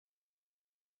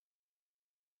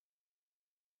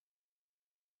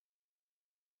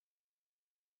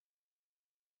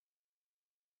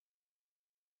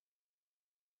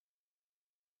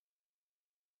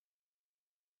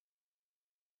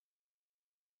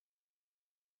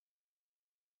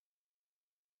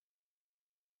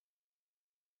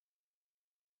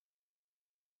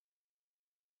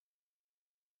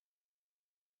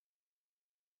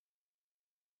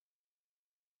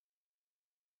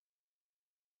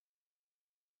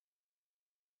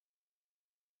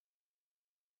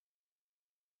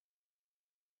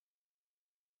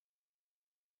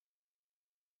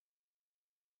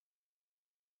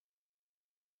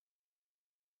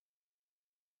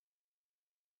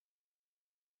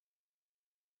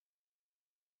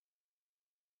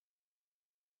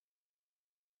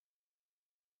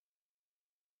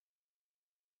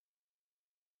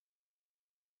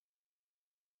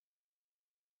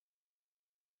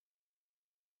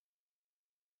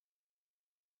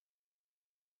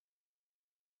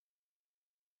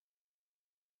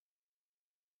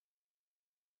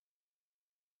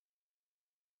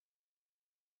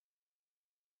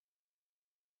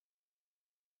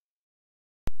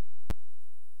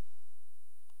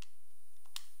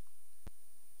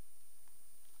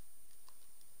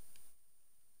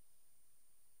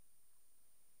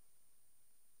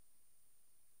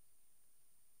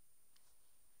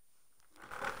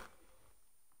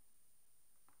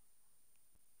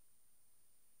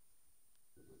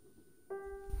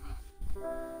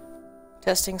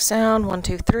Testing sound, 1,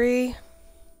 2, 3.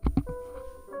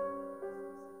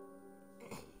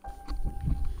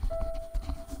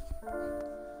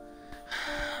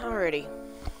 Alrighty.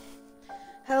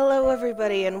 Hello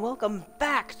everybody and welcome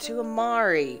back to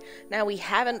Omori. Now we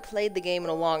haven't played the game in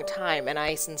a long time and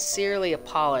I sincerely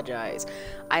apologize.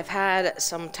 I've had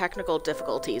some technical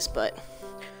difficulties, but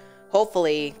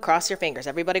hopefully, cross your fingers,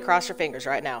 everybody cross your fingers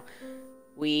right now.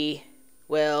 We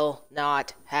will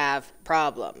not have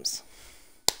problems.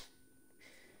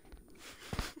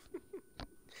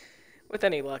 With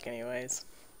any luck, anyways.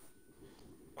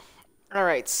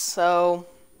 Alright, so...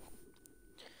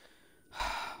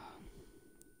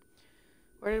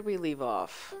 where did we leave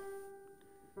off?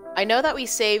 I know that we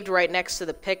saved right next to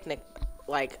the picnic,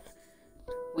 like,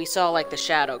 we saw, like, the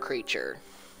shadow creature.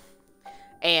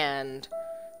 And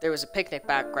there was a picnic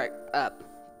back right up.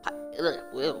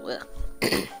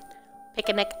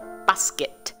 Picnic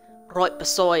basket right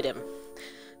beside him.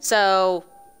 So,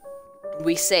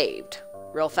 we saved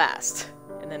real fast,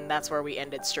 and then that's where we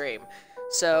ended stream.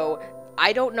 So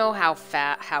I don't know how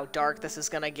dark this is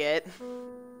gonna get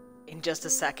in just a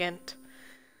second,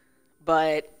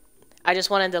 but I just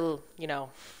wanted to, you know,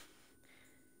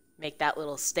 make that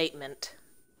little statement.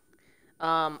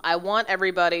 I want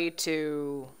everybody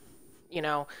to, you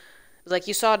know, like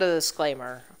you saw the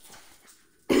disclaimer.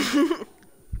 I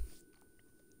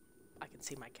can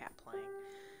see my cat playing.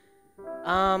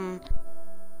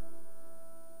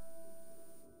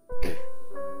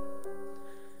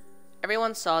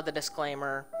 Everyone saw the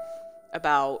disclaimer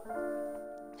about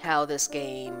how this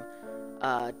game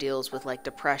deals with like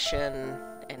depression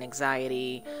and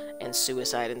anxiety and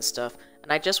suicide and stuff.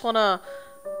 And I just want to,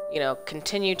 you know,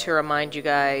 continue to remind you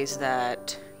guys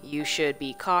that you should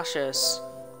be cautious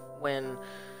when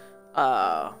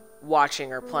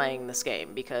watching or playing this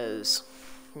game, because,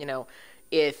 you know,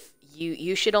 if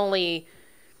you should only,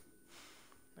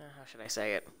 how should I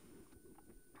say it?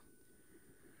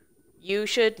 You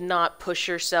should not push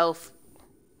yourself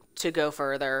to go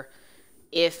further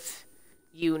if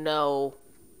you know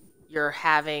you're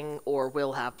having or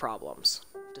will have problems.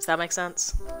 Does that make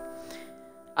sense?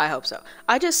 I hope so.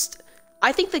 I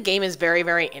think the game is very,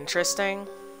 very interesting,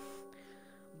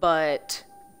 but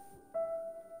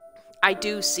I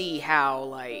do see how,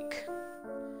 like,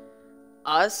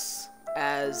 us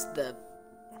as the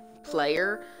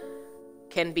player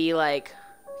can be like,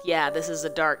 yeah, this is a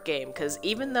dark game, because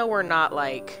even though we're not,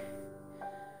 like,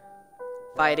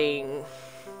 fighting,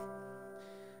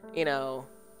 you know,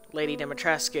 Lady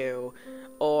Dimitrescu,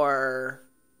 or,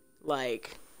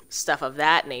 like, stuff of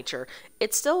that nature,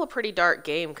 it's still a pretty dark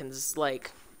game, because, like,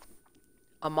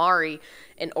 Omori,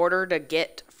 in order to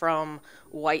get from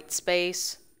white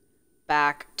space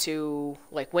back to,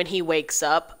 like, when he wakes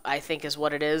up, I think is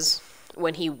what it is,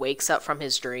 when he wakes up from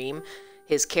his dream,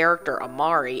 his character,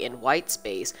 Omori, in white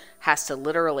space, has to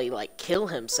literally, like, kill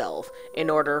himself in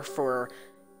order for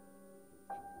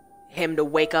him to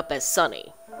wake up as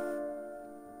Sunny.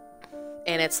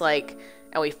 And it's like,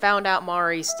 and we found out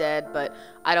Mari's dead, but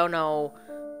I don't know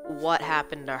what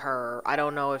happened to her. I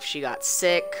don't know if she got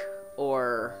sick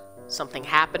or something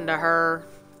happened to her.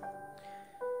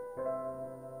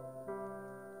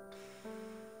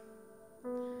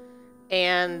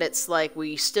 And it's like,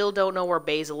 we still don't know where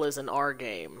Basil is in our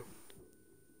game.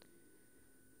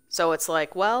 So it's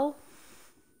like, well,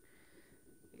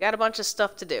 we got a bunch of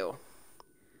stuff to do.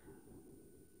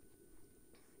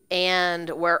 And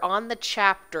we're on the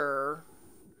chapter,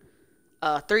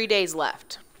 3 days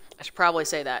left. I should probably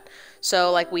say that.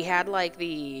 So, like, we had, like,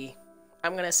 the,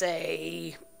 I'm gonna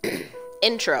say,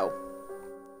 intro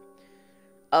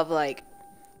of, like,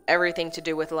 everything to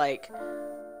do with, like,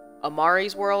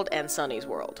 Omori's world and Sunny's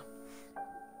world.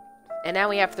 And now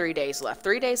we have 3 days left.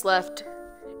 3 days left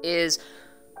is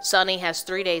Sunny has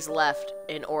 3 days left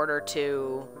in order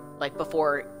to, like,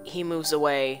 before he moves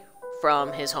away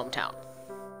from his hometown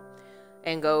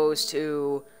and goes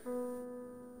to,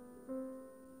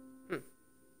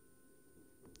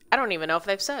 I don't even know if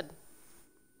they've said.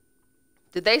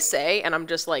 Did they say? And I'm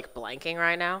just, like, blanking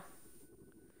right now.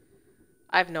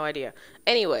 I have no idea.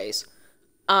 Anyways,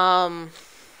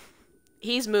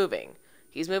 he's moving.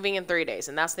 He's moving in 3 days,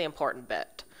 and that's the important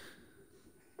bit.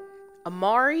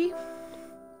 Omori,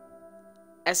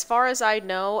 as far as I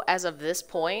know, as of this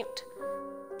point,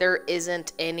 there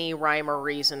isn't any rhyme or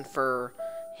reason for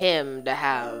him to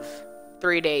have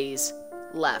 3 days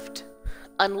left.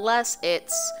 Unless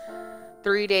it's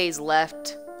 3 days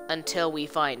left until we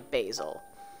find Basil.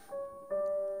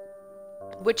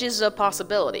 Which is a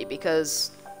possibility,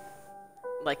 because,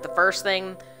 like, the first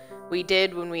thing we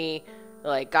did when we,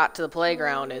 like, got to the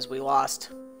playground is we lost,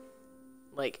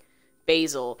 like,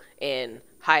 Basil in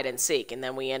hide and seek, and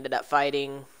then we ended up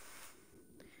fighting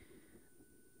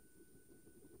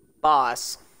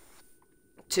Boss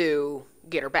to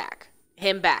get him back,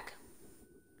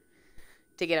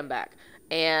 to get him back.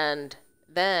 And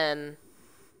then,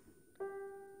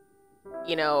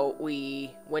 you know,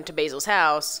 we went to Basil's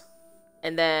house,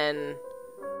 and then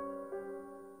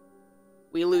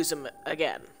we lose him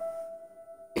again.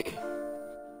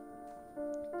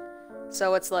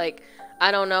 So it's like,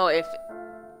 I don't know if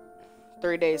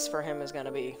 3 days for him is going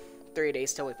to be 3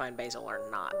 days till we find Basil or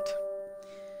not.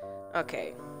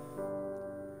 Okay.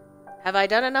 Have I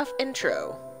done enough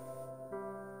intro?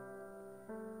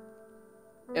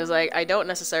 It was like, I don't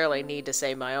necessarily need to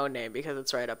say my own name because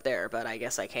it's right up there, but I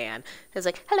guess I can. It's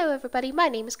like, hello everybody, my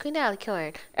name is Queen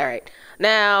Alicorn. Alright,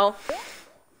 now...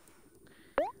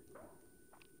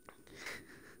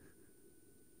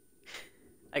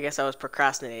 I guess I was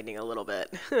procrastinating a little bit.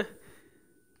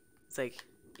 It's like,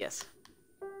 yes.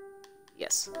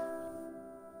 Yes.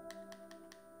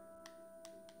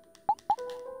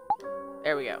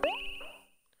 There we go.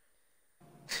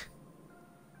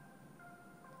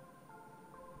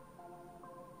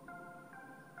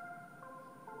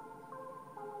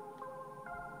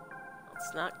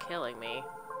 It's not killing me.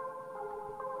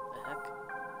 What the heck?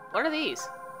 What are these?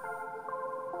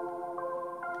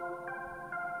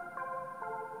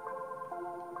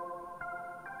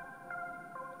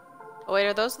 Oh wait,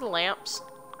 are those the lamps?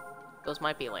 Those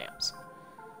might be lamps.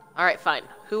 Alright, fine.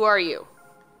 Who are you?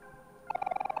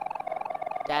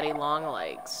 Daddy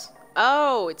Longlegs.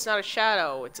 Oh, it's not a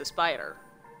shadow, it's a spider.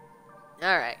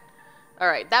 Alright.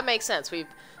 Alright, that makes sense. We've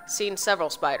seen several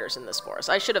spiders in this forest.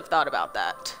 I should have thought about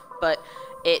that. But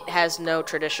it has no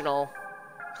traditional...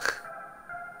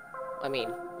 I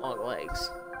mean, long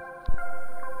legs.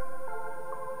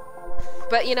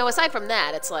 But, you know, aside from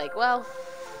that, it's like, well...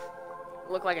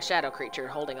 look like a shadow creature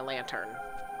holding a lantern.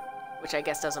 Which I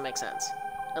guess doesn't make sense.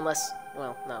 Unless,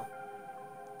 well, no.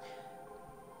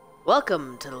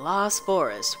 Welcome to the Lost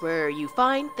Forest, where you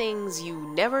find things you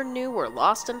never knew were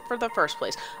lost in for the first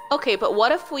place. Okay, but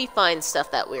what if we find stuff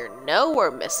that we know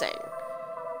we're missing?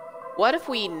 What if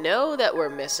we know that we're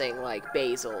missing, like,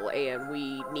 Basil, and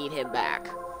we need him back?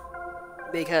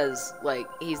 Because, like,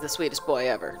 he's the sweetest boy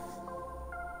ever.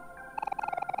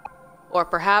 Or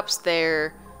perhaps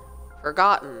they're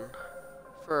forgotten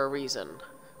for a reason.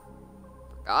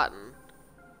 Forgotten.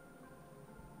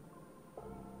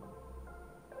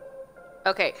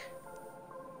 Okay.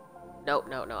 No,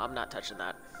 I'm not touching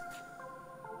that.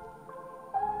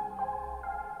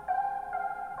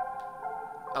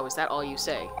 Oh, is that all you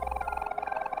say?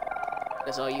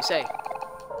 That's all you say.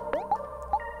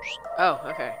 Oh,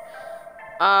 okay.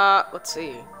 Let's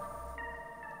see.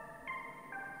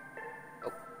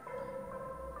 Oh.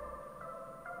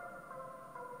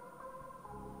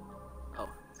 Oh,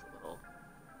 it's a little...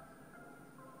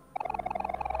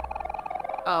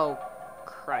 Oh,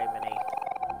 criminy.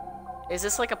 Is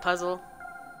this like a puzzle?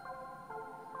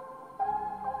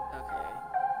 Okay.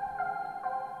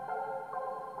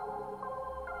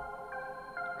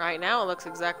 Right now it looks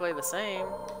exactly the same.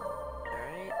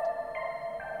 Alright.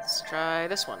 Let's try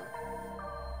this one.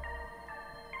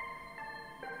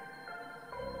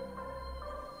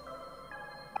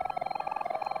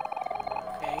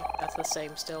 Okay, that's the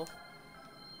same still.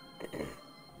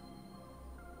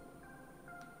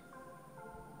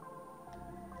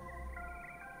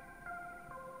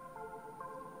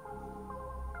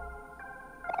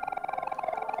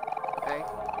 Okay.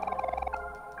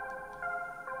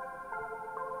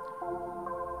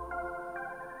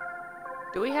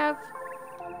 Do we have...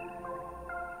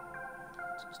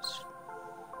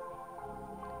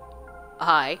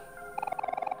 Hi.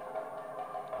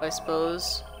 I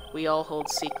suppose we all hold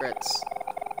secrets.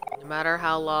 No matter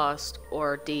how lost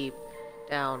or deep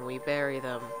down we bury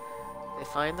them, they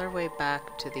find their way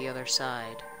back to the other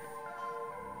side.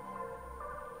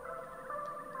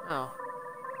 Oh.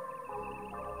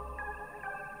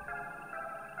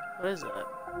 What is that?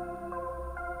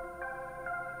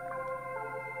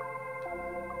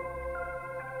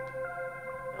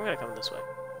 I'm gonna come this way.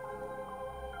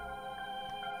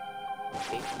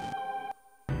 Okay.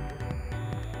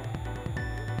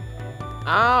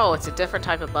 Oh, it's a different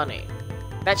type of bunny.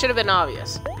 That should have been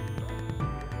obvious.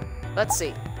 Let's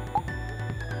see.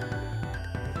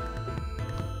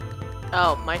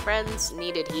 Oh, my friends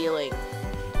needed healing.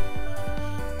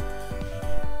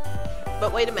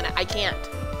 But wait a minute, I can't.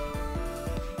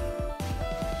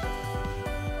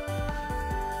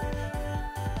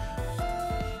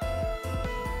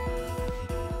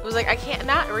 It was like, I can't,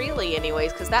 not really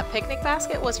anyways, because that picnic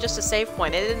basket was just a save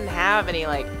point. It didn't have any,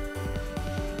 like,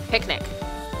 picnic.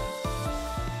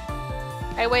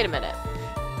 Hey, wait a minute.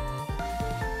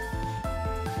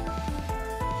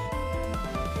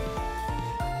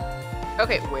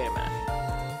 Okay, wait a minute.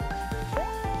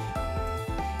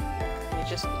 It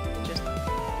just, no,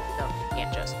 you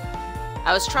can't just.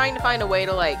 I was trying to find a way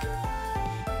to, like,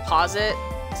 pause it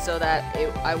so that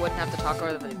I wouldn't have to talk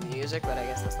over the music, but I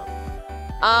guess that's not.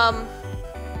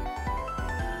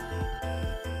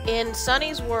 In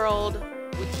Sunny's world,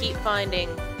 we keep finding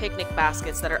picnic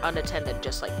baskets that are unattended,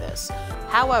 just like this.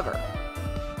 However,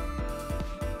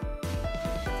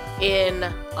 in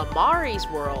Omori's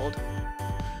world,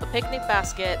 a picnic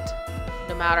basket,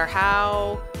 no matter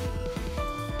how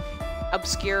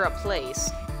obscure a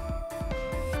place,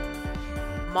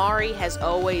 Mari has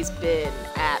always been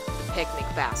at the picnic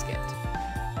basket.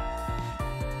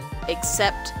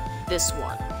 Except this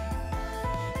one.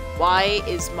 Why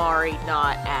is Mari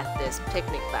not at this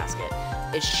picnic basket?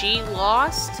 Is she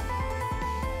lost?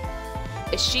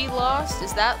 Is she lost?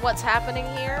 Is that what's happening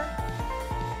here?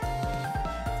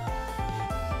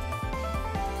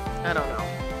 I don't know.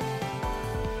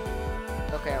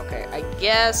 Okay. I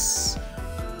guess...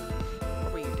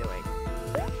 What were you doing?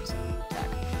 Attack.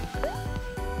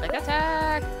 Like,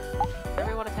 attack!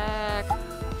 Everyone attack!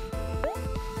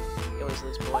 You always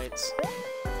lose points.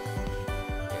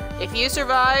 If you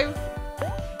survive,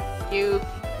 you...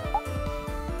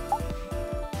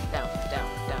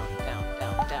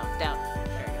 Down.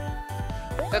 There you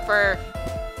go. Cook for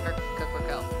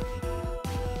kill.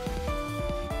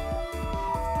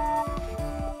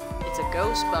 It's a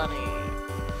ghost bunny.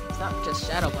 It's not just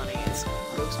Shadow Bunny, it's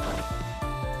Ghost Bunny.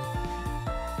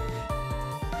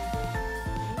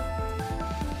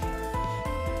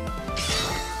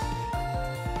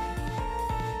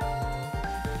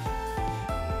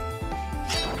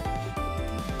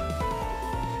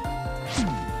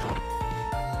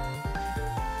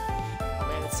 Oh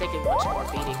man, it's taking much more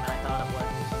beating than I thought it would.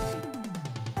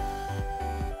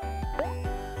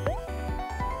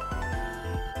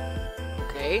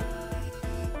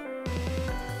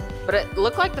 But it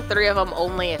looked like the three of them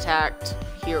only attacked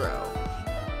Hero.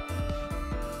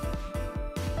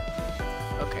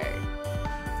 Okay.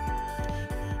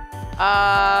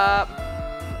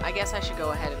 I guess I should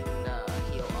go ahead and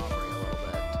heal Omori a little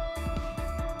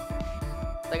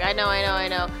bit. Like, I know.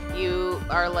 You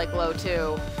are, like, low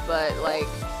too, but, like,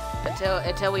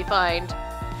 until we find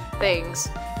things.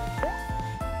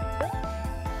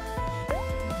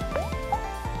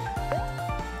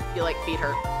 You, like, feed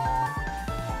her.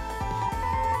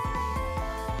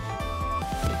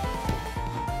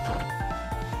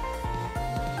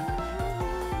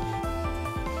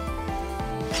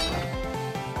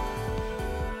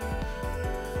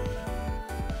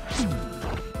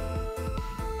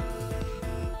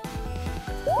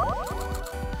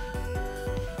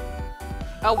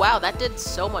 Oh wow, that did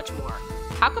so much more.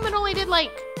 How come it only did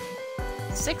like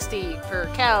 60 for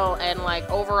Kel and like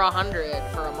over 100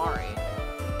 for Omori?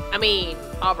 I mean,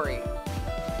 Aubrey.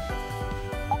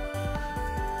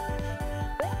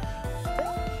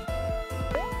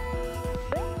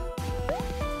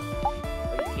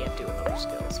 Well, you can't do another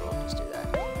skill, so I'll just do that.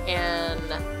 And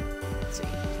let's see,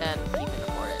 10, you can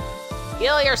afford it.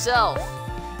 Heal yourself!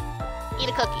 Eat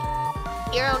a cookie.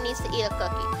 Hero needs to eat a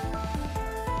cookie.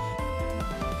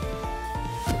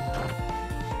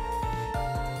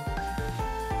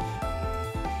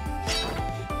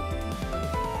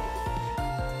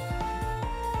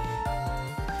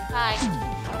 Hi.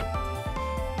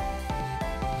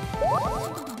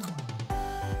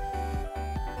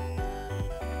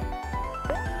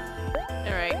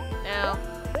 Alright, now.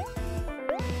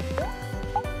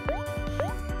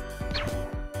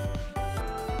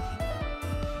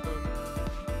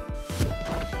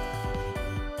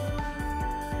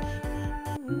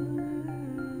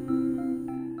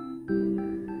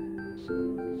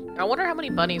 I wonder how many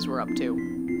bunnies we're up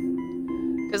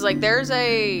to. Because, like, there's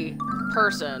a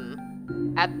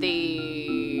person at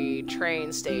the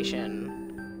train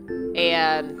station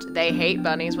and they hate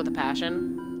bunnies with a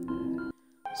passion,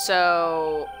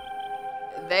 so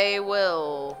they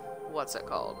will, what's it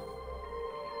called,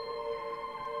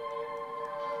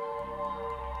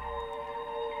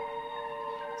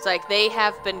 it's like they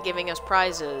have been giving us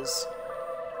prizes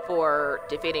for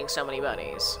defeating so many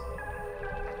bunnies.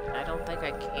 I don't think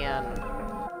I can.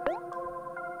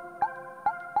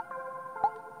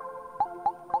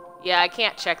 Yeah, I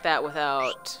can't check that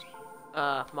without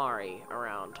Mari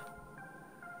around.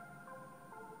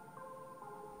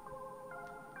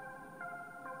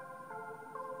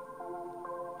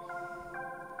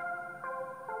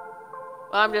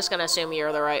 Well, I'm just gonna assume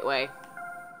you're the right way.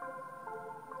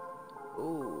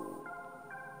 Ooh.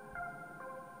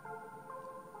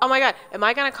 Oh my god, am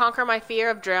I gonna conquer my fear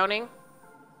of drowning?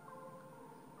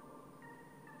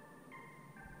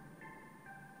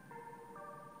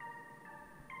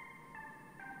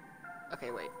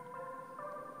 Okay, wait.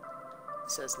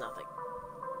 It says nothing.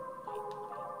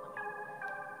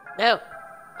 No!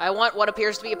 I want what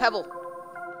appears to be a pebble.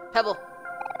 Pebble.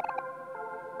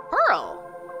 Pearl!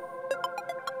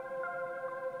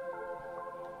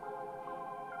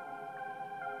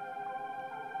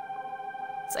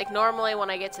 It's like normally when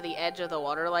I get to the edge of the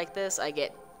water like this, I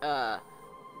get,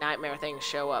 nightmare things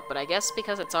show up. But I guess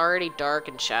because it's already dark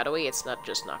and shadowy, it's not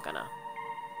gonna.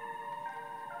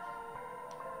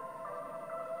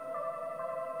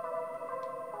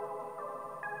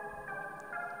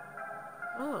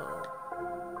 Oh.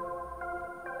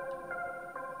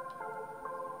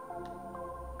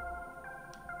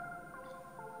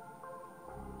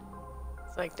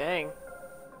 It's like, dang.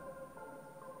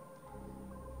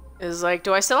 Is like,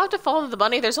 do I still have to follow the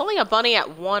bunny? There's only a bunny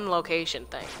at one location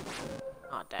thing.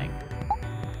 Aw, dang.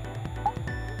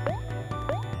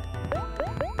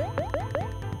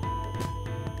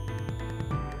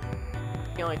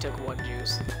 He only took one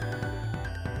juice.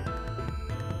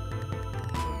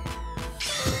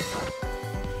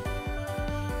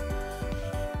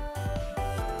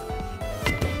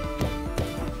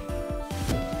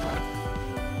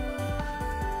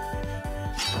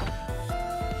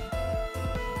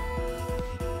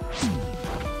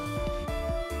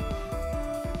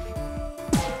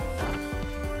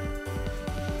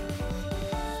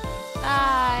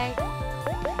 Bye.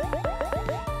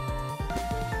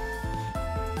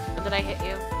 When did I hit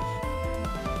you?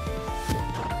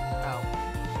 Oh.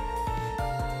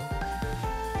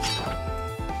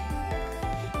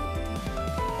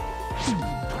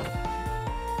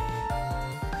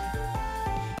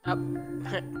 Up.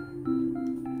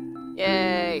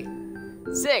 Yay!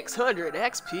 600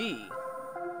 XP!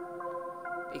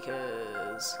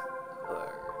 Because, of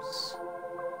course.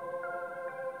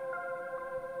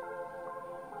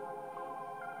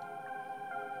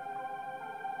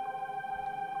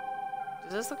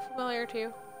 Does this look familiar to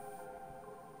you?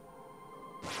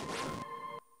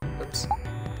 Oops.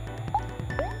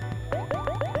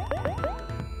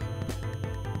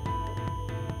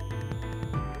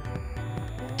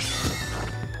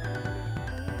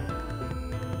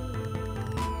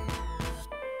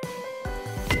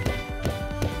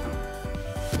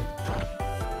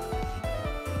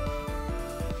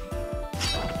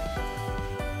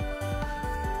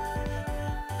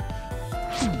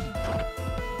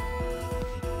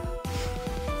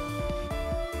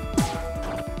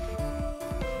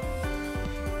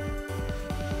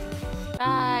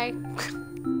 Bye.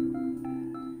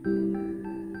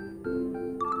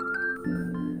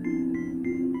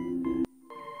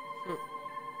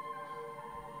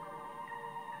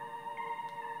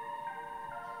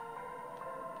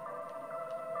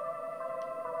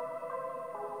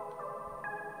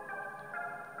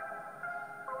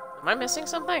 Am I missing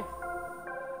something?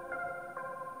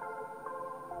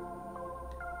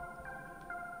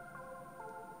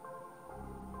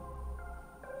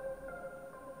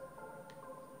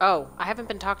 Oh, I haven't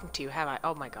been talking to you, have I?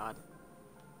 Oh my god.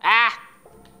 Ah!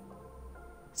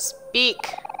 Speak!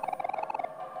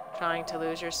 Trying to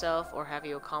lose yourself, or have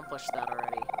you accomplished that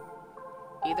already?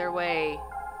 Either way,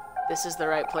 this is the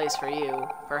right place for you.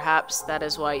 Perhaps that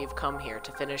is why you've come here,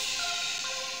 to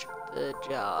finish the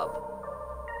job.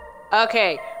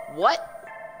 Okay, what?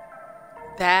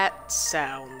 That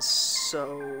sounds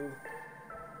so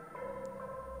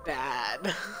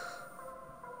bad.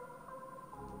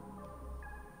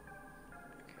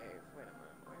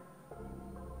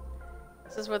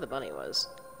 This is where the bunny was.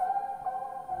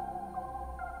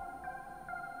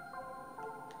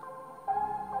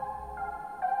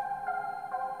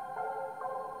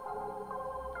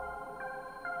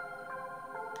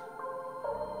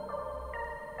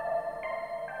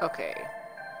 Okay.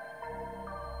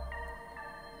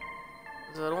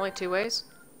 Is it only two ways?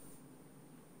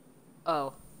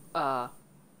 Oh, hi.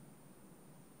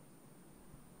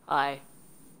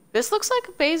 This looks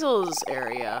like Basil's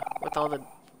area with all the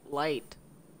light.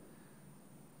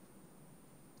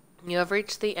 You have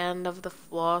reached the end of the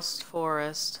lost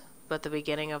forest, but the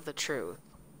beginning of the truth.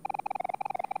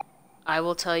 I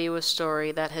will tell you a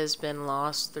story that has been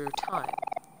lost through time.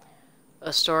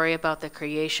 A story about the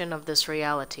creation of this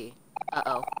reality.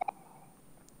 Uh-oh.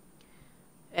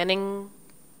 Ending...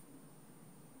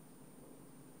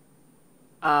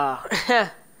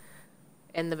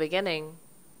 In the beginning,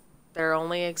 there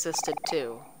only existed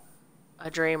two.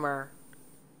 A dreamer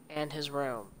and his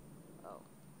room. Oh.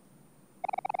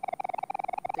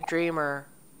 The dreamer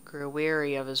grew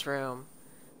weary of his room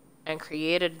and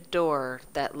created a door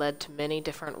that led to many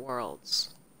different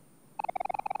worlds.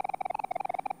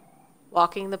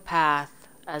 Walking the path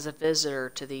as a visitor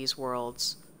to these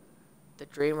worlds, the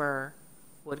dreamer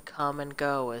would come and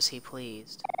go as he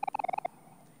pleased.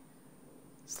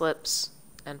 Slips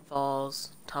and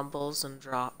falls, tumbles and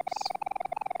drops.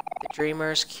 The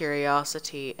dreamer's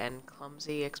curiosity and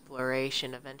clumsy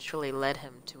exploration eventually led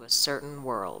him to a certain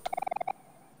world,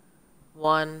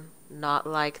 one not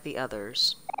like the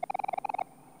others,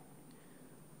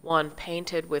 one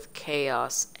painted with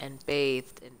chaos and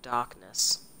bathed in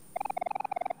darkness.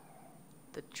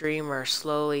 The dreamer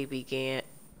slowly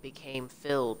became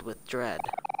filled with dread.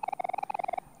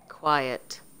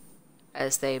 Quiet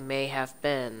as they may have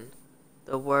been,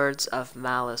 the words of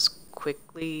malice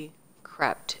quickly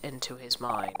crept into his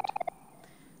mind,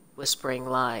 whispering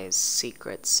lies,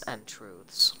 secrets, and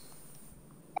truths.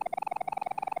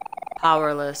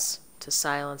 Powerless to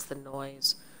silence the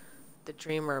noise, the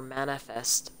dreamer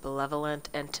manifests malevolent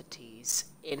entities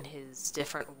in his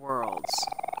different worlds.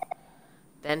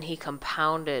 Then he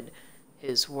compounded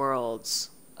his worlds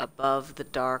above the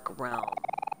dark realm,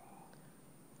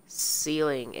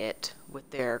 sealing it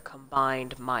with their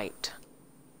combined might.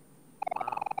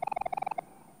 Wow.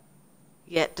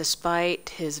 Yet despite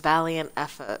his valiant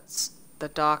efforts, the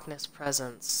darkness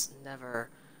presence never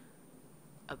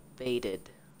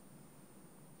abated.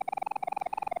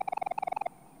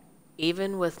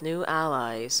 Even with new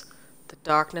allies, the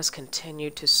darkness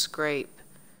continued to scrape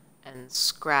and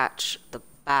scratch the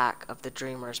back of the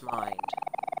dreamer's mind.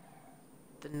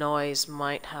 The noise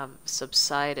might have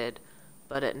subsided,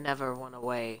 but it never went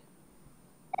away.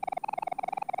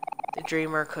 The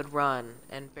dreamer could run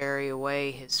and bury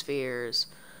away his fears,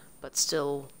 but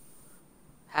still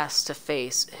has to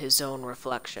face his own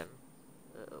reflection.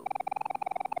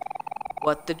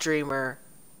 What the dreamer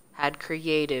had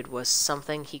created was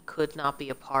something he could not be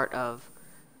a part of,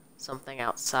 something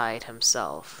outside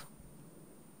himself.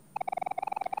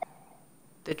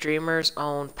 The dreamer's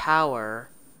own power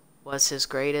was his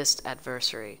greatest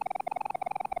adversary.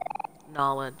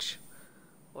 Knowledge,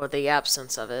 or the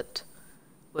absence of it,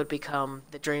 would become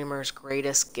the dreamer's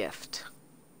greatest gift.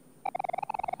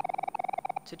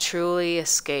 To truly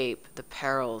escape the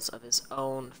perils of his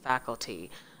own faculty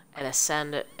and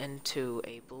ascend into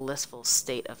a blissful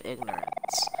state of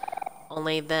ignorance,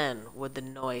 only then would the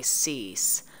noise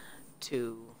cease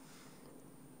to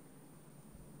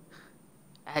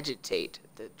agitate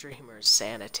the dreamer's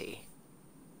sanity.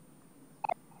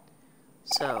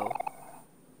 So,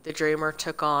 the dreamer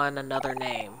took on another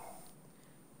name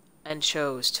and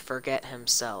chose to forget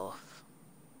himself.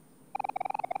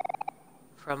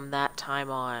 From that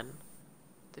time on,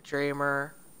 the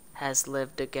dreamer has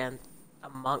lived again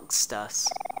amongst us,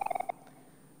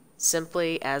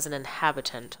 simply as an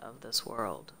inhabitant of this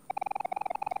world,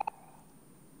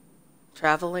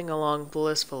 traveling along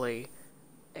blissfully,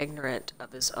 ignorant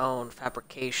of his own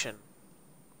fabrication.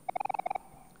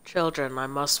 Children, I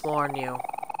must warn you,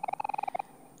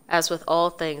 as with all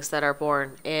things that are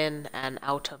born in and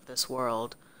out of this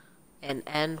world, an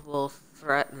end will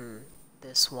threaten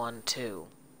this one too.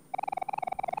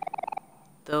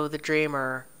 Though the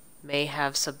dreamer may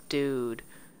have subdued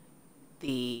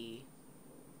the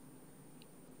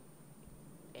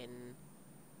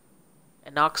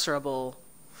inexorable,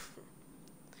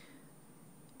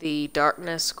 the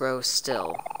darkness grows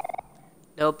still.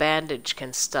 No bandage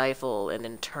can stifle an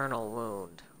internal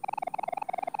wound.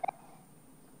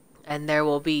 And there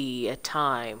will be a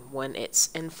time when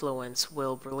its influence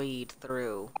will bleed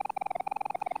through.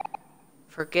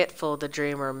 Forgetful the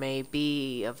dreamer may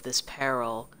be of this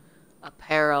peril, a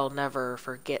peril never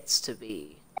forgets to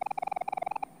be.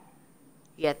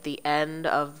 Yet the end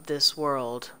of this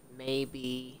world may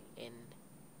be in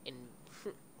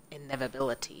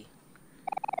inevitability.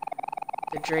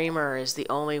 The dreamer is the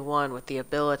only one with the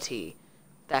ability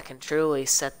that can truly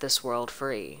set this world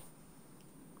free.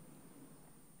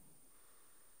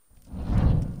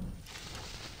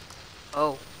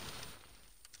 Oh.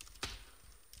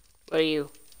 What are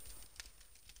you?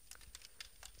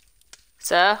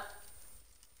 Sir?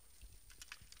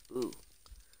 Ooh.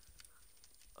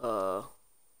 Oh.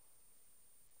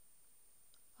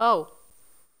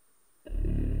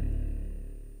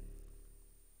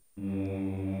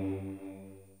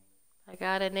 I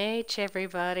got an H,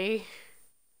 everybody.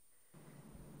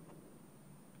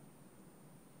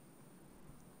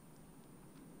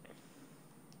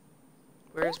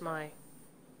 Where's my...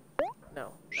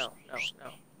 No.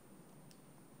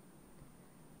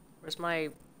 Where's my...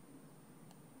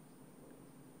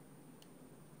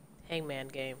 Hangman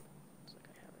game? Looks like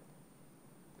I have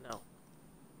it. No.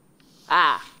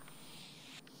 Ah!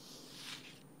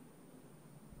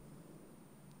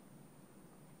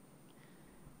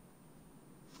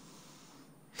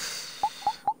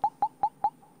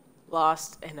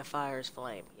 Lost in a fire's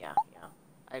flame. Yeah, yeah.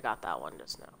 I got that one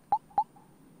just now.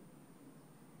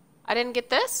 I didn't get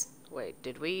this? Wait,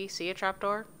 did we see a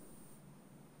trapdoor?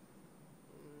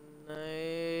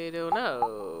 I don't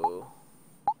know.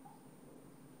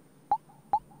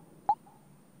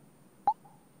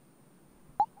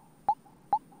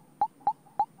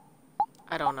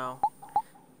 I don't know.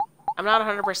 I'm not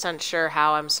 100% sure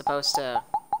how I'm supposed to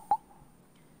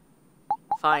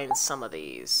find some of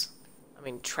these. I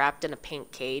mean, trapped in a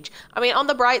pink cage. I mean, on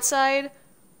the bright side,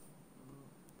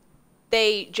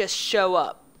 they just show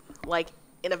up. Like,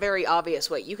 in a very obvious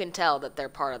way. You can tell that they're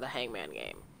part of the Hangman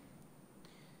game.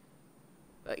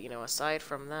 But, you know, aside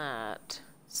from that,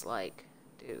 it's like,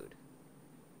 dude.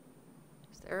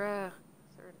 Is there an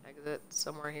exit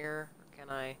somewhere here? Or can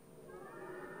I...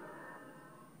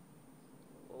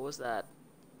 What was that?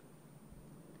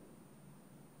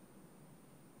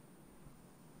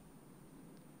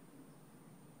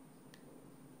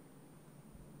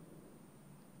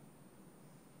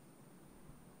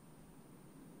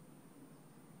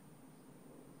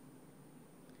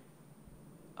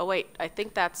 Oh wait, I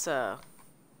think that's a...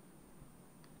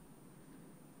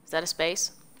 Is that a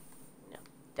space? No.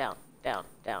 Down, down,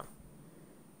 down.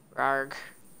 Rarg.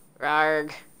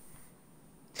 Rarg.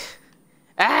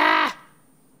 Ah!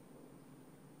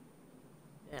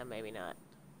 Yeah, maybe not.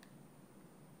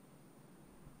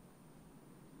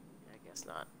 I guess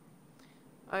not.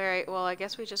 Alright, well, I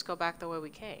guess we just go back the way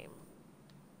we came.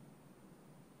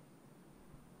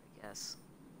 I guess.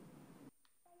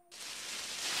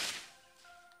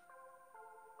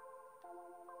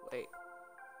 Wait.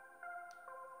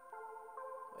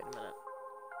 Wait a minute.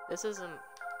 This isn't...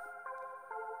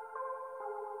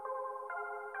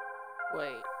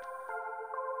 Wait.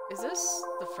 Is this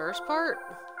the first part?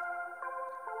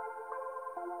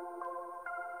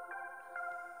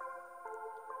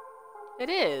 It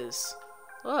is.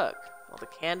 Look. All the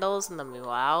candles and the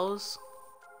meows.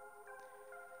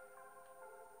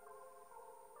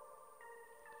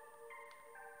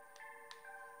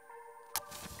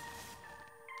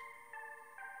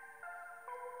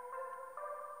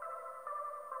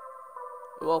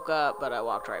 I woke up, but I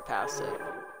walked right past it.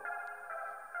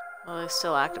 Well, they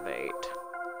still activate.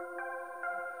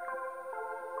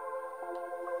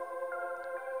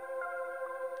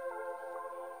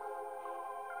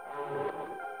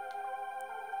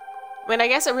 I mean, I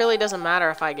guess it really doesn't matter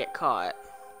if I get caught.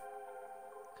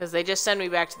 Because they just send me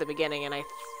back to the beginning, and I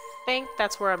think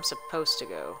that's where I'm supposed to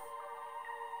go.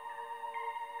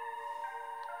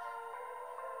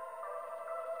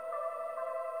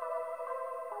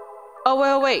 Oh,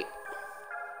 well, wait.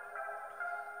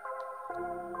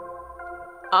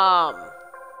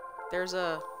 There's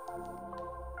a...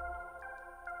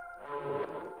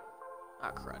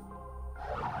 Ah, crud.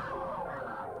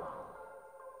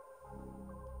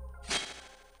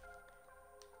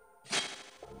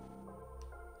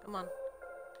 Come on.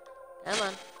 Come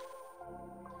on.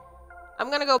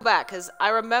 I'm gonna go back, because I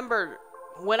remember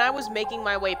when I was making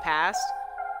my way past,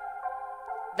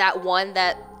 that one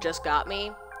that just got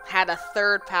me had a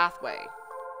third pathway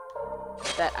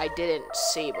that I didn't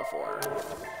see before.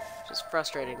 Which is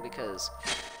frustrating because...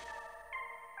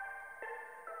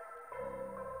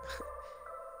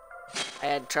 I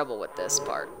had trouble with this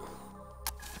part.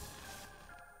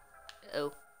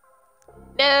 Oh.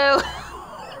 No!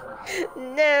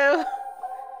 No!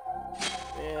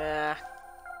 Yeah.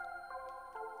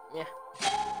 Yeah.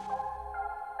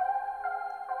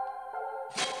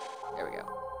 There we go.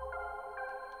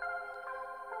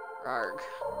 Arg.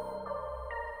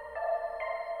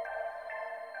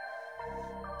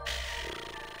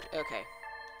 Okay.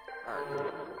 Arg.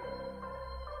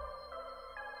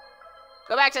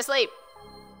 Go back to sleep!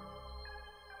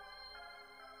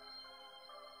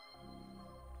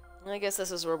 I guess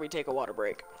this is where we take a water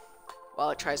break. While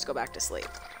it tries to go back to sleep.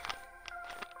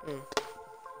 Okay.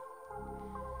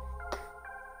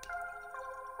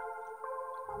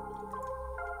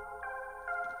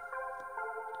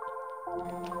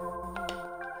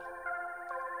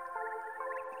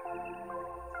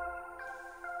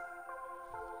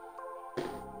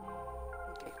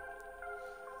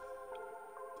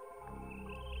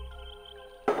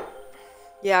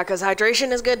 Yeah, because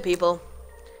hydration is good, people.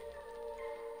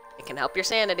 It can help your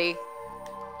sanity.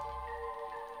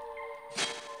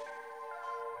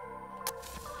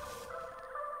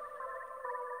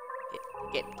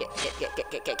 Get. Okay.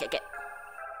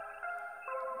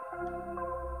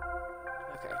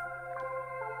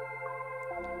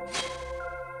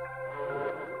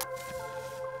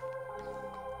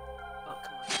 Oh,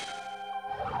 come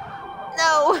on.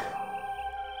 No!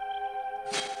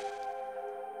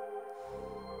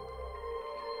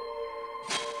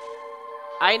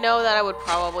 I know that I would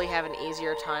probably have an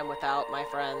easier time without my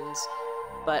friends,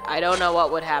 but I don't know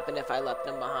what would happen if I left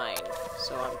them behind,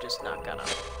 so I'm just not gonna.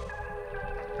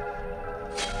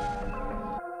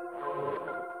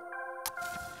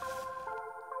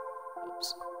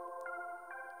 Oops.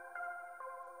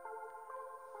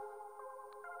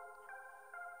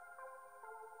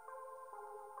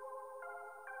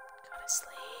 Go to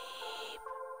sleep.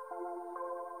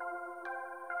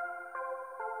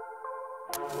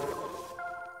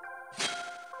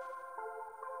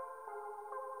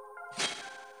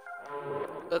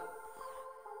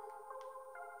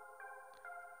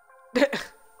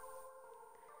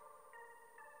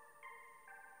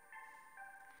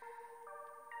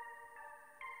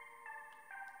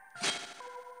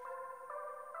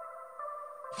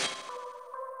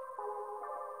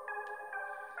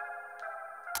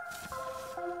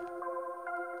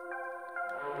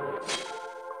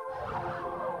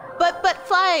 But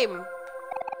Flame!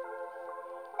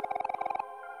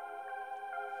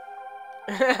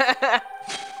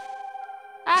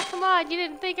 Ah, come on, you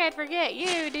didn't think I'd forget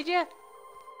you, did you?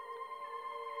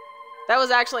 That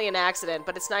was actually an accident,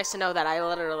 but it's nice to know that I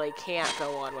literally can't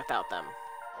go on without them.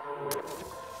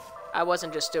 I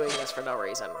wasn't just doing this for no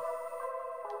reason.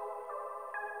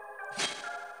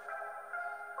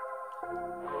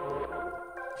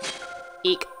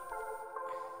 Eek.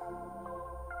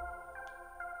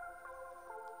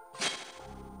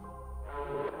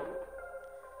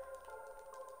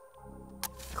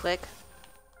 Click.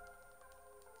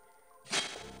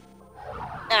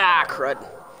 Ah, crud.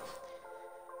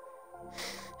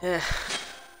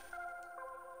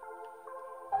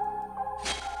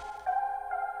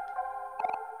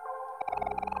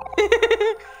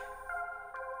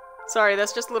 Sorry,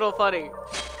 that's just a little funny.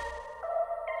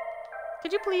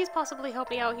 Could you please possibly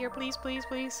help me out here? Please, please,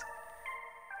 please.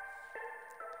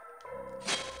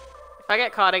 If I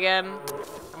get caught again,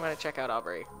 I'm gonna check out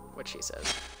Omori, what she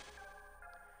says.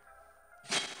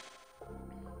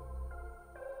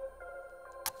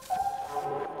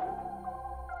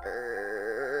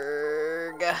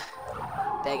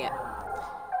 Dang it.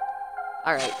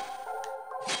 Alright.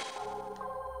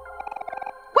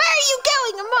 Where are you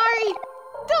going, Omori?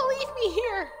 Don't leave me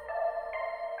here!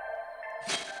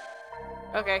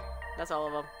 Okay, that's all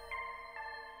of them.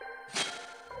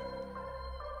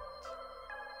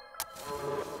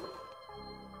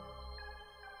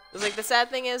 It's like, the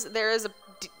sad thing is, there is a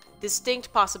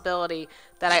distinct possibility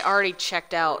that I already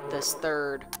checked out this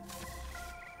third,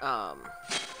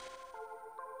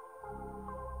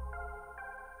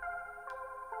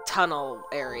 tunnel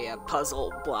area,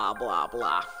 puzzle, blah, blah,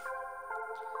 blah.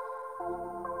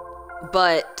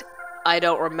 But I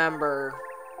don't remember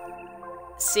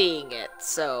seeing it,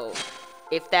 so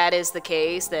if that is the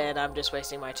case, then I'm just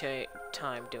wasting my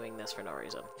time doing this for no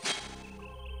reason.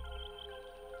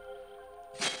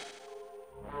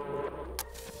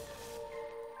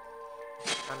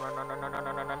 Run, run, run, run, run,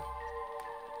 run, run, run.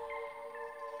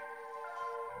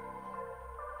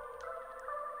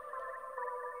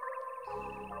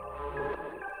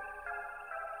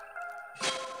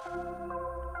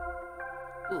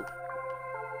 Ooh.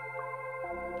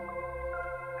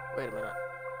 Wait a minute.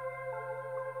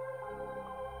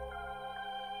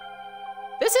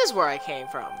 This is where I came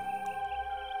from.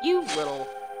 You little...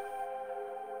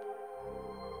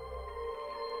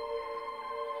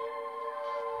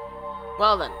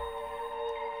 Well then.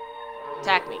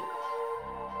 Attack me.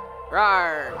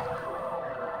 Rawr!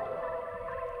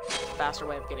 Faster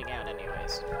way of getting out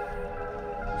anyways.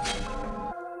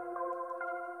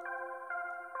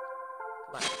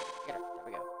 Come on, get her. There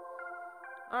we go.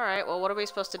 Alright, well what are we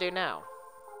supposed to do now?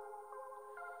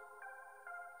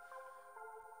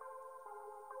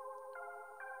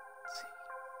 Let's see.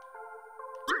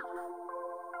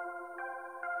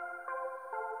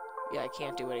 Yeah, I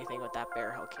can't do anything with that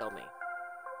bear, he'll kill me.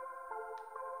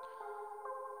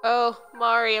 Oh,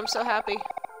 Mari, I'm so happy.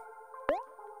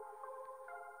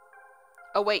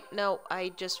 Oh wait, no, I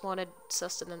just wanted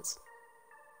sustenance.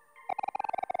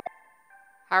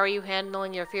 How are you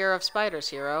handling your fear of spiders,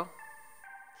 hero?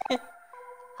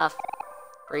 Huff.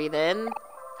 Breathe in.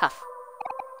 Huff.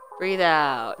 Breathe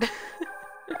out.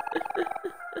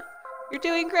 You're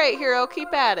doing great, hero.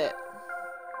 Keep at it.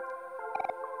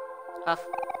 Huff.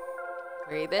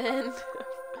 Breathe in.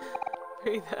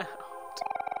 Breathe out.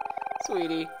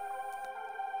 Sweetie.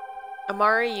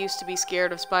 Omori used to be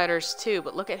scared of spiders too,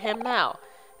 but look at him now.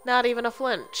 Not even a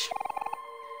flinch.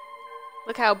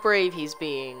 Look how brave he's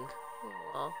being.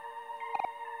 Aww.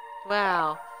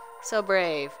 Wow, so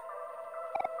brave.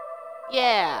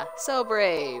 Yeah, so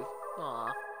brave.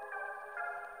 Aw.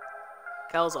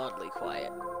 Cal's oddly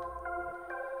quiet.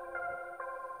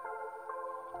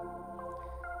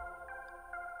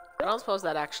 I don't suppose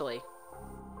that actually...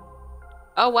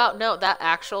 Oh, wow. No, that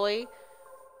actually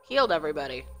healed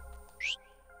everybody.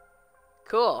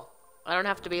 Cool. I don't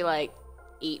have to be like,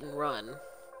 eat and run.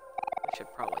 I should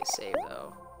probably save,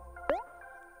 though.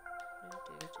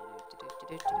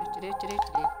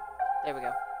 There we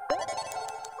go.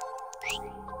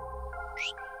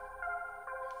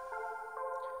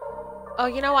 Oh,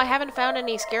 you know, I haven't found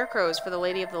any scarecrows for the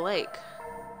Lady of the Lake.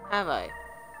 Have I?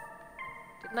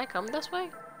 Didn't I come this way?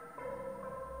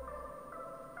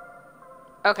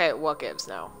 Okay, what gives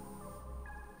now?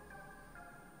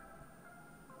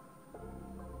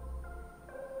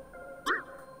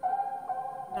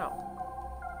 No.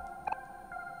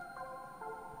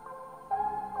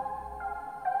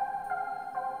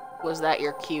 Was that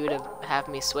your cue to have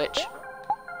me switch?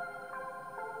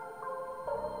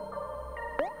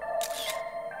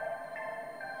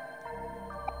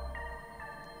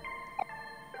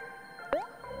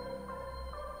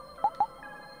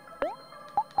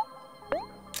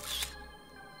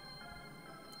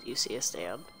 Do you see a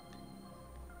stand?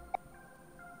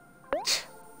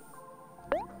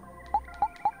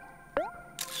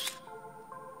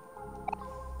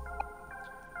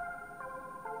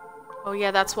 Oh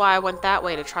yeah, that's why I went that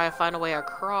way, to try to find a way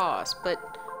across, but...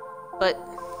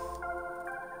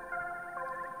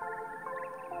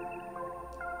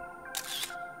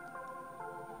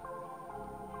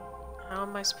 How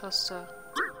am I supposed to...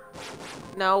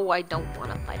 No, I don't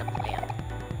want to fight a plant.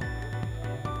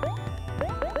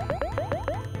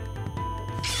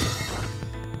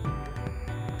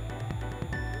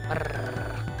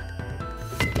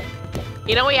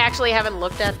 You know, we actually haven't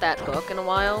looked at that book in a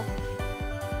while.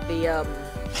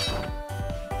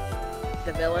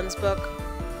 The villains book.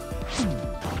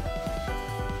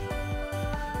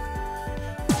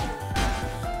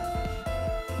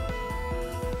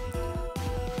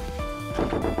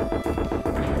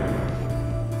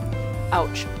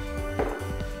 Ouch.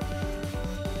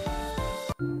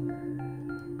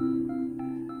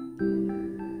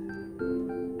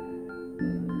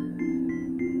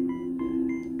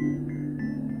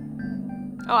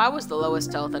 Oh, I was the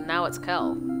lowest health, and now it's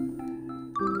Kel.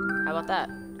 How about that?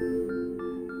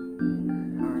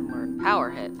 Power and word.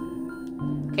 Power hit.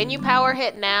 Can you power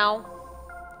hit now?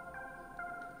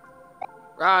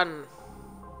 Run.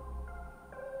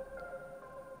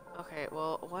 Okay,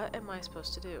 well, what am I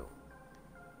supposed to do?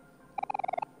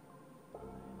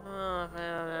 Oh,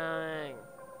 man.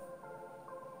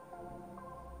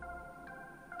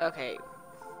 Okay.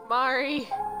 Mari!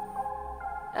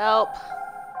 Help!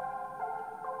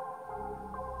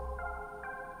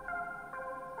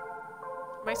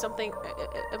 Am I something?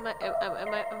 Am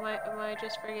I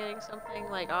just forgetting something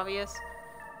like obvious?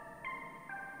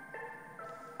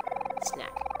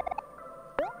 Snack.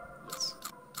 Yes.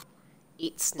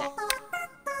 Eat snack.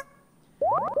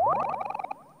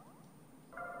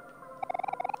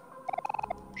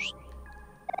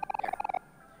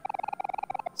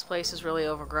 This place is really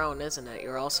overgrown, isn't it?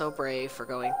 You're all so brave for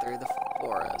going through the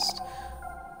forest.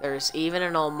 There's even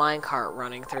an old minecart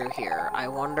running through here. I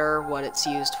wonder what it's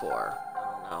used for.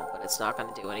 No, but it's not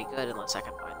going to do any good unless I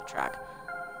can find the track.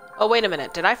 Oh, wait a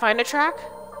minute. Did I find a track?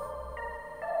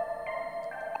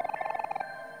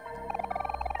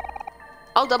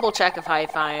 I'll double check if I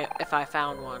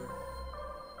found one. In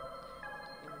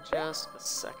just a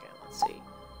second. Let's see.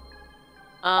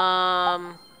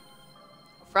 Front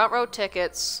row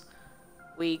tickets.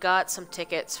 We got some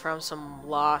tickets from some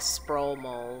lost Sproul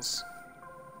moles.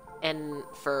 And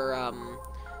for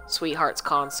Sweetheart's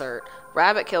concert.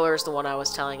 Rabbit Killer is the one I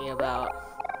was telling you about.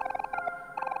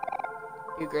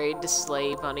 You grade to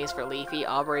slay bunnies for Leafy.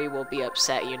 Aubrey will be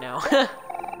upset, you know.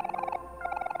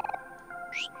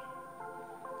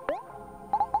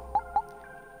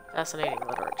 Fascinating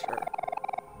literature.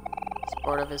 He's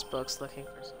bored of his books, looking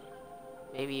for some.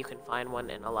 Maybe you can find one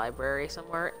in a library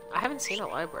somewhere. I haven't seen a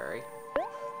library.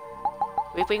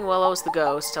 Weeping Willow's the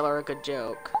ghost. Tell her a good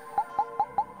joke.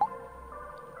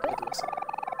 Good listener.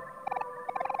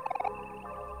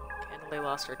 They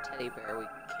lost her teddy bear. We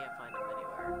can't find him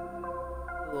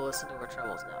anywhere. Who will listen to her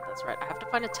troubles now? That's right. I have to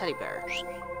find a teddy bear.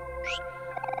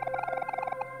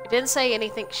 It didn't say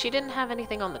anything. She didn't have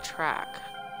anything on the track.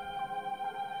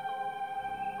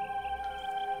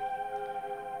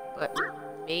 But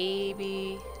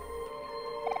maybe...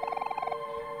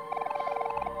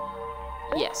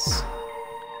 Yes.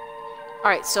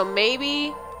 Alright, so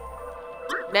maybe...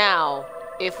 Now,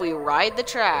 if we ride the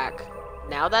track,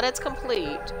 now that it's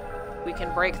complete... we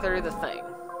can break through the thing.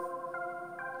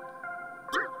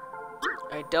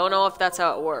 I don't know if that's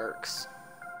how it works.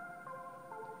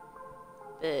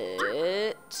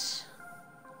 But...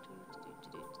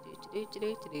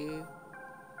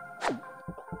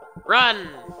 Run!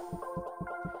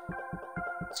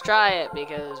 Let's try it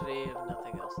because we have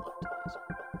nothing else left to this.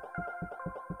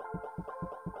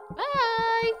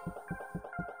 Bye!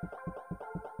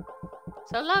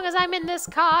 So long as I'm in this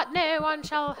cart, no one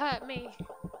shall hurt me.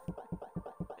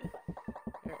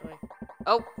 Apparently.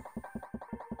 Oh!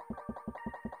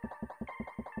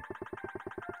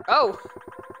 Oh!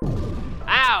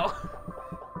 Ow!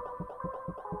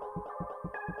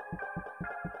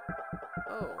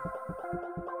 Oh.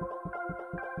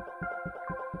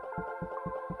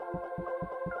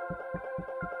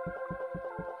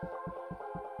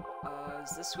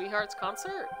 Is this Sweetheart's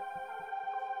concert?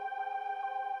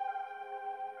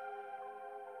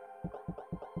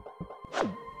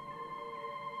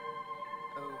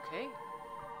 Okay.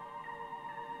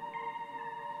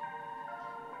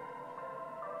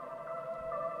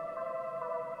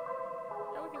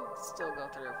 Now we can still go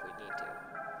through if we need to.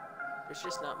 There's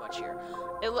just not much here.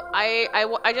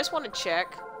 I just want to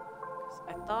check.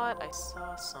 I thought I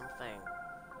saw something.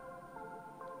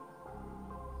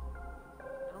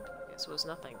 No, I guess it was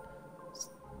nothing.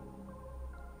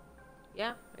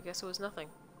 Yeah, I guess it was nothing.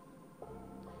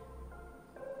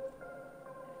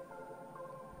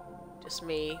 Just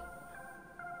me,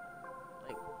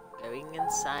 like, going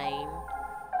insane.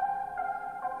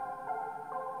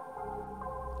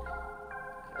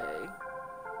 Okay.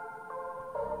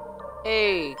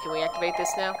 Hey, can we activate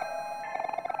this now?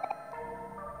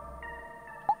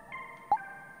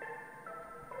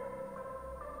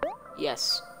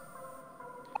 Yes.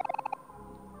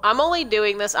 I'm only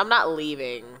doing this, I'm not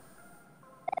leaving.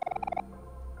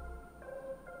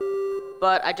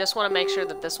 But I just want to make sure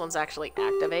that this one's actually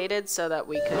activated so that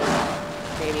we could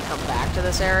maybe come back to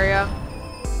this area.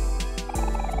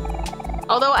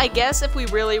 Although I guess if we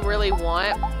really, really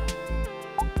want,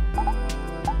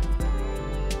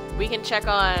 we can check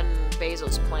on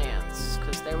Basil's plants,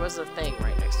 because there was a thing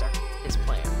right next to his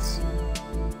plants.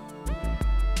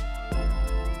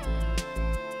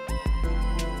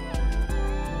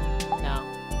 No,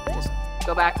 just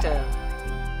go back to...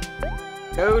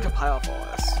 Go to Pile Forest.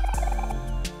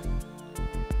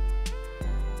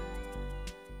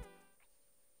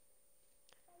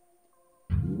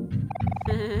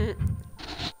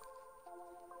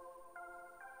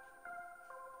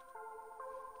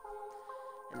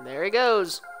 And there he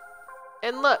goes.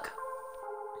 And look.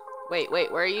 Wait,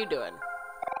 what are you doing?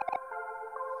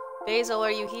 Basil,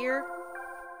 are you here?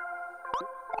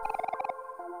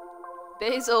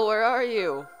 Basil, where are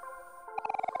you?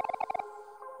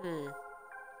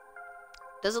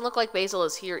 Doesn't look like Basil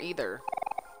is here either.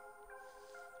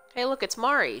 Hey, look, it's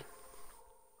Mari.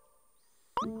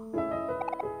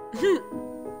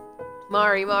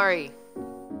 Mari.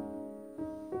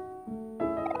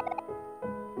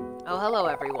 Oh, hello,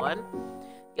 everyone.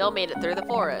 Y'all made it through the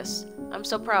forest. I'm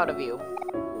so proud of you.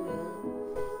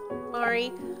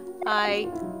 Mari, I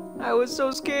was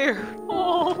so scared.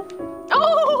 Oh!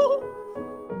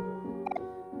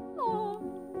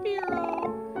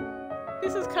 Hero.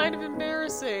 This is kind of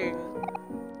embarrassing.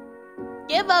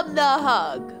 Give him the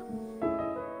hug.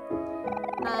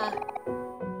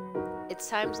 It's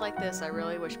times like this I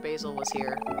really wish Basil was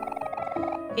here.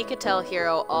 He could tell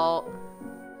Hero all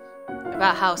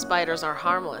about how spiders are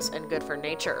harmless and good for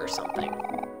nature or something.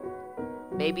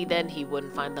 Maybe then he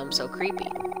wouldn't find them so creepy.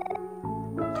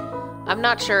 I'm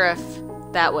not sure if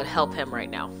that would help him right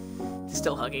now.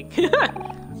 Still hugging.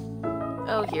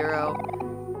 Oh, Hero.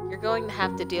 You're going to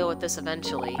have to deal with this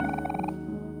eventually.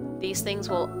 These things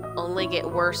will only get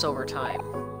worse over time.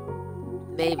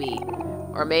 Maybe.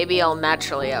 Or maybe I'll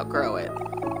naturally outgrow it.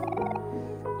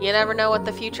 You never know what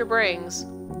the future brings.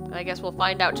 I guess we'll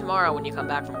find out tomorrow when you come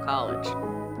back from college.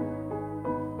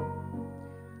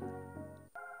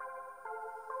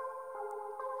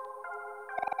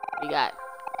 We got...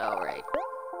 Oh, right.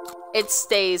 It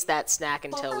stays that snack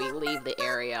until we leave the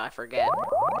area, I forget.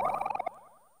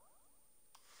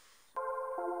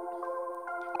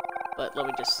 But let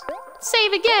me just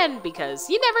save again, because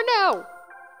you never know!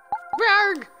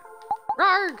 Rarg!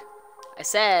 Rarg! I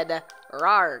said,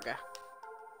 rarg.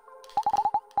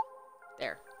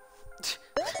 There.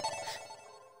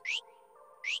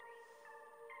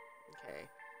 Okay.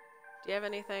 Do you have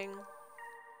anything?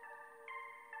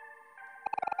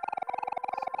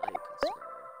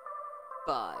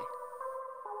 Bye.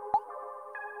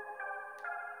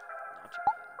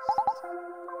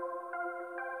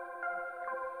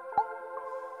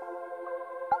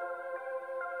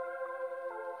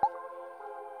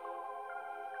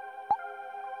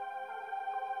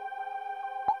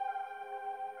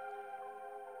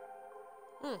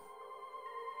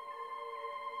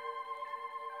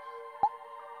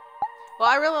 Well,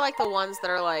 I really like the ones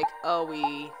that are like, oh,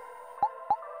 we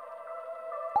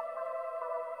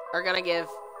are gonna give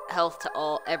health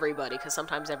to everybody, because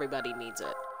sometimes everybody needs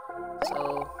it.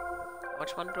 So,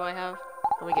 which one do I have?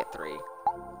 Let me get 3.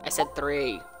 I said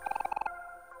 3.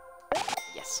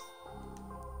 Yes.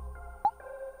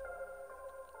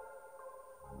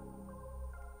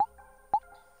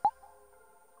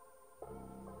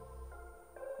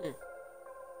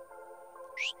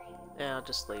 Yeah, I'll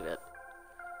just leave it.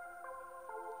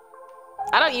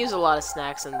 I don't use a lot of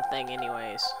snacks in the thing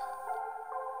anyways.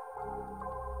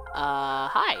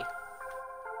 Hi.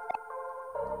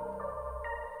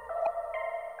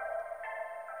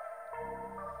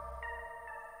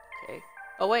 Okay.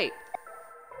 Oh, wait.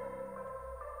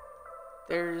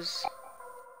 There's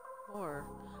more.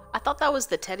 I thought that was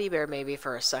the teddy bear maybe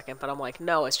for a second, but I'm like,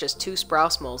 no, it's just 2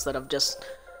 Sprousmals that have just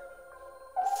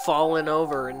fallen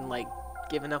over and, like,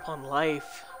 given up on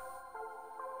life.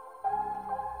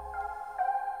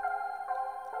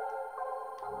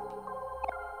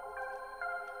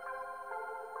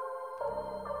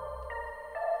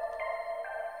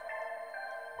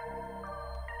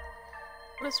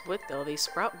 What is with all these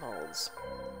sprout molds?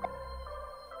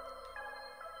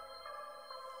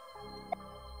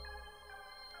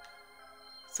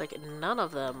 It's like none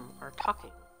of them are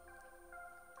talking.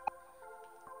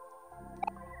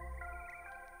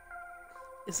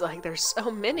 It's like there's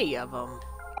so many of them.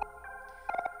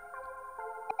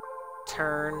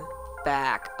 Turn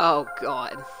back. Oh,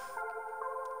 God.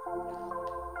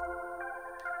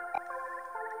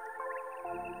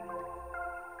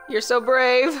 You're so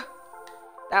brave.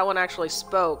 That one actually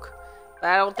spoke. But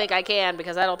I don't think I can,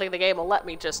 because I don't think the game will let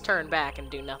me just turn back and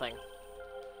do nothing.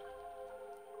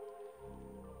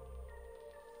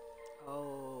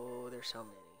 Oh, there's so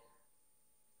many.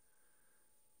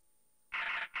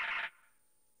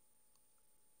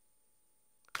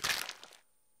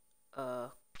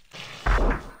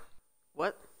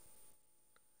 What? What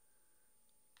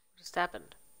just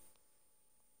happened?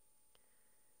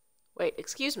 Wait,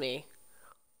 excuse me.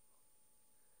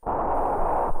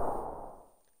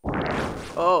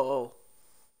 Oh.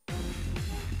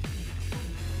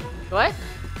 What?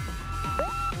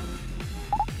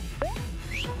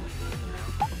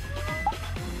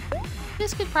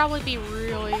 This could probably be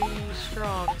really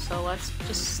strong, so let's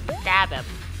just stab him.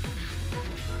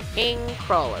 King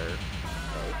Crawler.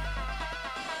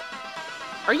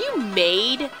 Are you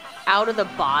made out of the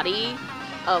body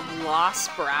of lost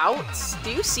sprouts?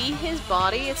 Do you see his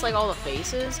body? It's like all the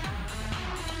faces.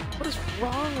 What is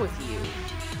wrong with you?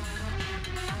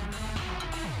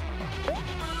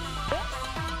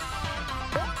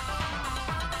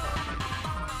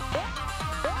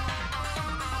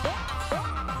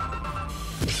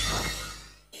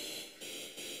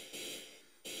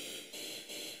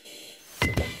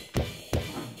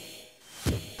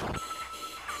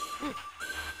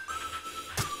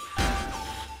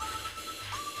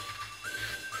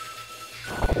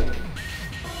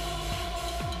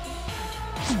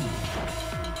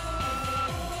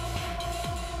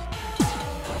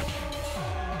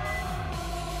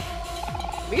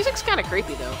 Music's kind of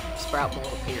creepy though. Sprout Mold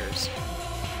appears.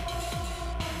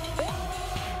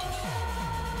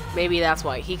 Maybe that's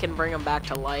why he can bring him back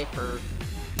to life, or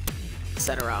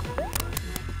etc.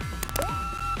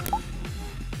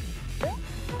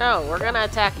 No, we're gonna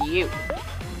attack you.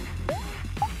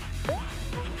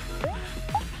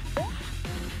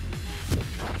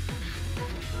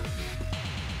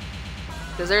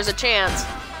 Because there's a chance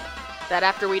that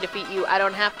after we defeat you, I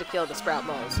don't have to kill the Sprout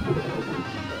Moles.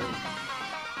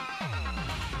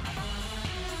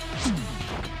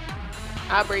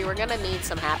 Aubrey, we're gonna need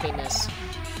some happiness.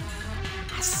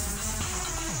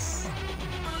 Yes.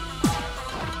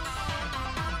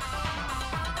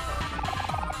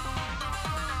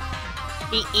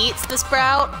 He eats the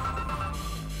sprout.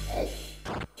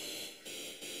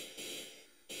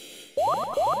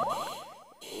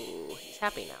 Ooh, he's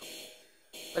happy now.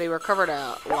 But he recovered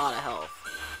a lot of health.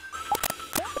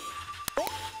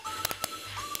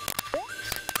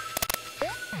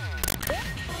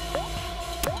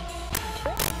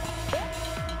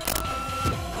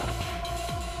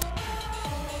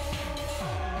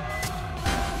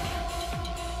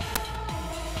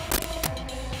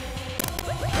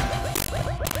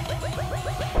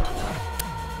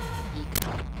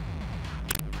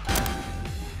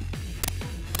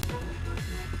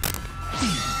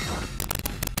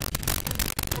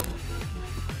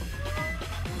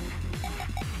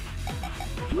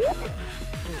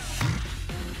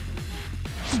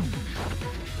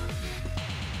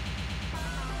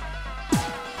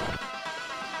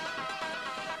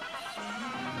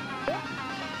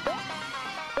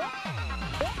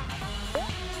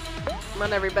 Come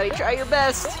on, everybody, try your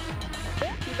best.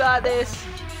 You got this.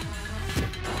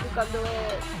 You can do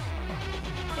it.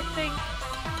 I think.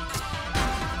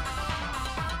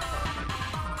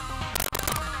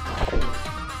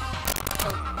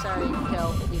 Oh, sorry,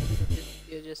 Kel.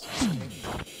 You just.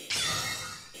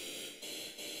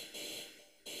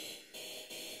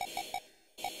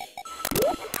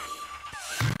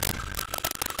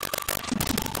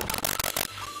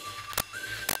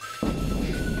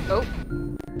 Oh.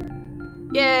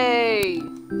 Yay!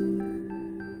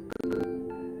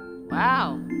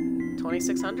 Wow.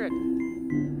 2,600.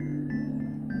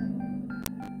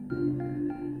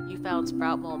 You found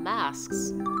Sprout Mole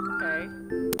masks. Okay.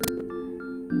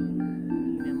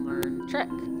 And learn trick.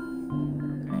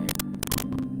 Okay.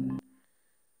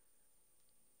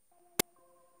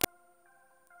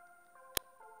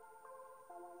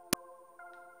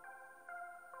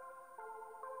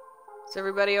 Is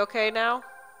everybody okay now?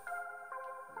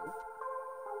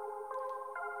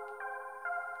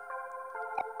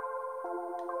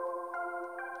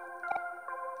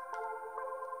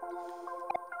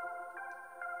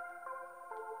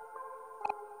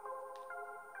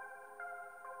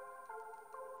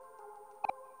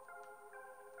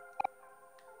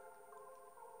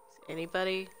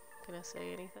 Anybody gonna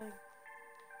say anything?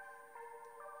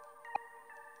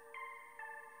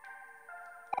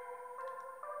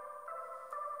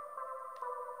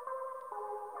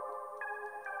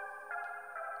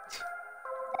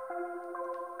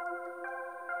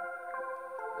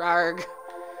 Rarg.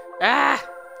 Ah!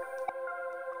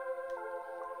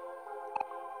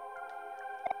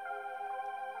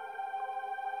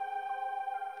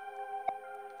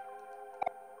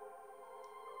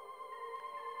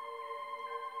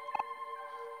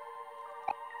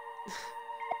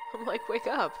 I'm like, wake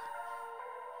up.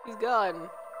 He's gone.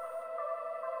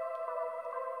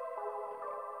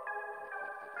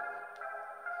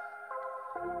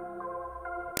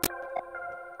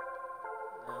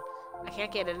 No. I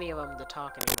can't get any of them to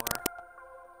talk anymore.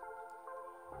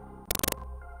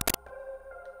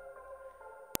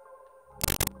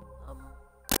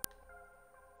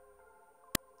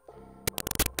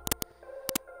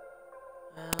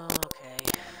 Okay.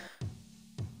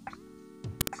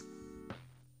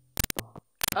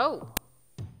 Oh!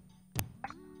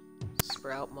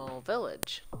 Sprout Mole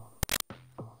Village.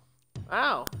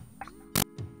 Wow.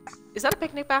 Is that a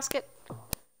picnic basket?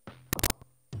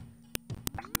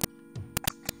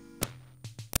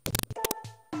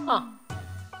 Huh.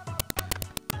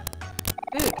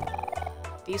 Dude.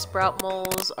 These Sprout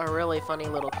Moles are really funny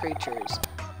little creatures.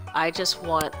 I just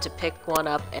want to pick one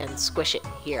up and squish it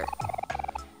here.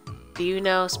 Do you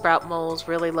know Sprout Moles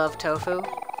really love tofu?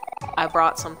 I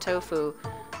brought some tofu.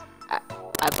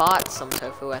 I bought some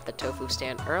tofu at the tofu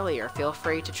stand earlier. Feel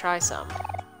free to try some.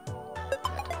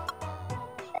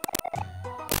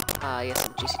 Yes,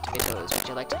 some juicy tomatoes. Would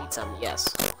you like to eat some? Yes.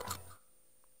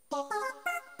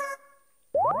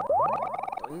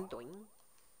 Doing, doing.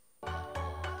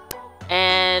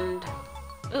 And...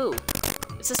 ooh.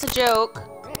 Is this a joke?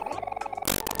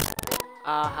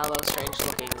 Hello,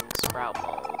 strange-looking Sprout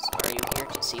Moles. Are you here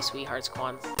to see Sweetheart's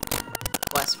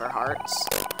quest for hearts?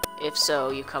 If so,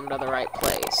 you come to the right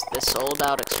place. This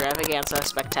sold-out extravaganza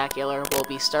spectacular will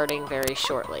be starting very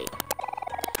shortly.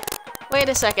 Wait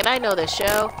a second, I know this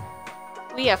show.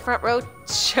 We have front row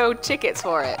show tickets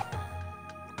for it.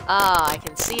 Ah, I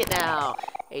can see it now.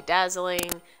 A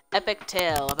dazzling, epic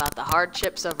tale about the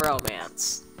hardships of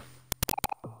romance.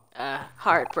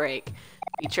 Heartbreak,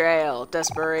 betrayal,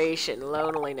 desperation,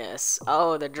 loneliness.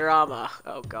 Oh, the drama.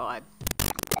 Oh, God.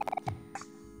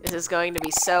 This is going to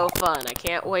be so fun. I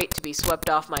can't wait to be swept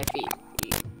off my feet.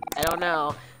 I don't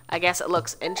know. I guess it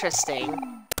looks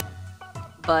interesting.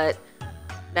 But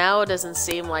now it doesn't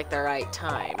seem like the right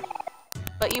time.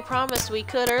 But you promised we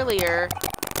could earlier.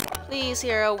 Please,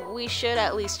 Hero, we should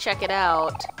at least check it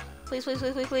out. Please, please,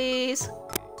 please, please, please.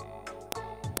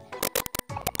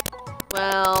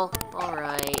 Well,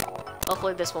 alright.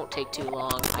 Hopefully this won't take too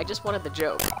long. I just wanted the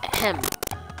joke. Ahem.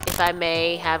 If I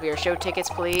may have your show tickets,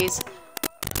 please.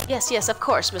 Yes, yes, of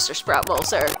course, Mr. Sprout Mole,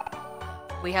 sir.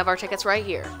 We have our tickets right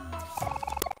here.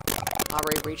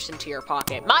 Omori reached into your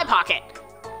pocket. My pocket!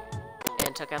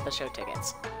 And took out the show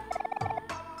tickets.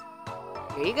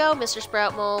 Here you go, Mr.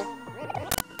 Sprout Mole.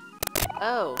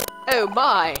 Oh. Oh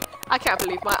my! I can't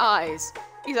believe my eyes.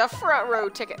 These are front row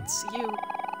tickets.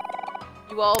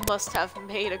 You all must have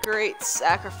made a great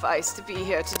sacrifice to be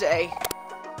here today.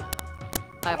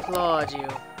 I applaud you.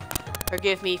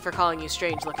 Forgive me for calling you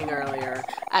strange looking earlier.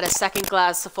 At a second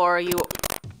glance, Sephora, you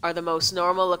are the most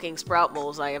normal looking Sprout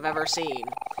Moles I have ever seen.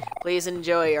 Please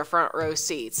enjoy your front row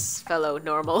seats, fellow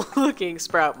normal looking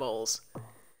Sprout Moles.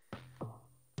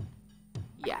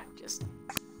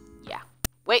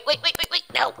 Wait,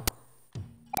 no!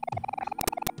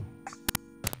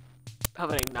 Of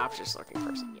an obnoxious looking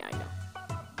person. Yeah, I know.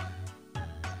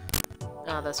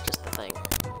 Oh, that's just the thing.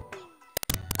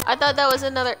 I thought that was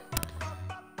another...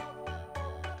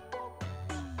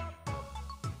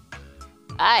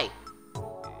 Aye!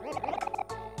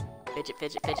 Fidget,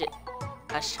 fidget, fidget.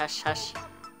 Hush, hush, hush.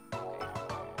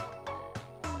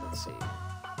 Let's see.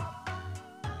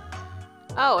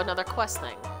 Oh, another quest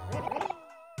thing.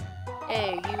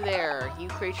 Hey, you there. You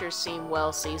creatures seem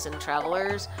well-seasoned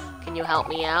travelers. Can you help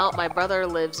me out? My brother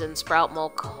lives in Sprout Mole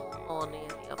Colony in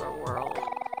the other world.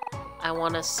 I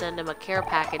want to send him a care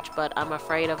package, but I'm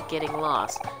afraid of getting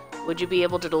lost. Would you be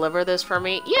able to deliver this for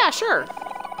me? Yeah, sure.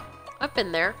 I've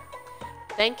been there.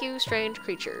 Thank you, strange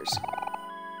creatures.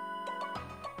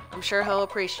 I'm sure he'll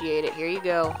appreciate it. Here you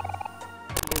go.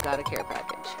 You got a care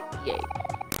package. Yay.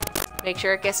 Make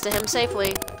sure it gets to him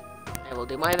safely. I will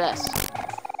do my best.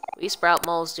 We Sprout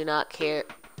Moles do not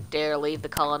dare leave the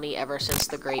colony ever since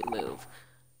the Great Move.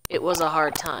 It was a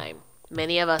hard time.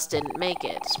 Many of us didn't make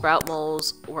it. Sprout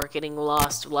Moles were getting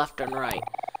lost left and right.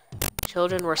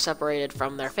 Children were separated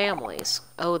from their families.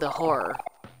 Oh, the horror.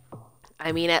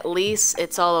 I mean, at least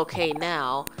it's all okay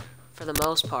now, for the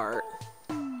most part.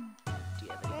 Do you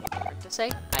have anything more to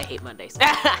say? I hate Mondays.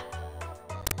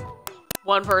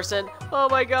 One person. Oh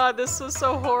my god, this was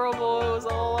so horrible. It was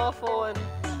all awful and...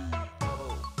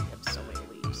 Oh, we have so many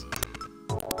leaves.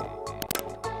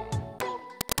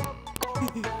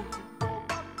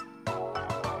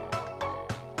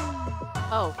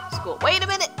 Oh, school. Wait a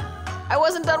minute! I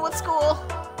wasn't done with school!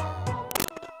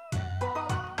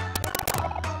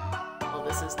 Well,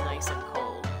 this is nice and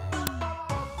cold.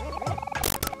 Hey,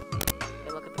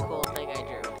 look at the cool thing I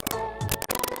drew.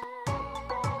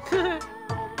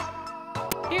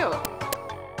 Cute.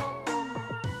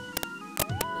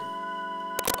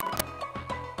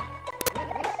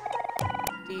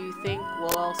 Do you think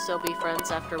we'll all still be friends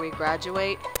after we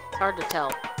graduate? It's hard to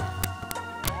tell.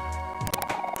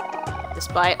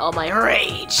 Despite all my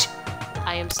rage,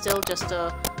 I am still just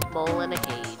a mole in a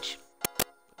cage.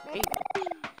 Okay.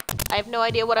 I have no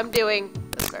idea what I'm doing.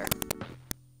 That's fair.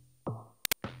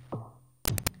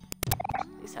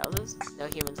 These houses? No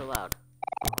humans allowed.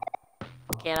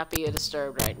 Cannot be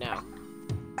disturbed right now.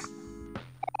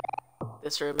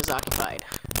 This room is occupied.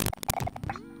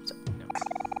 So, no.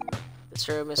 This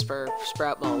room is for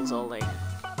Sprout Moles only.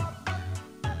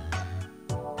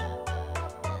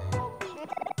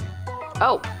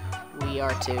 Oh! We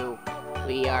are two.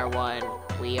 We are one.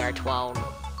 We are 12.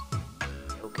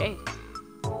 Okay.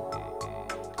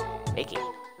 Baking.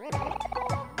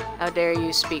 How dare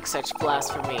you speak such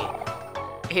blasphemy?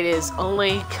 It is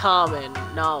only common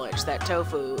knowledge that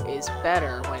tofu is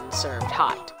better when served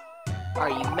hot. Are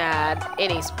you mad?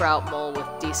 Any Sprout Mole with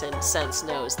decent sense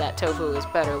knows that tofu is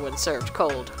better when served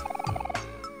cold.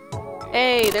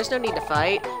 Hey, there's no need to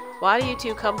fight. Why do you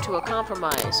two come to a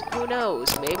compromise? Who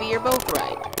knows? Maybe you're both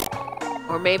right.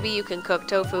 Or maybe you can cook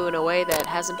tofu in a way that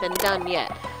hasn't been done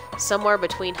yet. Somewhere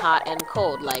between hot and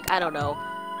cold, like, I don't know,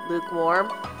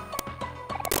 lukewarm?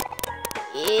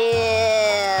 Ew!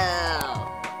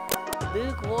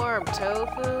 Lukewarm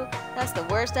tofu? That's the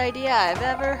worst idea I've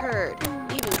ever heard.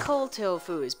 Even cold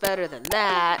tofu is better than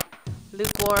that.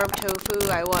 Lukewarm tofu,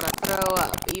 I want to throw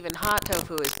up. Even hot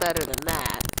tofu is better than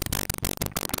that.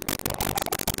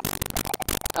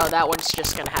 Oh, that one's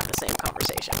just gonna have the same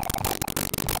conversation.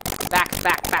 Back.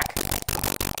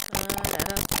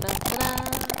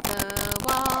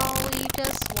 While we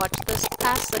just watch this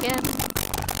pass again.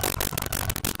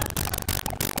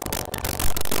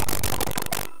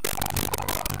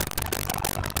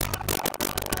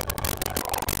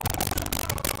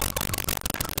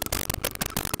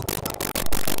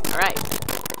 Alright.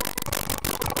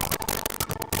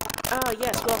 Oh,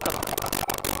 yes, welcome.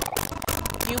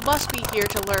 You must be here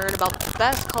to learn about the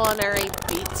best culinary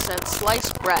beets and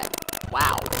sliced bread.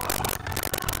 Wow.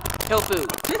 Tofu.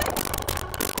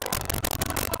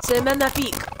 C'est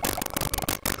magnifique.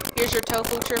 Here's your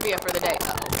tofu trivia for the day.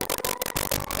 Uh-oh.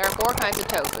 There are 4 kinds of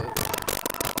tofu.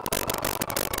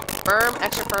 Firm,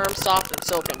 extra firm, soft, and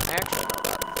silken. I actually know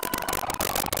that.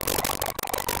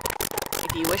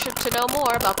 If you wish to know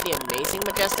more about the amazing,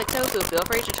 majestic tofu, feel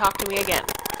free to talk to me again.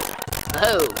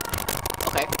 Oh.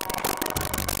 Okay.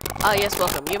 Ah, yes,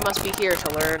 welcome. You must be here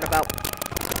to learn about...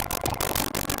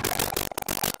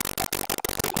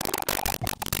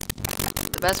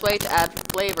 The best way to add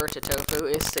flavor to tofu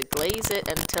is to glaze it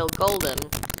until golden,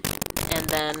 and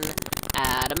then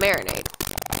add a marinade.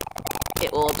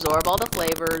 It will absorb all the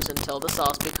flavors until the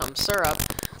sauce becomes syrup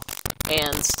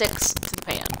and sticks to the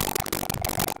pan.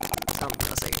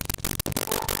 Let's see.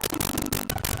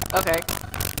 Okay.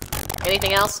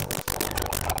 Anything else?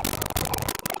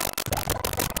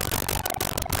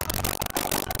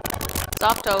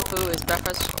 Soft tofu is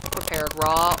best prepared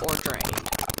raw or drained.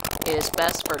 It is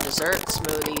best for desserts,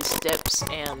 smoothies, dips,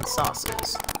 and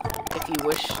sauces. If you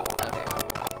wish... Okay.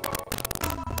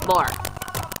 More.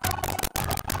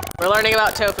 We're learning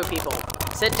about tofu, people.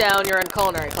 Sit down, you're in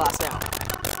culinary class now.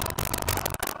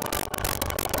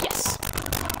 Yes.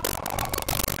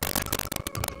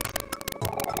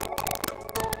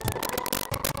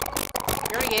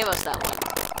 You already gave us that one.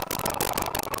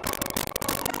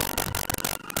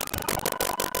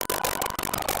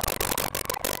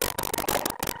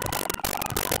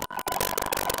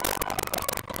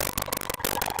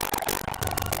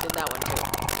 Did that one too.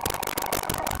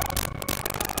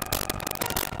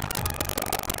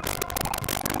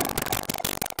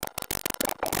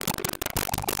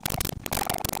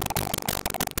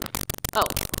 Oh.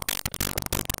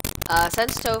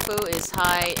 Since tofu is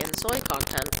high in soy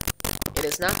content, it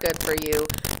is not good for you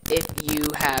if you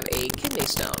have a kidney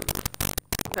stone.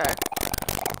 Okay.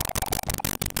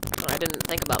 Well, I didn't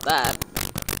think about that.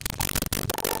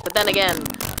 But then again...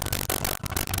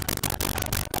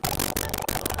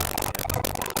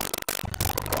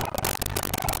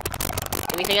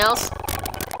 Anything else?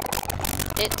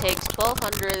 It takes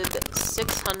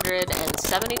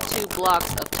 672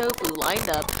 blocks of tofu lined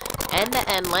up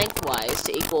end-to-end lengthwise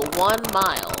to equal 1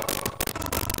 mile.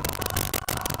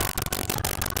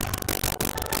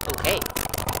 Okay.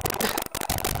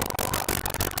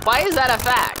 Why is that a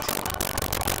fact?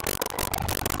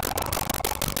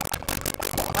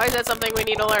 Why is that something we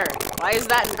need to learn? Why is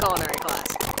that in culinary class?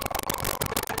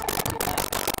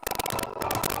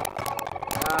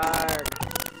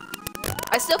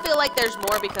 I still feel like there's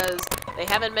more because they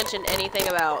haven't mentioned anything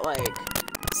about, like,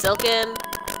 silken,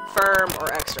 firm,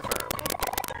 or extra firm.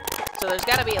 So there's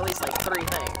gotta be at least, like, 3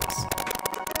 things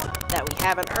that we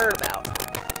haven't heard about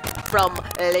from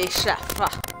Les Chefs.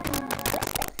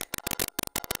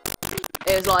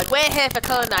 It was like, we're here for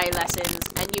culinary lessons,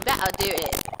 and you better do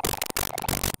it.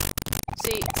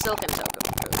 See, silken tofu.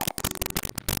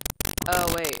 Oh,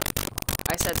 wait.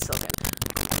 I said silken.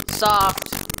 Soft,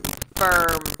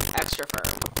 firm, extra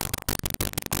firm.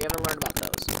 We haven't learned about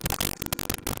those.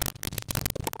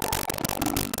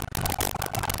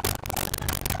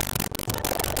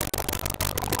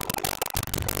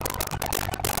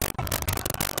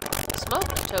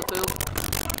 Smoked tofu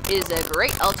is a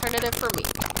great alternative for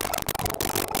meat.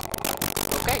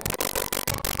 Okay.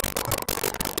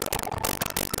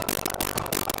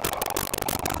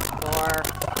 Or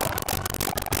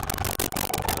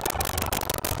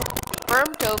firm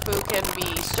tofu can be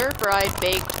stir-fried,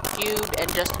 baked, cubed,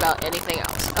 and just about anything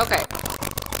else. Okay.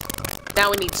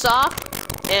 Now we need soft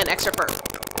and extra firm.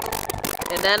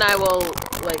 And then I will,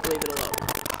 like, leave it alone.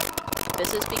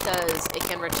 This is because it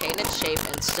can retain its shape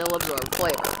and still absorb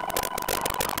flavor.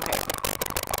 Okay.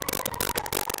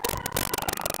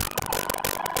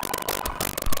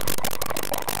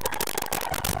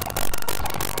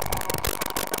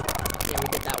 Yeah, we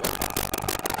did that one.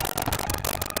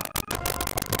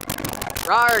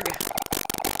 Rarg!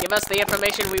 Give us the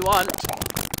information we want.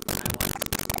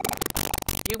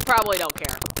 You probably don't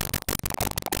care.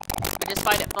 I just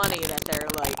find it funny that they're,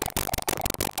 like,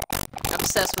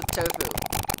 obsessed with tofu.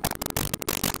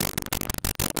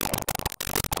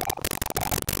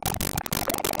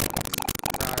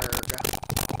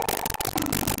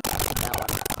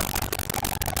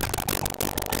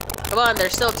 Come on,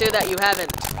 there's still 2 that you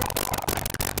haven't.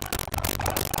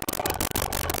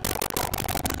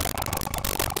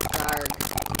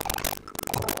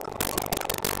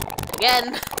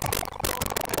 Again.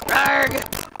 Arrgh!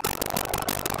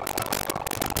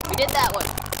 We did that one.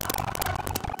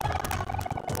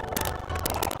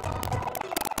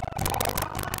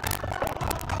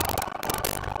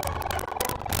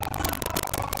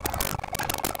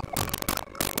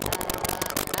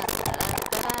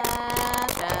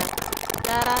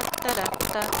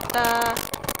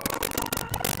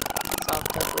 Soft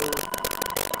tofu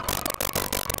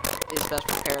is best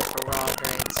prepared for raw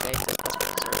grain steaks.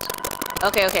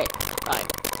 Okay, fine.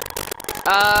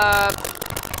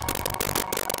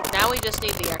 Now we just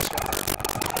need the extra.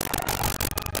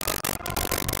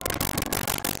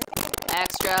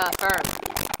 Extra firm.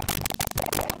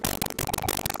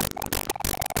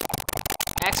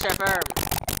 Extra firm.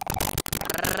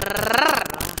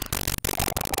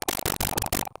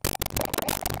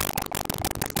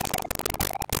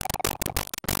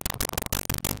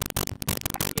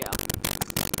 Yeah.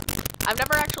 I've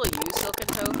never actually used silken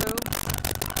tofu.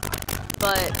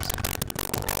 But,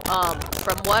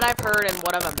 from what I've heard and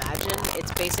what I've imagined,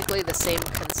 it's basically the same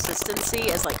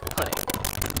consistency as, like, pudding.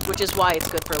 which is why it's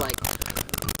good for, like,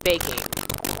 baking,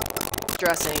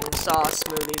 dressing, sauce,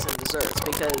 smoothies, and desserts,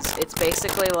 because it's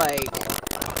basically like,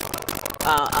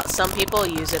 some people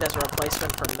use it as a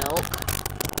replacement for milk,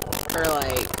 or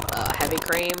like, heavy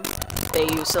cream. They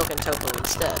use silken tofu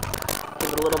instead.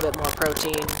 Give it a little bit more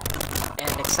protein,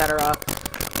 and etc.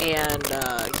 And,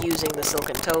 using the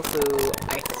silken tofu,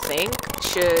 I think,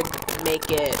 should make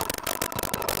it,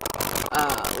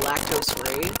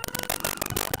 lactose-free.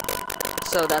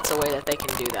 So that's a way that they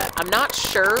can do that. I'm not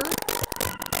sure,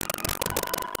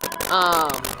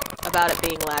 about it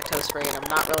being lactose-free, and I'm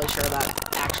not really sure about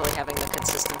actually having the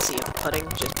consistency of pudding,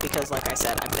 just because, like I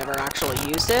said, I've never actually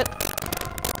used it.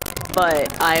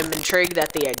 But I'm intrigued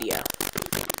at the idea.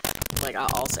 Like,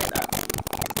 I'll say that.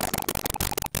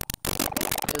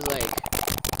 It's like,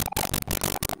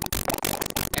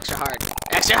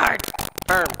 extra hard,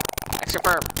 firm, extra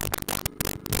firm.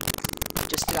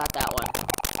 Just got that one.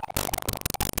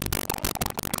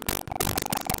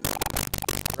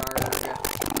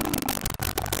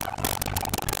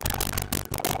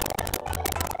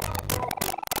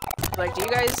 Like, do you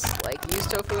guys, like, use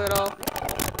tofu at all?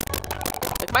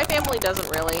 Like, my family doesn't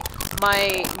really.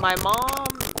 My mom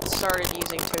started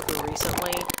using tofu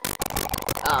recently,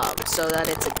 so that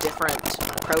it's a different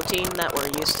protein that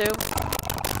we're used to.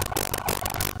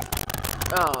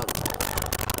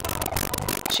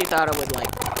 She thought it would,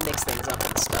 like, mix things up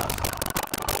and stuff.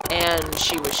 And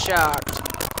she was shocked,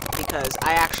 because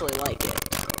I actually like it.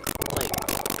 Like,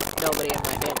 nobody in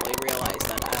my family realized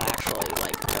that I actually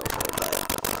like tofu, but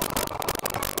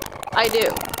I do.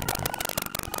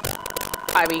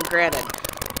 I mean, granted,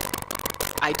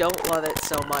 I don't love it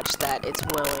so much that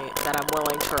I'm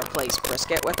willing to replace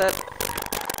brisket with it,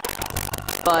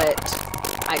 but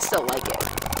I still like it.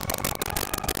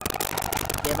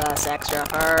 Give us extra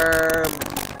firm.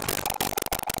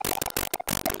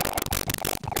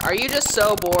 Are you just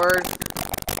so bored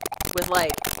with,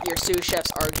 like, your sous chefs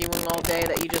arguing all day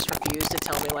that you just refuse to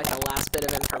tell me, like, the last bit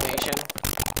of information?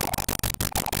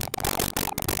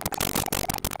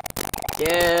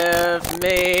 Give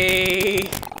me...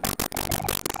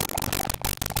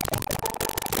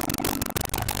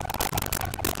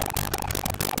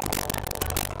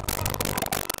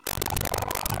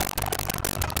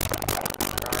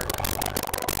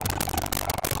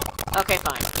 Okay,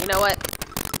 fine. You know what?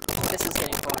 This is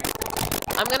getting boring.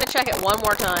 I'm gonna check it one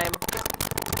more time,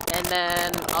 and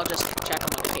then I'll just check on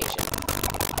location.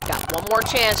 Got one more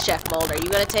chance, Chef Mold. Are you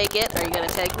gonna take it? Are you gonna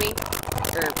take me?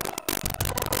 Or...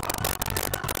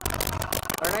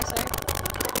 what did I say?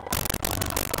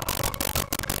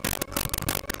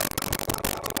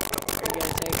 Are you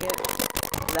gonna take it?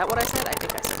 Is that what I said? I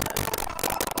think I said that.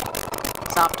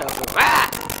 Soft tofu. Ah!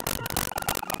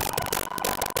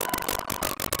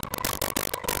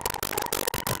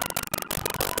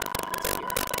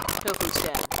 Tofu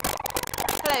stand.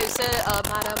 Hello, sir.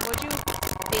 Madam, would you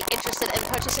be interested in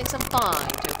purchasing some fine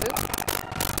tofu?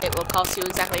 It will cost you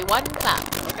exactly £1.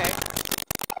 Okay.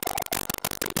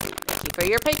 Thank you for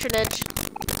your patronage.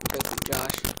 Tofu,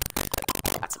 Josh.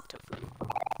 Got some tofu.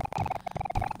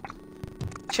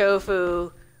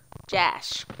 Tofu,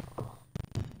 Josh.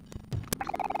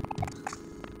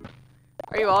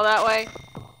 Are you all that way?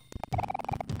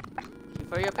 Thank you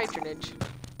for your patronage.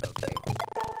 Okay.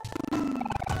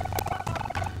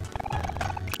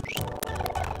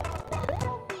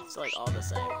 It's like all the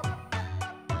same.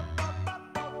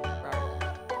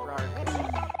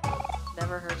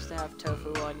 Never hurts to have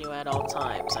tofu on you at all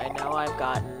times. I know I've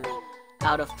gotten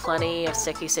out of plenty of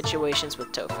sticky situations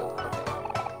with tofu.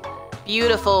 Okay.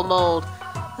 Beautiful mold.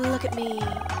 Look at me.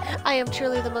 I am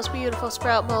truly the most beautiful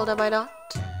sprout mold, am I not?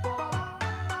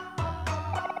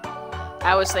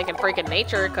 I was thinking freaking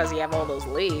nature because you have all those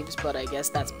leaves, but I guess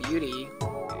that's beauty.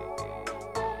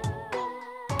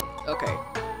 Okay.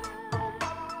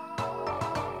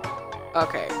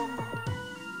 Okay.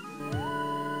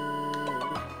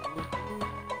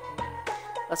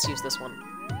 Let's use this one.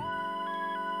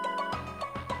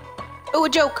 Oh, a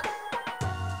joke!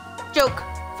 Joke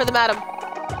for the madam.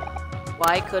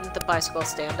 Why couldn't the bicycle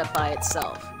stand up by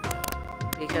itself?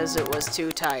 Because it was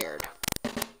too tired.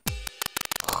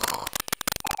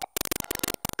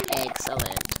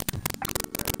 Excellent.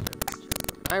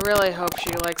 I really hope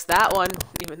she likes that one,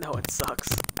 even though it sucks.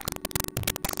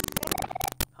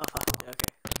 Oh, okay.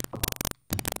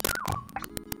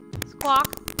 Squawk.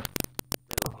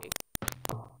 Okay.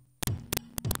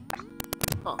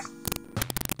 Huh.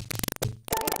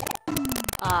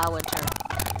 Ah, winter.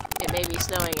 It may be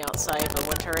snowing outside, but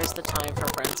winter is the time for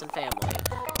friends and family.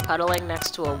 Cuddling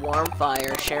next to a warm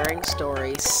fire, sharing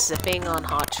stories, sipping on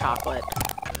hot chocolate.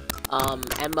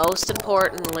 And most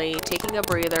importantly, taking a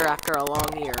breather after a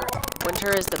long year.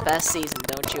 Winter is the best season,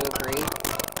 don't you agree?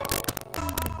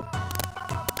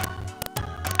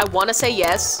 I want to say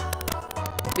yes,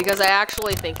 because I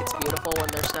actually think it's beautiful when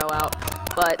there's snow out,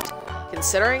 but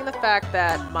considering the fact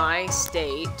that my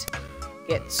state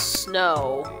gets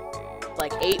snow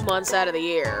like 8 months out of the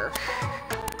year,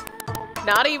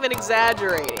 not even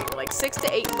exaggerating, like 6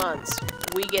 to 8 months,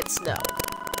 we get snow.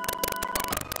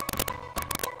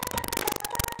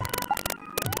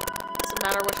 Doesn't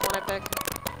matter which one I pick.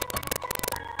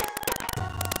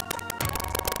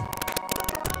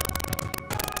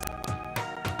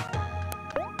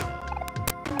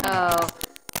 Oh,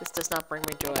 this does not bring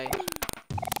me joy.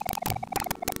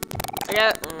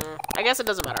 I guess it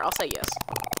doesn't matter. I'll say yes.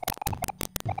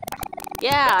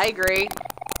 Yeah, I agree.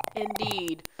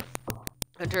 Indeed.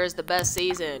 Winter is the best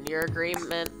season. Your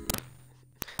agreement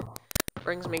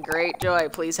brings me great joy.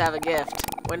 Please have a gift.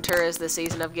 Winter is the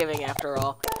season of giving, after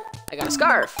all. I got a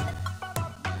scarf.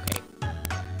 Okay.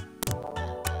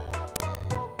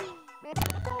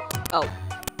 Oh.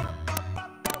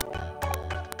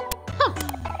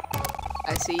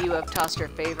 I see you have tossed your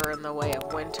favor in the way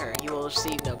of winter. You will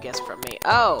receive no gifts from me.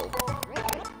 Oh.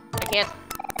 I can't.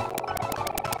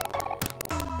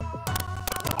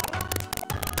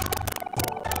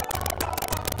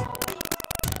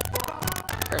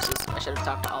 Curses. I should have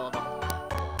talked to all of them.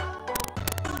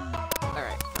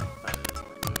 Alright, fine.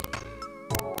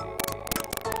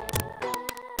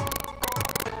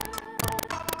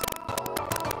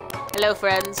 Hello,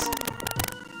 friends.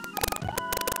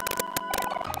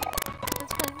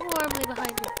 Warmly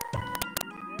behind you.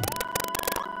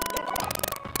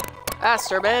 Ah,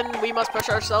 Sir Ben, we must push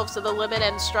ourselves to the limit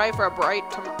and strive for a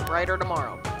brighter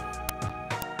tomorrow.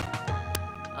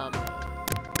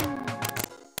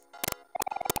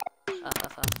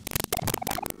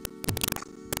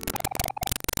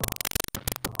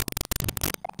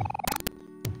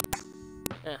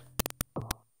 Yeah.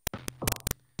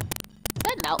 Is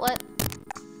that an outlet?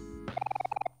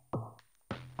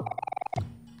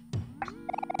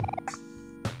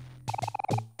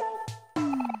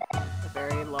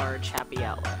 Large happy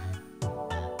outlet.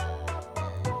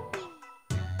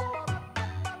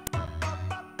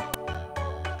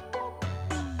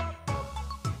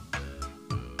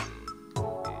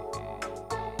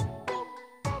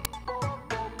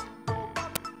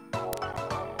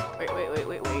 Wait.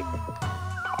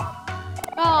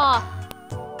 Ah!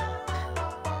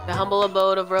 The humble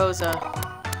abode of Rosa.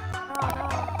 Oh no.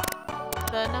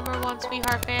 The #1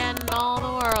 sweetheart fan in all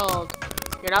the world.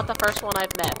 You're not the first one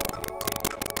I've met.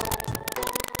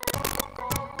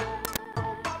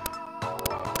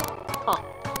 Huh.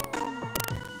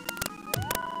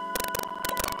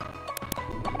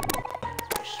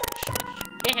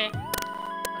 Okay.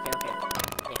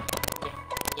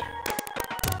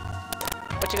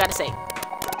 What you gotta say?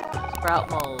 Sprout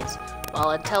moles,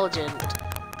 while intelligent,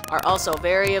 are also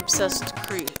very obsessive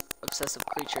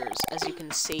creatures. As you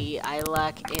can see, I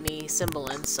lack any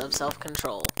semblance of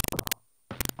self-control.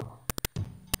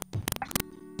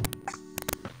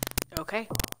 Okay.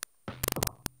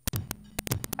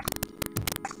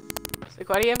 It's like,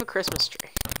 why do you have a Christmas tree?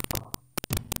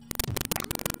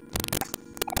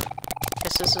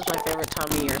 Guess this is my favorite time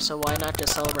of year, so why not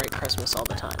just celebrate Christmas all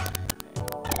the time?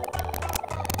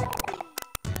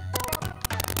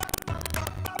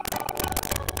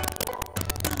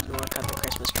 You want to cut the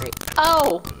Christmas tree?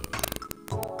 Oh!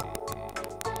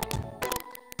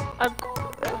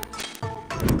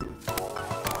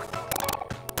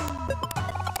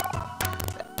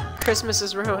 Christmas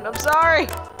is ruined. I'm sorry!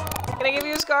 Can I give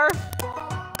you a scarf?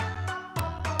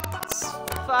 It's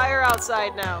fire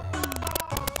outside now.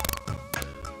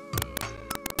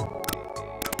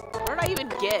 What did I even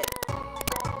get?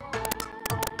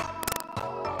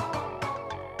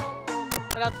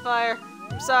 I got the fire.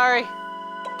 I'm sorry.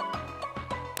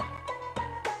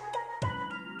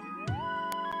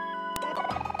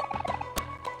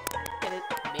 Get it?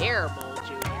 Mayor Mole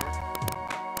Jr.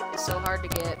 It's so hard to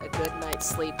get a good night's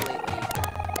sleep lately.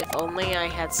 If only I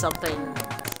had something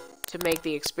to make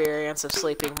the experience of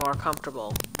sleeping more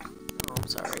comfortable. Oh, I'm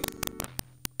sorry.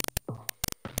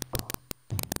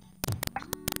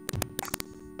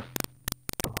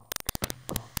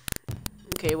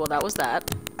 Okay, well that was that.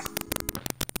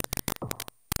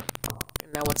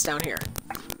 And now what's down here?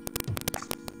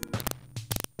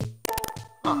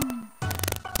 Huh.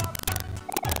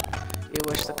 Do you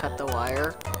wish to cut the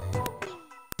wire?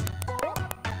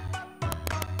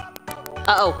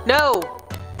 Uh-oh, no!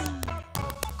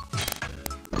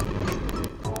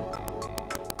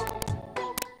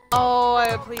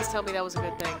 Oh, please tell me that was a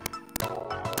good thing.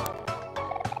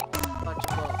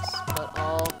 but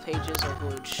all pages are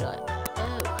glued shut.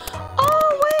 Oh.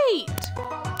 Oh, wait!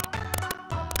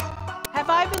 Have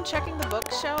I been checking the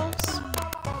bookshelves?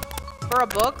 For a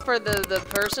book for the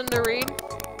person to read?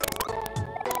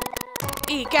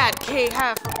 Egad,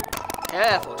 careful,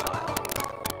 child.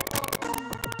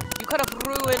 You could have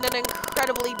ruined an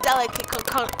incredibly delicate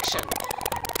concoction.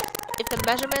 If the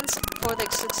measurements for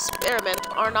this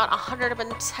experiment are not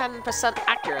 110%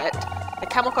 accurate, the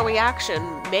chemical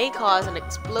reaction may cause an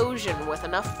explosion with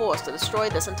enough force to destroy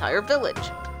this entire village.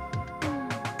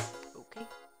 Okay.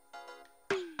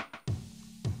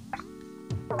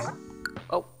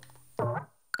 Oh.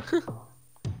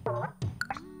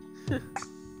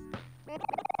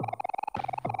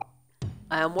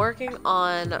 I am working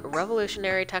on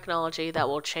revolutionary technology that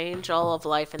will change all of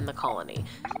life in the colony.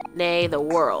 Nay, the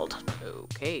world.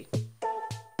 Okay.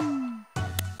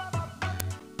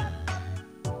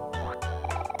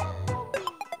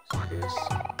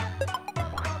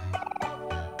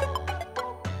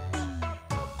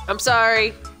 I'm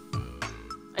sorry.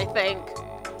 I think.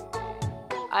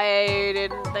 I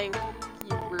didn't think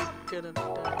you were gonna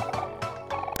die.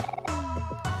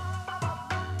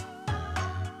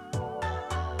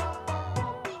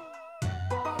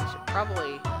 I should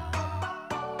probably...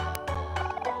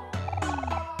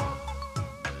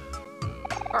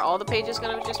 Are all the pages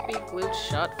gonna just be glued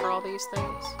shut for all these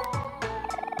things?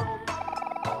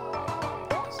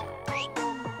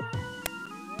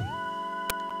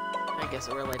 I guess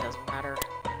it really doesn't matter.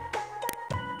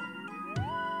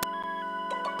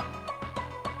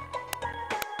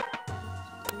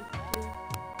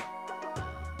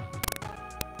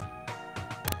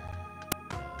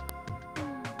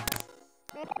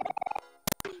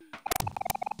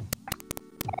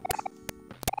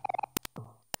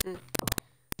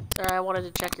 Sorry, I wanted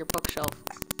to check your bookshelf.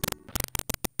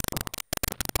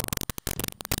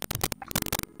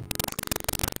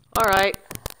 Alright,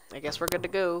 I guess we're good to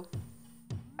go.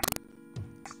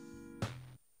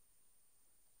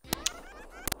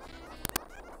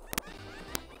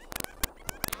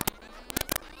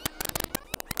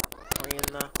 Are we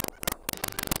in the...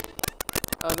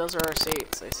 Oh, those are our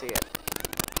seats, I see it.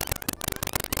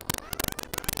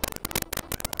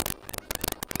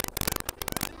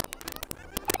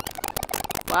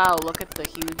 Wow, look at the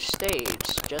huge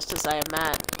stage. Just as I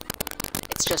imagined.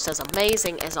 It's just as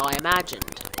amazing as I imagined.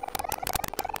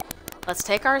 Let's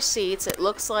take our seats. It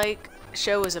looks like the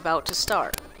show is about to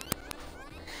start.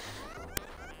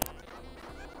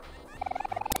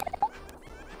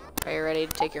 Are you ready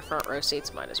to take your front row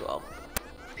seats? Might as well.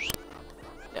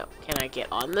 No. Can I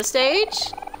get on the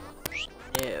stage?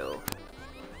 No.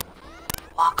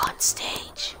 Walk on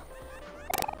stage.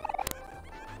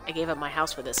 I gave up my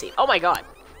house for this seat. Oh my god.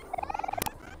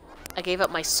 I gave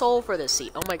up my soul for this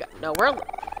seat. Oh my god. No,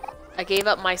 I gave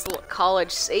up my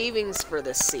college savings for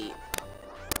this seat.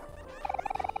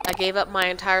 I gave up my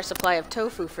entire supply of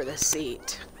tofu for this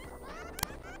seat.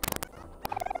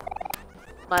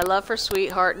 My love for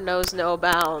Sweetheart knows no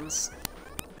bounds.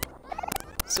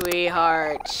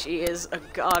 Sweetheart, she is a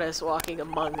goddess walking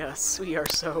among us. We are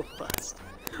so blessed.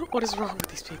 What is wrong with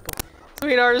these people?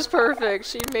 Sweetheart is perfect.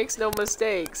 She makes no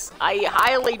mistakes. I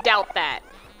highly doubt that.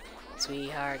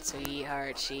 Sweetheart,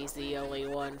 sweetheart, she's the only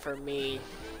one for me.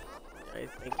 I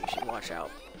think you should watch out.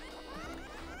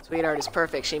 Sweetheart is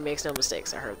perfect. She makes no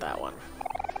mistakes. I heard that one.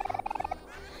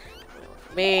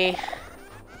 Me.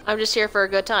 I'm just here for a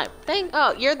good time.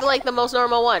 Oh, you're like the most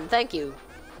normal one. Thank you.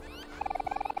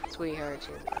 Sweetheart,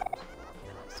 she's...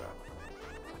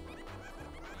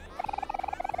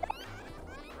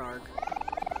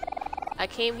 I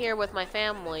came here with my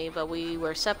family, but we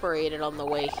were separated on the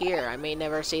way here. I may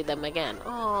never see them again.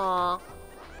 Aww.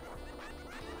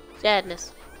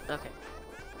 Sadness. Okay.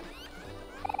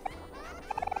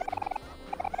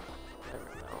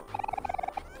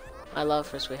 My love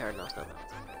for Sweetheart knows no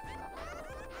bounds.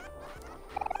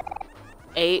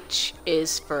 H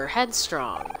is for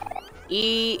headstrong.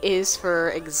 E is for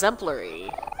exemplary.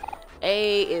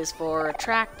 A is for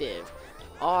attractive.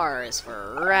 R is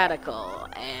for radical,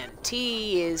 and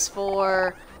T is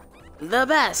for the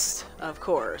best, of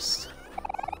course.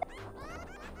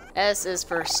 S is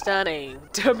for stunning.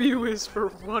 W is for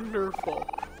wonderful.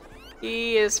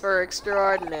 E is for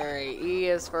extraordinary. E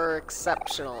is for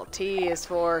exceptional. T is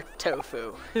for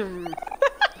tofu.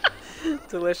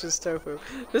 Delicious tofu.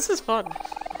 This is fun.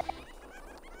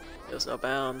 There's no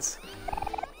bounds.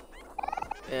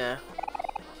 Yeah.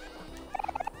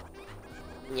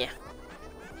 Yeah.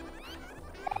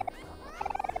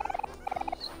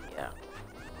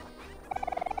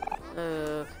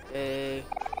 Okay.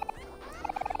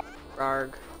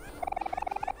 Rarg.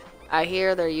 I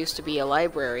hear there used to be a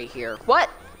library here. What?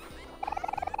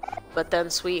 But then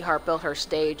Sweetheart built her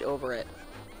stage over it.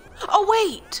 Oh,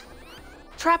 wait!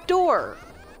 Trapdoor!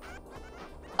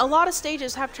 A lot of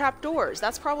stages have trapdoors.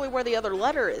 That's probably where the other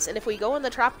letter is. And if we go in the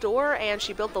trapdoor and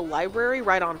she built the library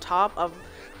right on top of...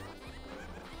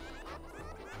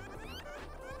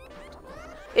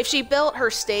 If she built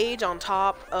her stage on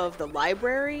top of the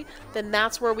library, then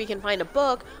that's where we can find a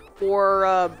book,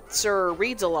 or Sir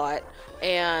reads a lot,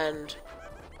 and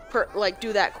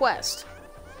do that quest.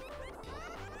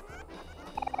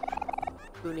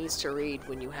 Who needs to read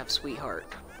when you have Sweetheart?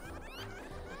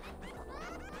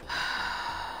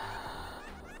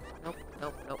 Nope,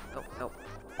 nope, nope, nope, nope.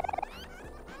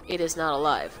 It is not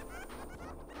alive.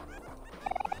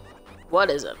 What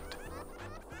is it?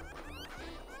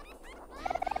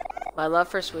 My love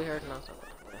for Sweetheart. No,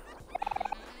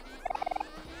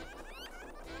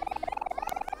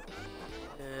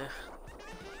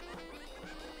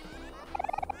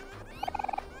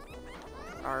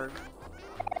 Arg.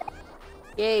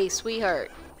 Yay,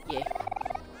 Sweetheart. Yay.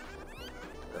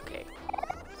 Okay.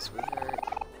 Sweetheart.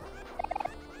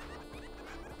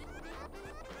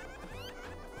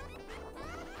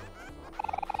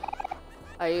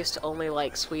 I used to only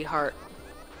like Sweetheart,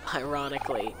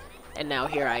 ironically, and now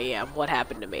here I am. What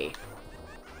happened to me?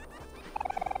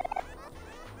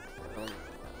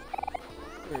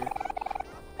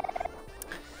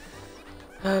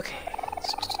 Okay.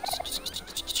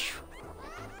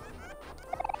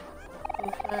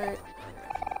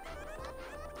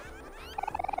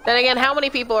 Then again, how many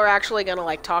people are actually gonna,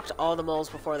 like, talk to all the moles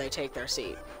before they take their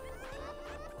seat?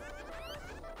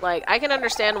 Like, I can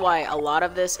understand why a lot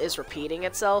of this is repeating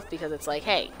itself, because it's like,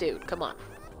 hey, dude, come on.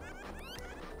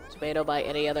 Tomato by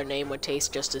any other name would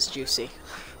taste just as juicy.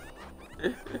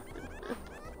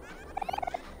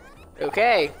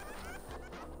 Okay.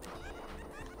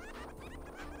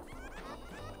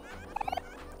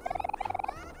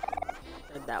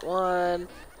 And that one.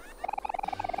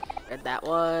 And that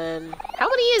one. How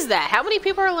many is that? How many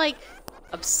people are, like,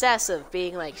 obsessive,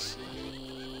 being like,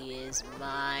 she is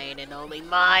mine and only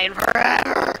mine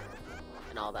forever?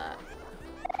 And all that.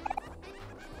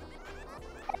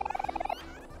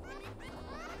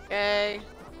 Okay.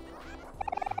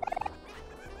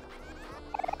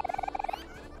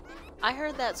 I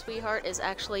heard that Sweetheart is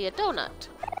actually a donut.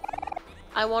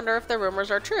 I wonder if the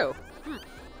rumors are true.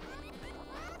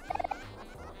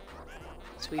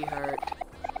 Sweetheart.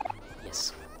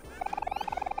 Yes.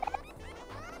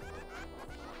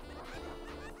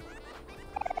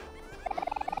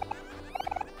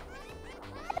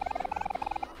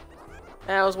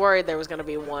 I was worried there was going to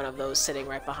be one of those sitting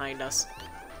right behind us.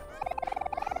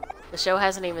 The show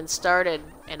hasn't even started,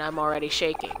 and I'm already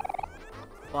shaking.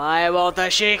 Why won't the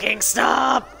shaking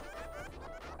stop?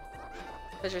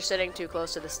 Because you're sitting too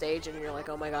close to the stage, and you're like,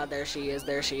 oh my god, there she is,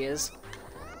 there she is.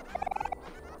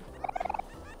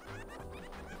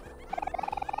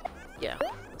 Yeah,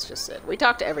 that's just it. We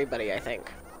talked to everybody, I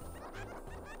think.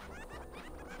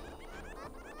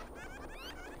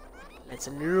 Let's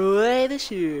enjoy the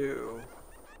show.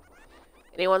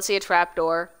 Anyone see a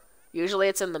trapdoor? Usually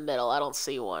it's in the middle. I don't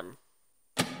see one.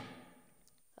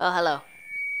 Oh, hello.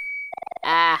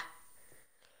 Ah.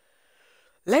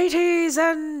 Ladies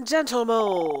and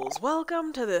gentlemen,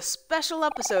 welcome to this special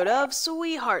episode of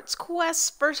Sweetheart's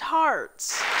Quest for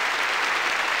Hearts.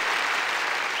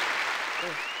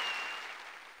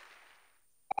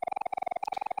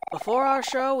 Before our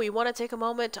show, we want to take a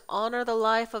moment to honor the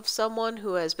life of someone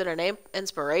who has been an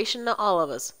inspiration to all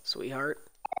of us, Sweetheart.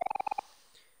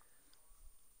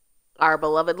 Our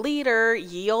beloved leader,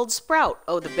 Ye Old Sprout.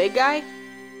 Oh, the big guy?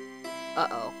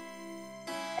 Uh-oh.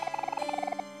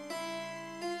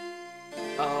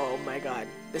 Oh my god.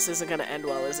 This isn't gonna end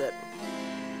well, is it?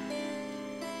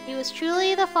 He was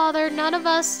truly the father none of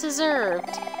us deserved.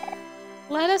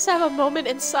 Let us have a moment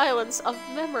in silence of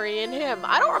memory in him.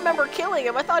 I don't remember killing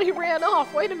him. I thought he ran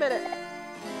off. Wait a minute.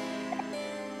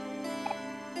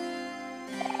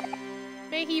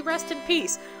 May he rest in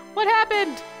peace. What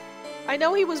happened? I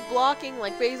know he was blocking,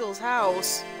 like, Basil's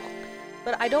house,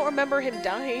 but I don't remember him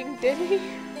dying, did he?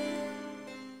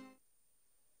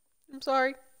 I'm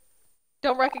sorry.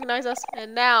 Don't recognize us.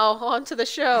 And now, on to the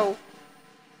show.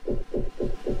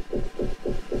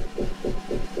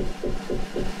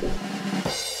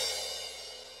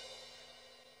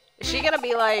 Is she gonna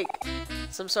be, like,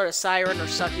 some sort of siren or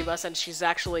succubus, and she's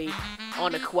actually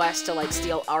on a quest to, like,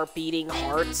 steal our beating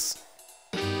hearts?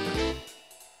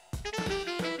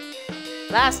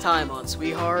 Last time on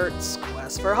Sweetheart's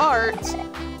Quest for Hearts,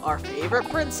 our favorite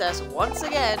princess once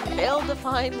again failed to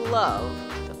find love,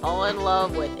 to fall in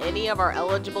love with any of our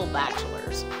eligible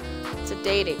bachelors. It's a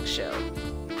dating show.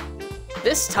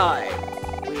 This time,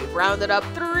 we've rounded up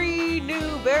 3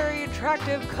 new very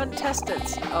attractive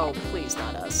contestants. Oh, please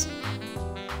not us.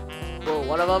 Will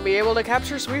one of them be able to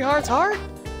capture Sweetheart's heart?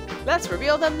 Let's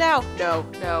reveal them now. No.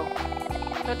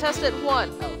 Contestant 1,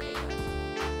 okay,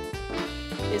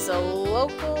 is a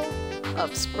local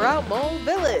of Sprout Mole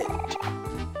Village.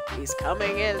 He's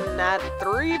coming in at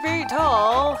 3 feet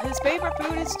tall. His favorite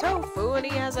food is tofu, and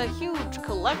he has a huge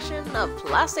collection of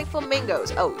plastic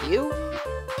flamingos. Oh, you?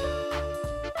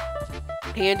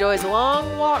 He enjoys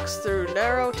long walks through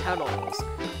narrow tunnels.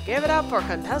 Give it up for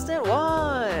contestant 1.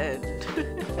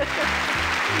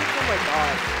 Oh my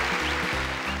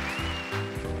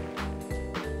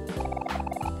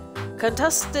god.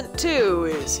 Contestant 2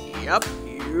 is, yup,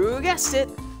 you guessed it,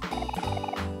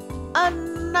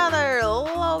 another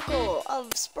local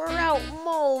of Sprout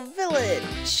Mole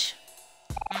Village.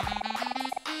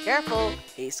 Careful,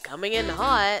 he's coming in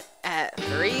hot at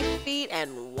 3 feet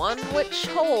and 1 witch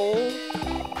hole.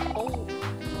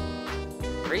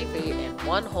 3 feet and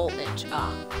 1 whole inch.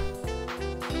 I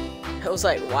was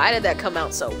like, why did that come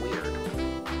out so weird?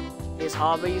 His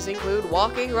hobbies include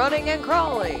walking, running, and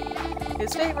crawling.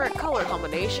 His favorite color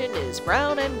combination is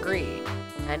brown and green,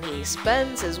 and he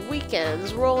spends his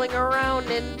weekends rolling around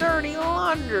in dirty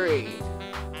laundry.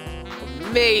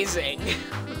 Amazing.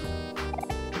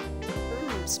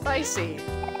 Spicy.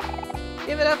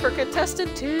 Give it up for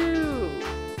contestant 2.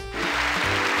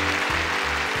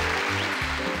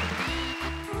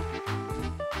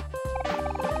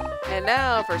 And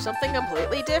now for something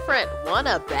completely different.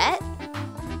 Wanna bet?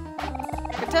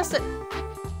 Contestant.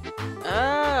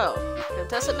 Oh.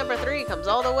 Contestant number 3 comes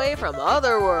all the way from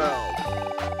Otherworld.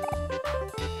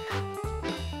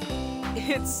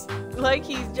 It's like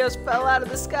he just fell out of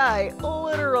the sky,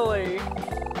 literally.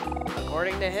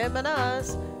 According to him and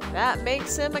us, that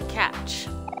makes him a catch.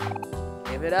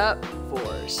 Give it up for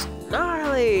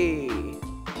Snarly.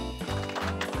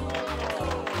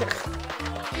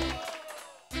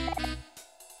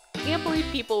 I can't believe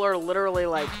people are literally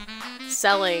like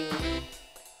selling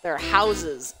their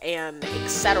houses and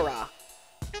etc.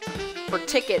 for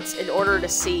tickets in order to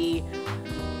see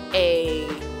a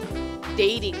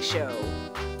dating show.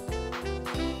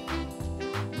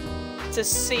 To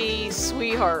see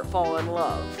Sweetheart fall in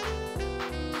love.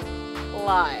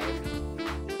 Live.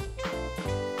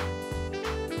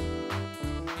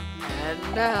 And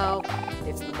now,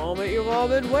 it's the moment you've all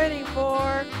been waiting for.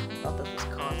 I thought this was a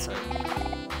concert.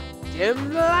 Dim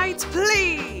the lights,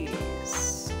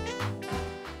 please!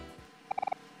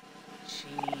 She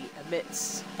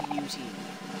emits beauty.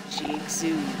 She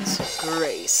exudes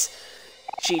grace.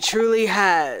 She truly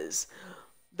has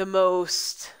the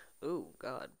most... Oh,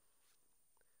 God.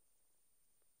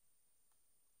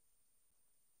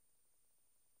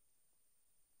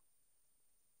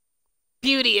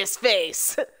 Beauteous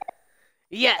face.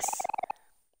 Yes.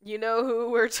 You know who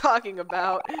we're talking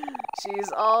about.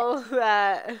 She's all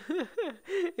that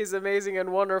is amazing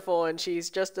and wonderful, and she's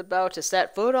just about to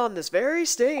set foot on this very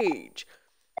stage.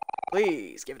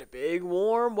 Please give it a big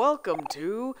warm welcome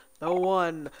to the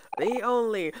one, the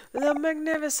only, the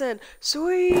magnificent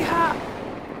Sweetheart.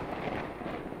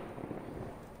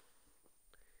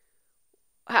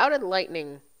 How did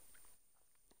lightning...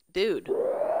 Dude.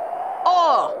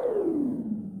 Oh!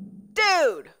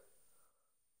 Dude!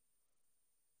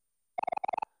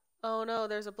 Oh no,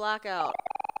 there's a blackout.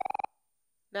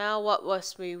 Now what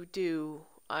must we do?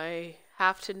 I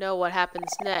have to know what happens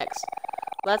next.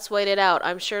 Let's wait it out.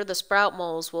 I'm sure the Sprout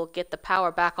Moles will get the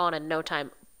power back on in no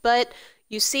time. But,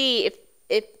 you see, if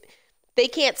they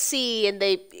can't see and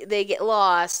they get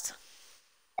lost...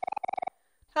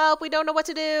 Help, we don't know what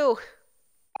to do!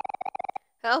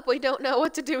 Help, we don't know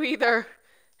what to do either.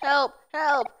 Help,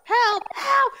 help, help,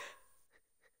 help!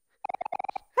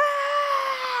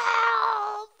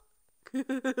 Help!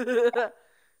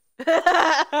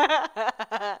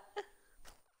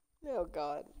 Oh,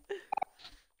 God.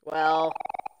 Well,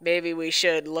 maybe we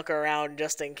should look around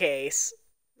just in case.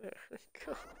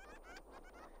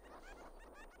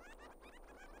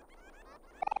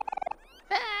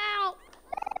 Help!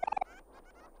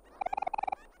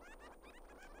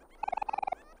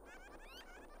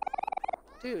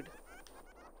 Dude.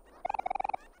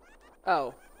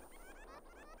 Oh.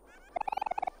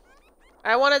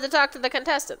 I wanted to talk to the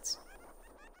contestants.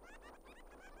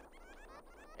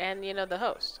 And, you know, the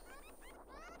host.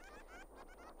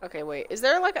 Okay, wait. Is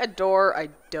there, like, a door I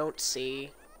don't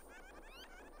see?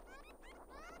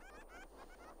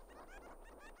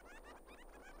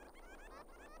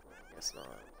 Guess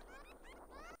not.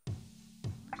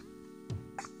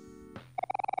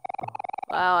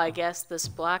 Wow, I guess this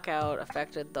blackout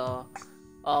affected all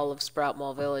of Sprout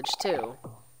Mall Village too.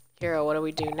 Hero, what do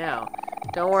we do now?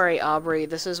 Don't worry, Aubrey,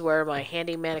 this is where my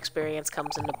handyman experience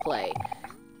comes into play.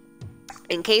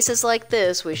 In cases like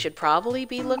this, we should probably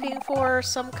be looking for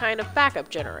some kind of backup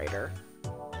generator.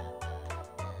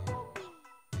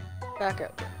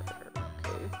 Backup generator,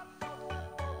 okay.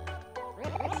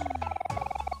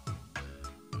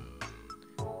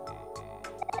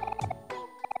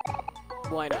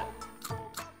 Why not?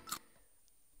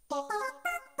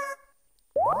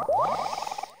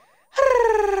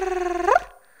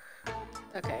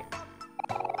 Okay.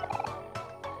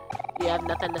 You have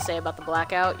nothing to say about the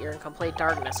blackout? You're in complete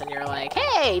darkness and you're like,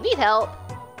 hey, need help!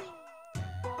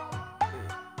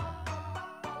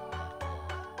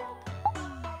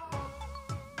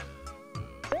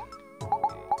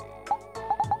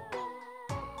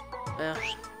 Ugh.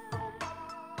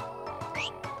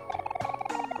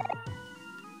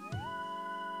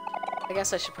 I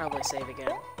guess I should probably save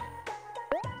again.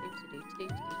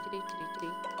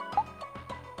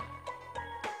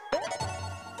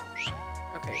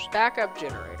 Okay, backup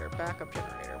generator, backup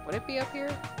generator. Would it be up here?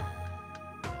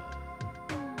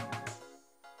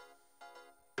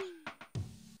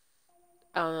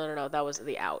 Oh, no, no, no, that was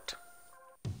the out.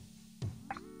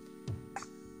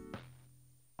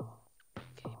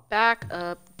 Okay,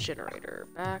 backup generator,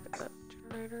 backup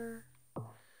generator.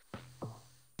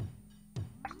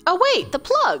 Oh, wait, the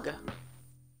plug!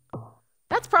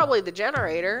 That's probably the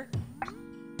generator.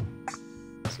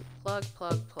 Let's see, plug,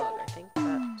 plug, plug. I think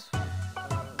that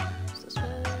is this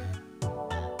way.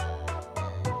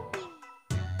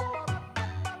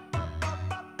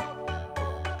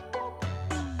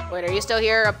 Wait, are you still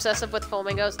here, obsessive with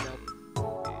flamingos? No.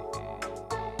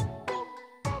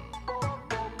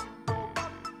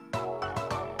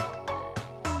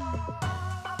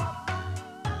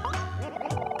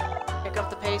 Pick up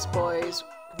the pace, boys.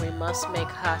 We must make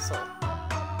hustle.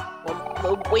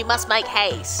 We must make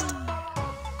haste.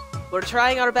 We're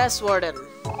trying our best, Warden.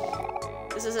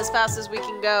 This is as fast as we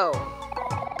can go.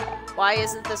 Why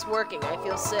isn't this working? I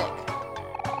feel sick.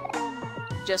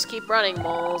 Just keep running,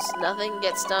 moles. Nothing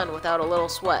gets done without a little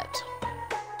sweat.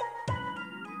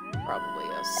 Probably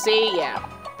a C, yeah.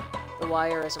 The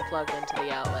wire isn't plugged into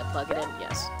the outlet. Plug it in,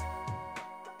 yes.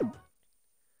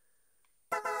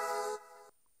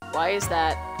 Why is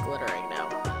that glittering now?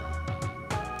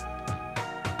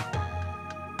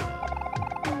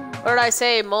 What did I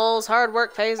say, moles? Hard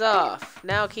work pays off.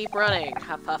 Now keep running.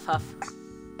 Huff, huff, huff.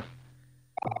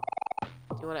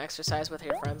 Do you want to exercise with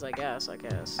your friends? I guess.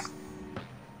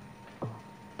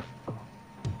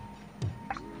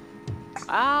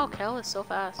 Wow, Kel is so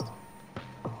fast.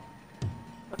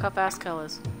 Look how fast Kel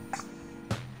is.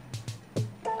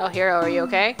 Oh, Hero, are you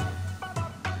okay?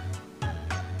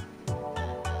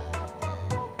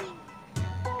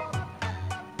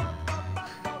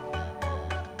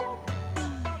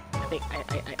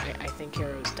 I think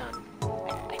Hero's done.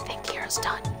 I think Hero's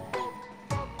done.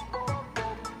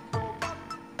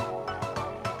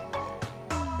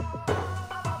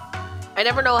 I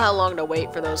never know how long to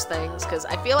wait for those things, because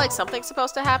I feel like something's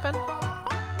supposed to happen.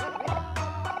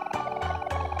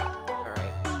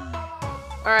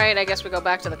 Alright, I guess we go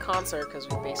back to the concert, because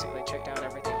we basically checked out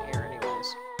everything here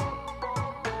anyways.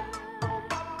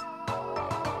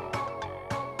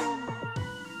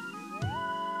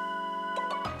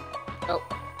 Oh,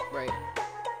 right.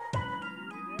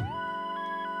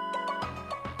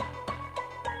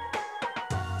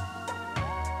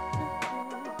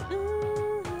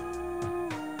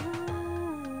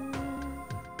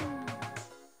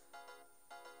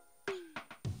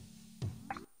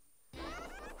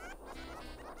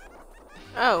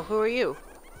 Oh, who are you?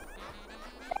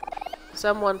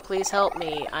 Someone please help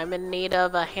me. I'm in need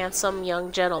of a handsome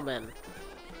young gentleman.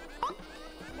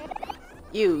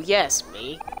 You, yes,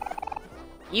 me.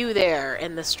 You there,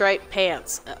 in the striped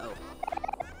pants. Uh-oh.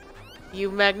 You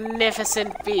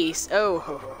magnificent beast. Oh,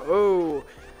 ho, ho, ho.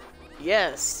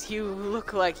 Yes, you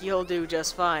look like you'll do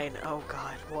just fine. Oh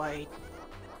god, why?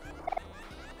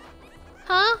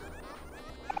 Huh?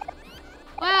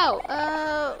 Wow,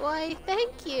 why,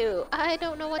 thank you. I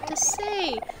don't know what to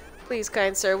say. Please,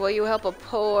 kind sir, will you help a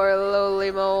poor, lowly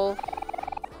mole?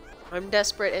 I'm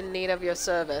desperate in need of your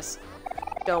service.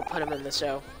 Don't put him in the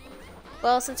show.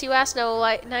 Well, since you asked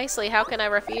nicely, how can I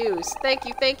refuse?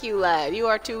 Thank you, lad. You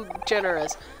are too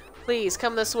generous. Please,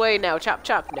 come this way now. Chop,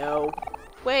 chop. No.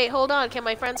 Wait, hold on. Can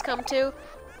my friends come too?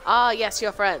 Ah, yes,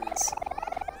 your friends.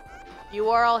 You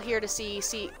are all here to see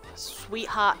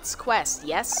Sweetheart's quest,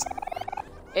 yes?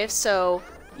 If so,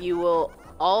 you will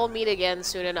all meet again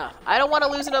soon enough. I don't want to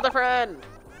lose another friend!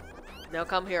 Now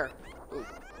come here. Ooh.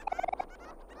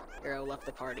 Hero left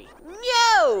the party.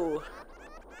 No!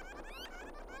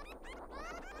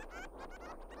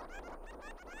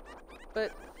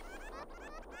 But...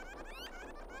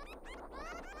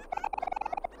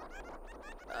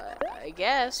 I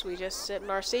guess we just sit in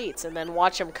our seats and then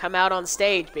watch him come out on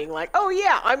stage being like, oh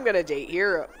yeah, I'm gonna date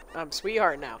Hero. I'm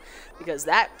Sweetheart now. Because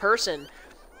that person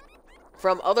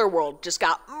from Otherworld just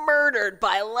got murdered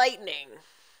by lightning.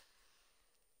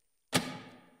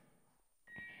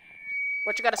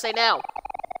 What you gotta say now?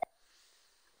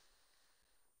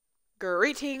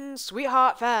 Greetings,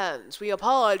 Sweetheart fans. We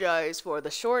apologize for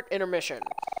the short intermission.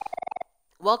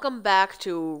 Welcome back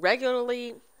to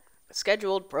regularly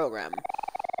scheduled program.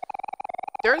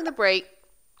 During the break,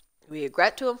 we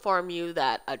regret to inform you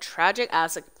that a tragic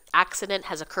accident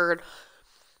has occurred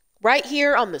right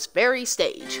here on this very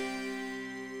stage.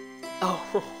 Oh,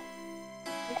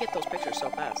 let me get those pictures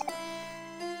so fast.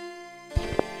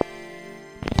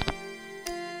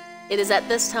 It is at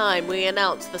this time we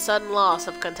announce the sudden loss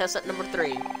of contestant number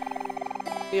 3.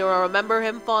 We will remember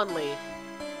him fondly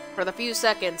for the few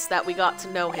seconds that we got to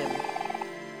know him.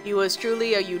 He was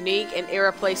truly a unique and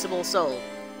irreplaceable soul.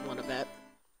 Wanna bet?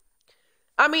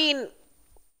 I mean,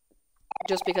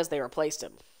 just because they replaced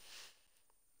him.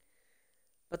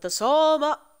 But the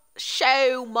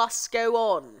show must go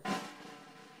on.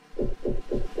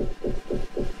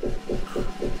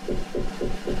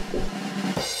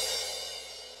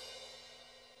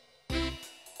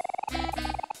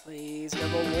 Please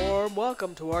give a warm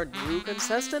welcome to our new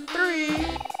contestant 3.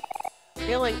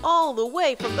 Hailing all the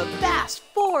way from the vast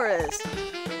forest.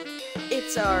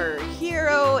 It's our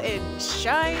hero in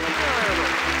shining armor.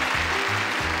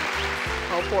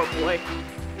 Oh, poor boy.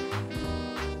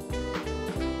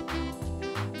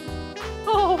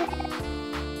 Oh!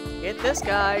 Get this,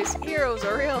 guys. Hero's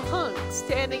a real hunk,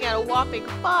 standing at a whopping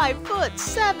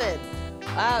 5'7".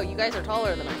 Wow, you guys are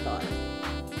taller than I thought.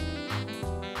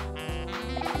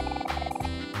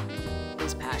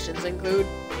 His passions include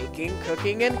baking,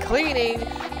 cooking, and cleaning.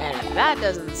 And if that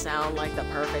doesn't sound like the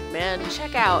perfect man,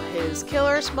 check out his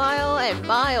killer smile and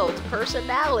mild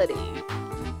personality.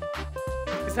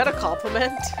 Is that a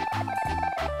compliment?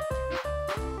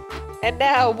 And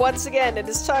now, once again, it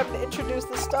is time to introduce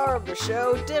the star of the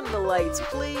show. Dim the lights,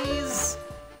 please.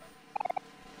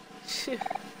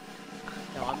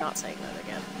 No, I'm not saying that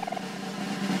again.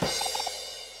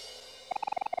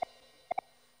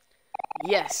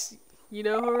 Yes, you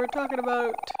know who we're talking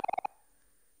about.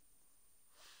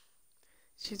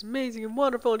 She's amazing and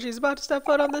wonderful, and she's about to step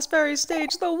foot on this very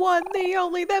stage. The one, the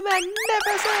only, the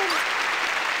magnificent!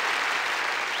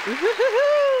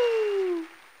 Woo-hoo-hoo-hoo!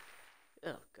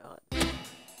 Oh, God.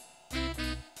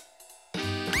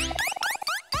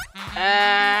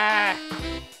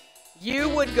 You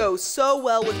would go so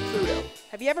well with Pluto.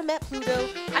 Have you ever met Pluto?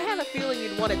 I have a feeling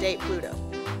you'd want to date Pluto.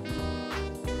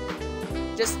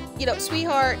 Just, you know,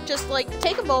 Sweetheart, just, like,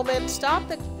 take a moment, just stop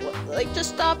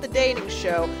the dating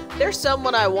show. There's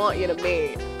someone I want you to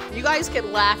meet. You guys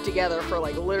can laugh together for,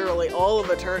 like, literally all of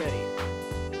eternity.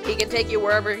 He can take you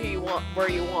where you want.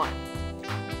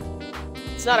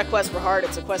 It's not a quest for heart,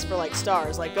 it's a quest for, like,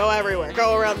 stars. Like, go everywhere,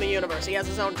 go around the universe. He has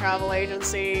his own travel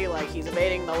agency, like, he's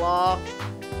evading the law.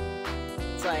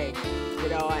 It's like, you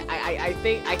know, I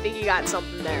think you got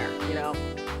something there, you know?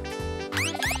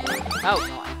 Oh,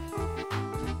 God.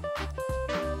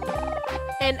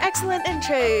 An excellent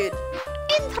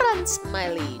entrance, my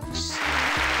liege.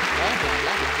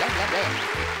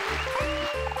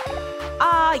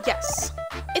 Ah, yes.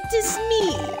 It is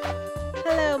me.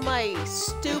 Hello, my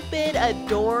stupid,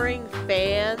 adoring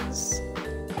fans.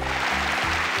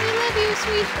 We love you,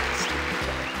 sweetheart.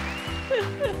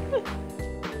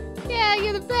 Yeah,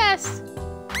 you're the best.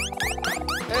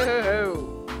 Oh.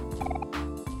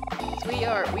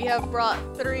 Sweetheart, we have brought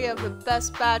 3 of the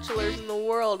best bachelors in the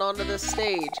world onto this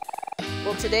stage.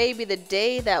 Will today be the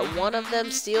day that one of them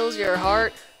steals your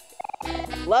heart?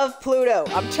 Love Pluto.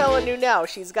 I'm telling you now,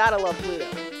 she's gotta love Pluto.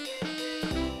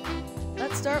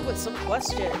 Let's start with some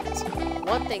questions.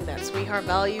 One thing that Sweetheart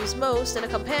values most in a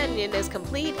companion is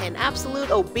complete and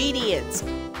absolute obedience.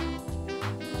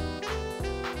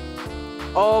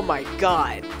 Oh my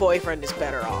God, boyfriend is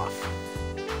better off.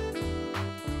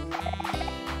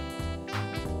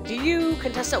 Do you,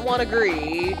 contestant 1,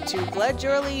 agree to pledge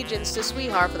your allegiance to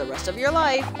Sweetheart for the rest of your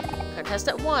life?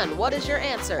 Contestant 1, what is your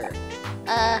answer?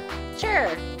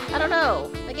 Sure. I don't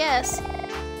know. I guess.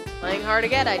 Playing hard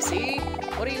again, I see.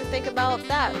 What do you think about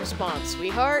that response,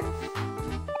 Sweetheart?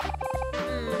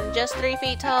 Just 3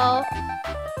 feet tall.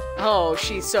 Oh,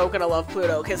 she's so gonna love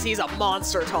Pluto, because he's a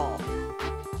monster tall.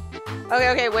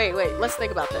 Okay, wait. Let's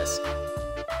think about this.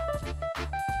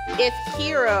 If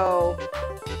Hero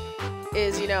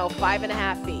is,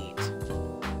 5.5 feet.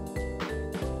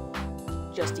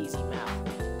 Just easy math.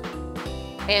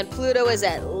 And Pluto is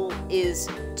is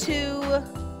 2,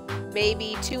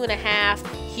 maybe 2.5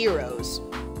 heroes.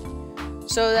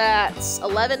 So that's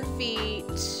 11 feet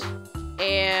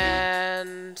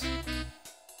and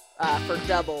for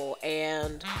double,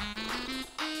 and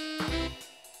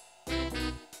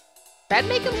that'd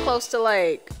make him close to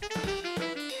like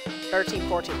 13,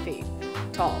 14 feet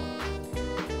tall.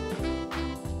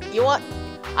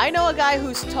 I know a guy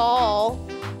who's tall.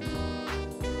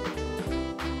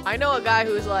 I know a guy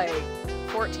who's like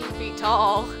 14 feet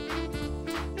tall.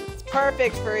 It's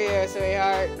perfect for you,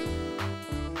 sweetheart.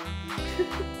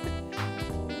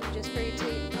 Just pretty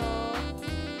tall.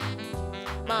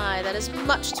 My, that is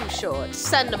much too short.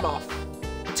 Send him off.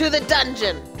 To the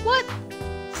dungeon. What?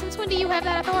 Since when do you have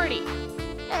that authority?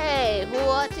 Hey,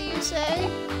 what do you say?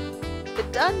 The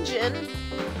dungeon?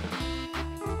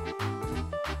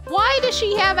 Why does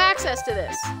she have access to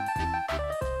this?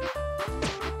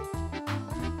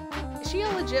 Is she a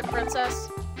legit princess?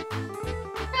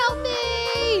 Help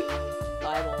me!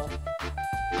 Bible.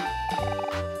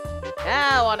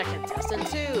 Now on a contestant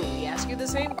 2, we ask you the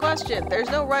same question. There's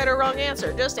no right or wrong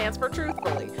answer, just answer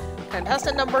truthfully.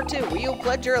 Contestant number 2, will you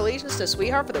pledge your allegiance to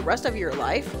Sweetheart for the rest of your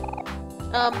life?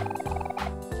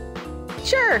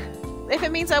 Sure. If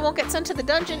it means I won't get sent to the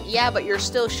dungeon, yeah, but you're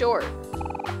still short.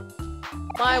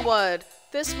 My word,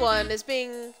 this one's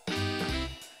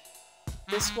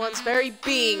very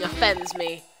being offends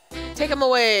me. Take him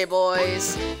away,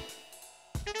 boys.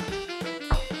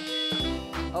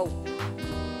 Oh.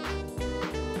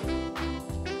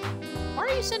 Why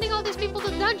are you sending all these people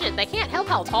to the dungeon? They can't help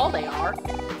how tall they are.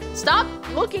 Stop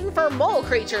looking for mole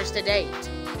creatures to date.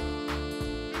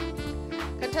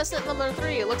 Contestant number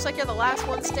 3, it looks like you're the last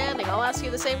one standing. I'll ask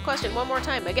you the same question one more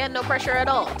time. Again, no pressure at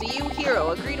all. Do you,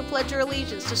 hero, agree to pledge your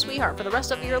allegiance to Sweetheart for the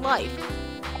rest of your life?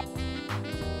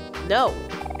 No.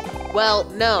 Well,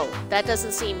 no. That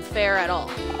doesn't seem fair at all.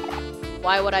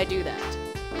 Why would I do that?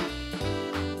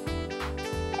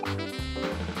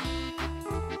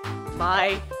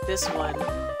 This one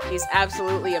is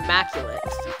absolutely immaculate.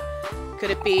 Could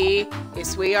it be?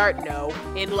 Is Sweetheart? No.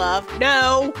 In love?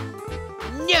 No!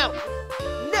 No!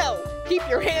 No! Keep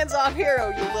your hands off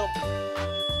Hero, you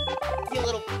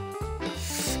little...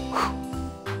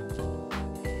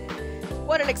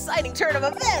 What an exciting turn of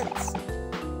events!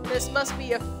 This must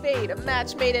be a fate, a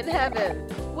match made in heaven.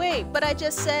 Wait, but I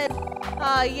just said...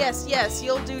 yes,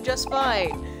 you'll do just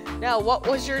fine. Now, what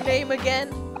was your name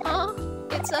again? Huh?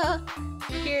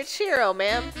 It's Hero,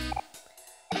 ma'am.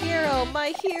 Hero,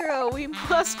 my hero, we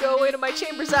must go into my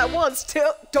chambers at once.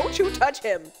 Don't you touch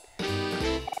him.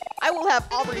 I will have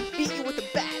Omori beat you with a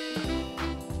bat.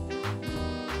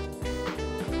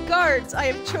 Guards, I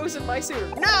have chosen my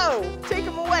suitor. No! Take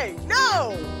him away.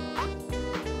 No!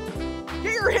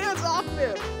 Get your hands off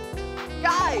him.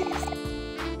 Guys!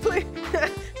 Please,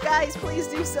 guys, please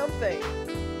do something.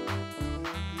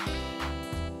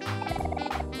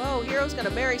 Oh, Hero's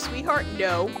gonna marry Sweetheart?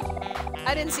 No.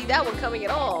 I didn't see that one coming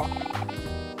at all.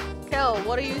 Kel,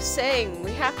 what are you saying?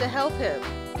 We have to help him.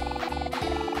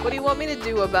 What do you want me to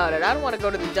do about it? I don't want to go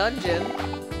to the dungeon.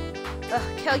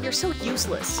 Ugh, Kel, you're so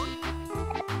useless.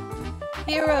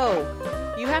 Hero,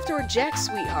 you have to reject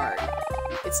Sweetheart.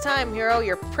 It's time, Hero.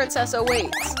 Your princess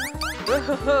awaits.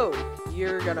 Whoa,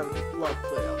 you're gonna love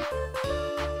Pluto.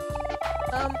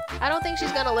 I don't think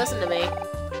she's gonna listen to me.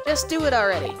 Just do it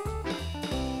already.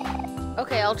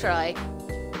 Okay, I'll try.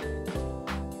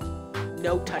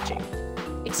 No touching.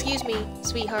 Excuse me,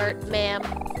 Sweetheart, ma'am.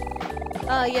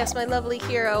 Ah, yes, my lovely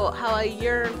hero, how I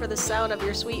yearn for the sound of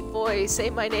your sweet voice. Say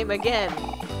my name again.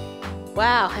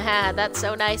 Wow, haha, that's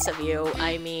so nice of you.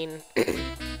 I mean...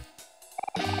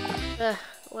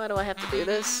 why do I have to do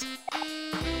this?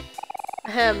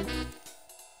 Ahem.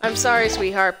 I'm sorry,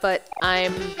 sweetheart, but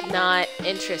I'm not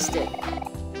interested.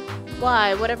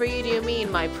 Why, whatever you do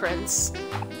mean, my prince.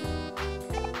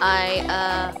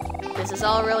 This is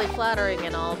all really flattering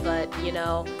and all, but, you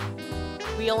know,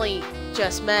 we only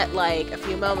just met, like, a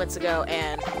few moments ago,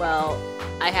 and, well,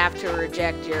 I have to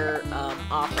reject your,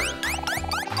 offer.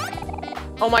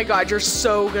 Oh my god, you're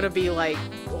so gonna be, like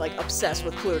obsessed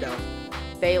with Pluto.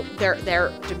 Their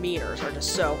demeanors are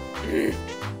just so...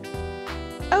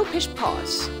 Oh, pish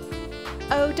pause.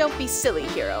 Oh, don't be silly,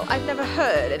 Hero. I've never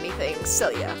heard anything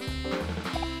sillier.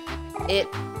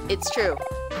 It's true.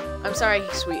 I'm sorry,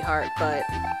 sweetheart, but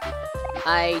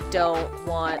I don't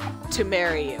want to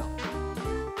marry you.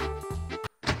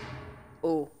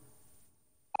 Ooh.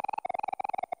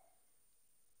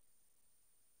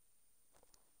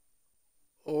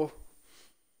 Oh.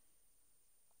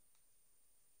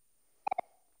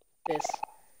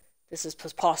 This is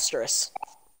preposterous.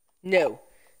 No.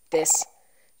 This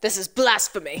is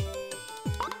blasphemy.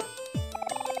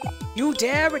 You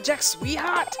dare reject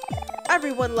Sweetheart?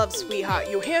 Everyone loves Sweetheart,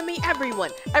 you hear me?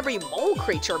 Everyone. Every mole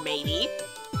creature, maybe.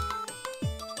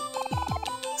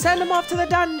 Send him off to the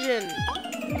dungeon.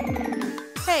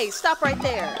 Hey, stop right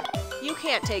there. You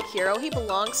can't take Hero, he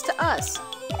belongs to us.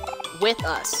 With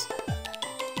us.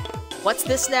 What's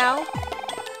this now?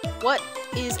 What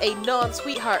is a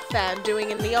non-Sweetheart fan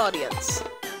doing in the audience?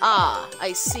 Ah,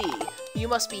 I see. You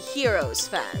must be Heroes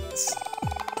fans.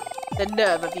 The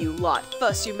nerve of you lot.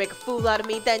 First you make a fool out of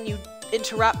me, then you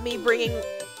interrupt me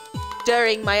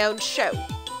during my own show.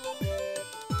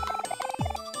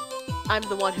 I'm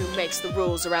the one who makes the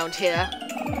rules around here.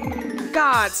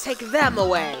 Guards, take them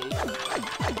away!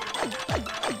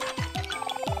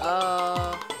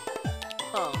 Huh.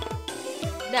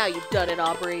 Now you've done it,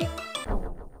 Omori.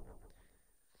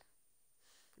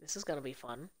 This is gonna be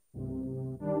fun.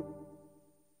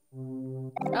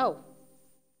 Oh.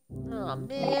 Oh,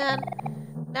 man.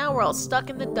 Now we're all stuck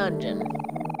in the dungeon.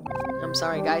 I'm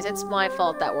sorry, guys. It's my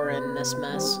fault that we're in this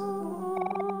mess.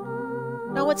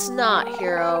 No, it's not,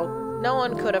 Hero. No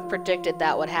one could have predicted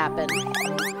that would happen.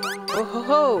 Oh ho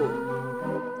ho!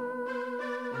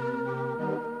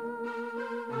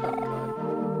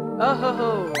 Oh ho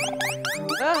ho!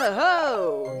 Oh ho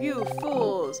ho! You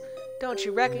fools! Don't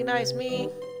you recognize me?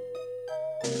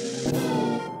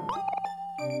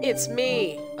 It's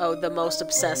me! Oh, the most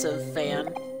obsessive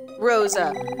fan.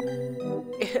 Rosa!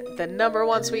 The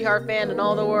 #1 Sweetheart fan in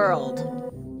all the world.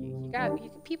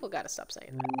 People gotta stop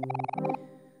saying that.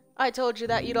 I told you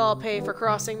that you'd all pay for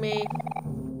crossing me.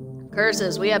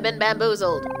 Curses, we have been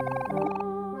bamboozled.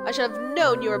 I should have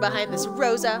known you were behind this,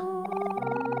 Rosa.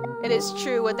 It is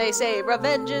true what they say,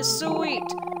 revenge is sweet.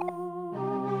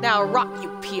 Now rot, you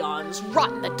peons,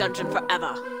 rot in the dungeon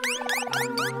forever.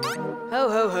 Ho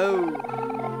ho ho.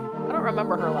 I don't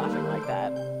remember her laughing like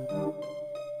that.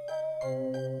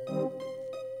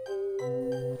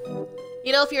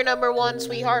 You know, if you're #1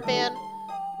 Sweetheart fan,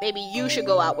 maybe you should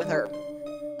go out with her.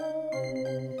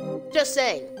 Just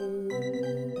saying.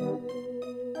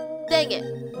 Dang it.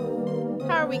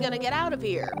 How are we gonna get out of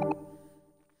here?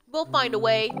 We'll find a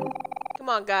way. Come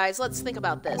on, guys, let's think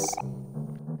about this.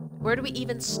 Where do we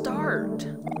even start?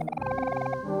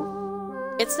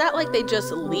 It's not like they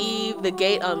just leave the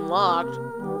gate unlocked.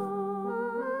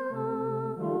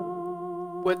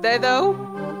 Would they, though?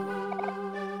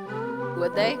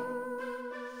 Would they?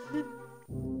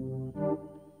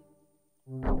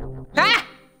 Ha!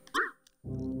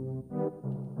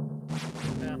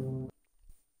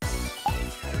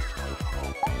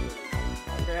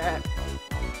 Yeah.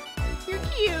 You're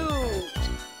cute!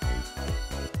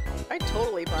 I'd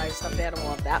totally buy a stuffed animal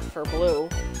of that for Blue.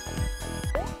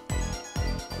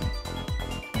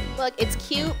 Look, it's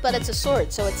cute, but it's a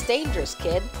sword, so it's dangerous,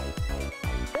 kid.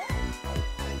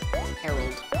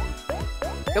 Harold.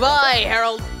 Goodbye,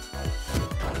 Harold!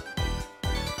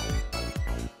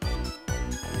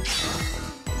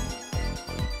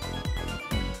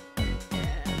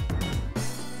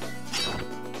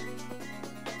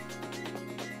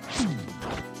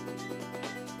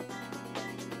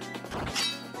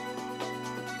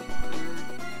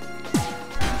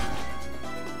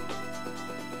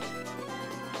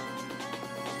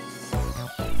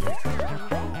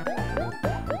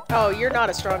 Oh, you're not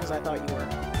as strong as I thought you were.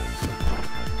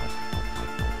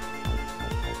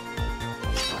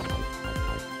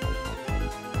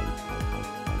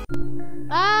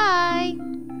 Bye!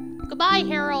 Goodbye,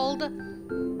 Harold.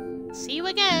 See you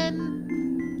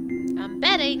again. I'm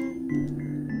betting.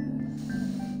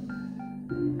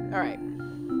 Alright.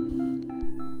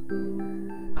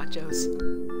 Nachos.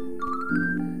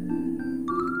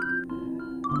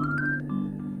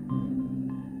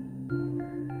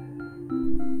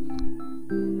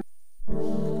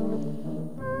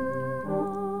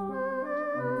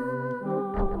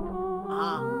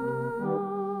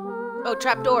 Oh,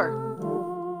 trapdoor.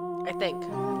 I think.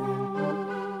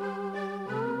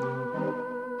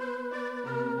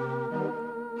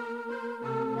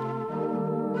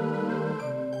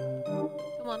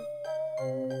 Come on.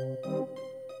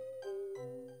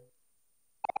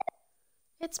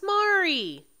 It's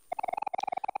Mari!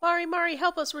 Mari,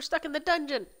 help us. We're stuck in the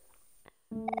dungeon.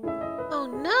 Oh,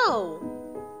 no.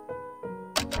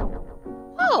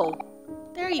 Oh,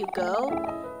 there you go.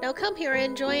 Now come here and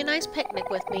enjoy a nice picnic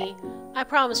with me. I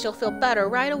promise you'll feel better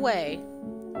right away.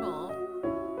 Aww.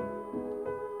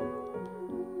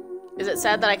 Is it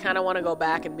sad that I kind of want to go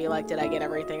back and be like, did I get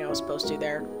everything I was supposed to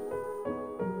there?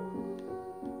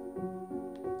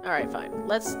 Alright, fine.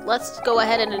 Let's go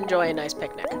ahead and enjoy a nice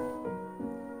picnic.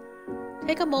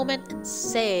 Take a moment and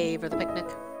savor the picnic.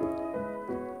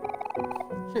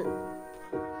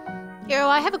 Hero,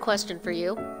 I have a question for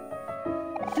you.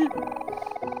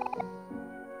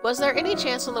 Was there any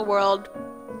chance in the world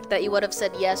that you would have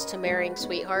said yes to marrying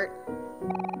Sweetheart?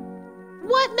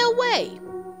 What? No way!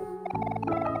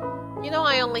 You know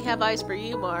I only have eyes for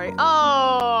you, Mari.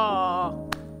 Oh!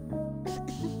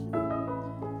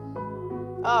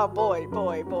 Oh, boy.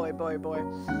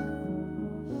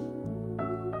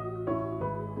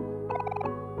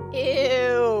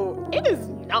 Ew! It is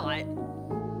not.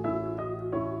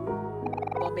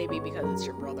 Well, maybe because it's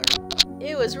your brother.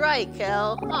 It was right,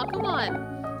 Kel. Oh, come on.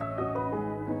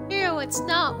 Hero, it's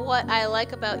not what I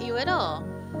like about you at all.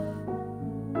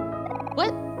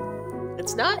 What?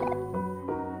 It's not?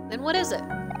 Then what is it?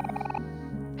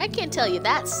 I can't tell you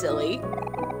that, silly.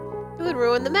 It would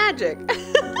ruin the magic.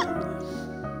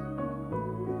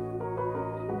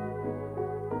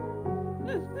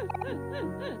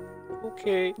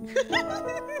 Okay.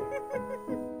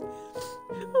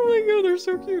 Oh my god, they're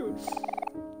so cute.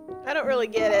 I don't really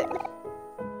get it.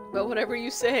 But whatever you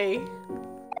say.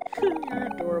 You're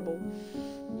adorable.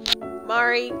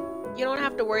 Mari, you don't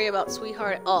have to worry about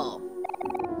Sweetheart at all.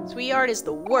 Sweetheart is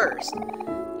the worst.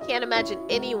 I can't imagine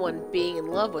anyone being in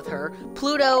love with her.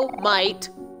 Pluto might.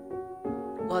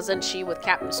 Wasn't she with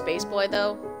Captain Spaceboy,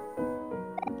 though?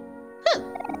 Huh.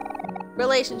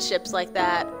 Relationships like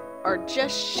that are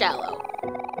just shallow.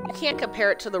 You can't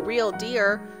compare it to the real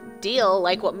deal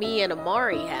like what me and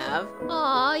Omori have.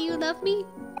 Aw, you love me?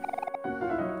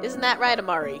 Isn't that right,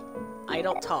 Omori? I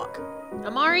don't talk.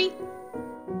 Omori?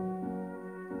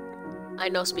 I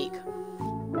no speak.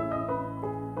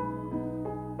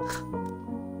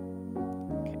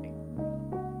 Okay.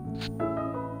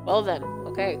 Well then,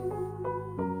 okay.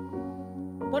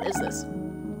 What is this?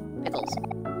 Pickles.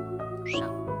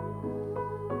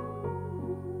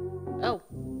 Oh.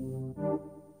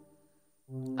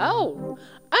 Oh!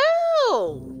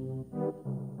 Oh!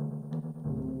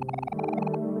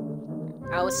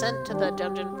 I was sent to the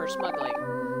dungeon for smuggling,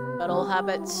 but old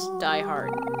habits die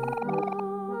hard.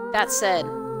 That said,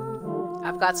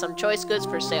 I've got some choice goods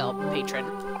for sale, patron.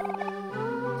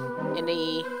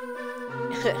 Any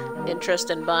interest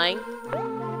in buying?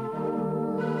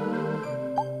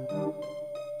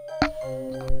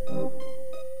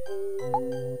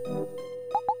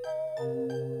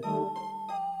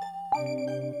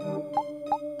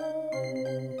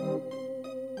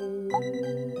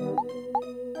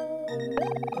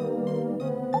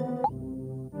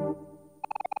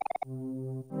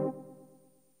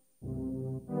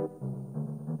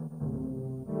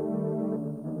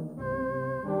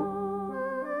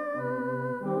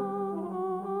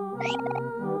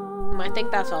 I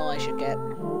think that's all I should get.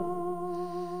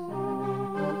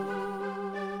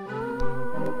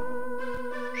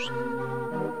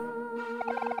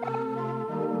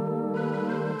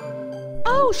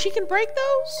 Oh, she can break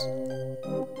those?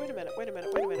 Wait a minute.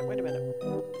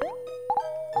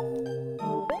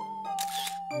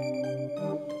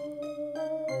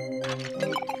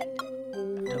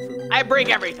 I break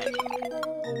everything.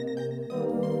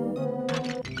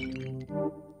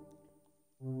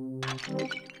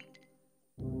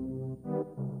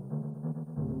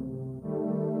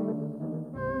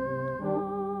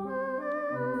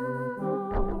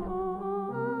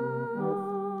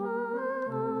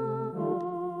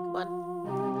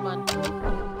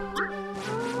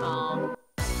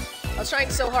 I was trying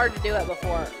so hard to do it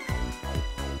before.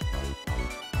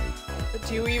 But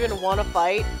do you even want to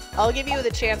fight? I'll give you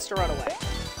the chance to run away.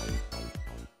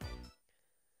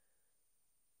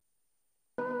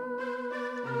 It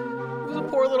was a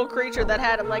poor little creature that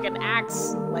had like an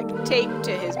axe taped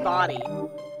to his body.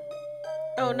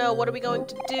 Oh no, what are we going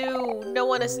to do? No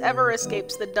one ever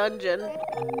escapes the dungeon.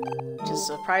 Which is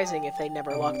surprising if they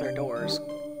never lock their doors.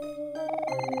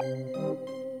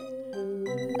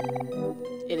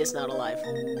 It is not alive. Okay.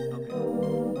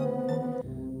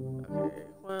 Okay,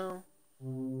 well.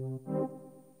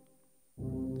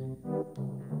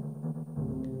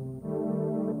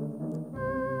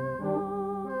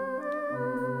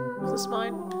 Was this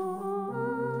mine?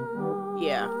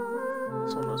 Yeah.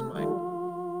 This one was mine.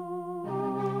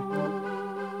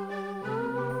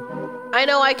 I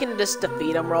know I can just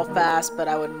defeat him real fast, but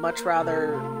I would much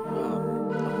rather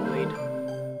avoid.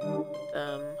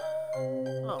 Oh,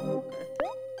 okay.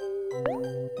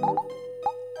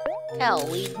 Kel,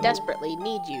 we desperately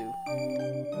need you.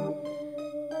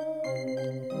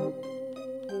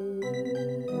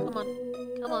 Come on.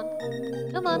 Come on.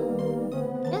 Come on.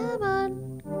 Come on.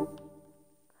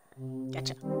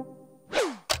 Gotcha. Ooh.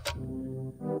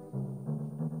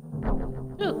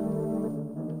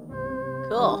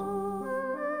 Cool.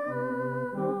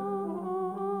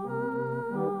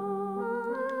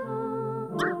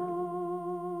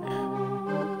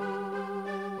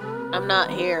 I'm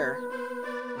not here.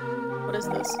 What is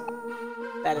this?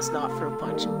 That is not fruit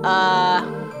punch.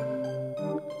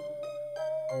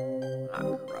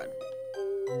 Crud.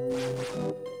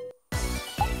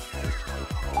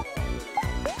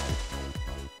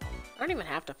 I don't even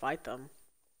have to fight them.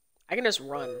 I can just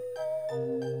run.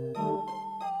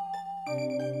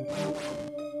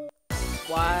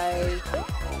 Why?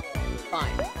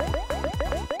 Fine.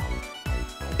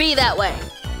 Be that way!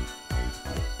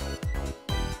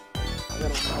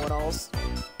 Little know-it-alls.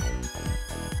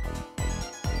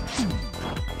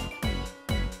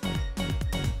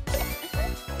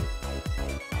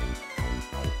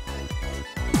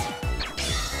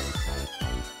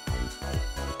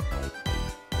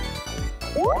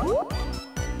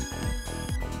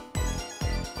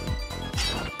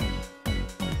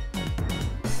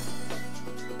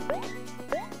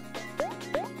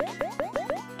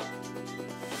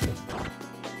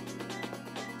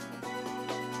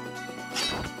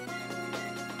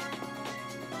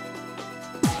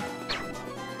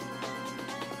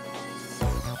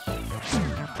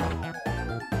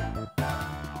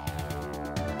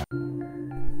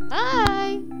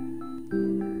 Bye!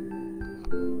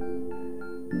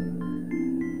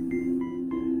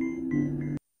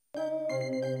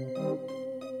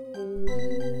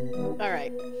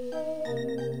 Alright.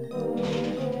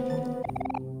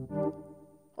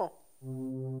 Oh.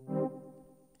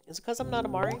 Is it because I'm not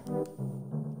Omori?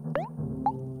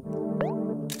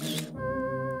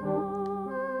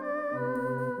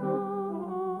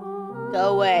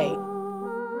 Go away.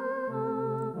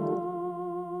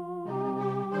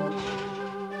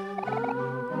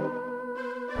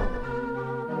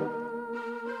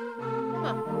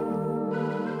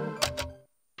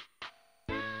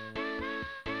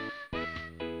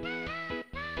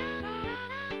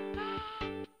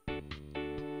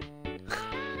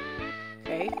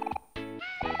 Okay.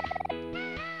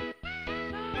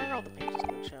 Where are all the pages on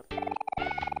the chip?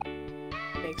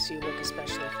 Makes you look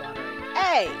especially flattering.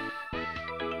 Hey!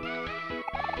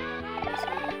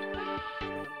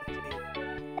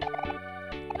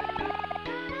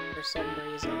 For some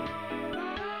reason.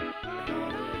 For no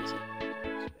other reason.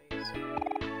 Space.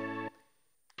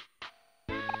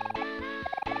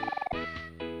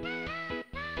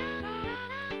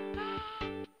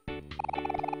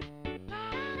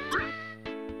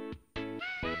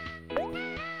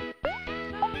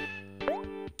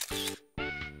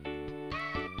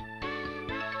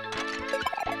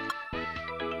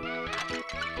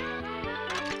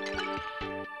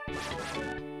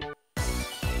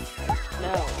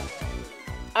 No.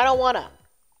 I don't wanna.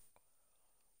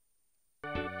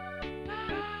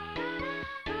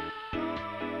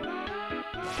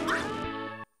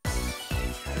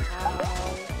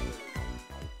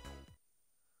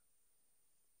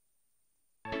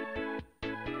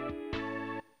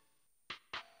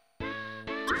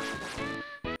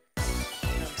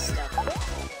 I'm stuck.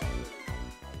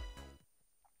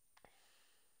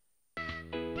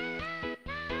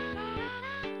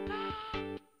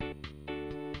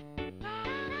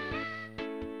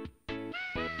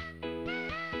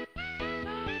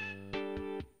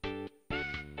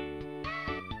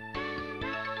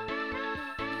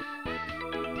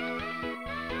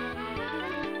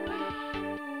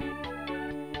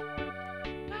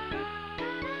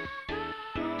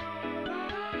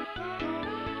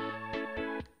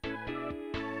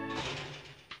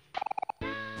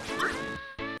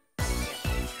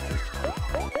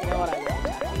 You know what, I won't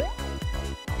attack you.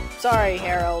 Sorry,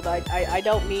 Harold, I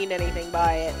don't mean anything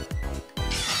by it.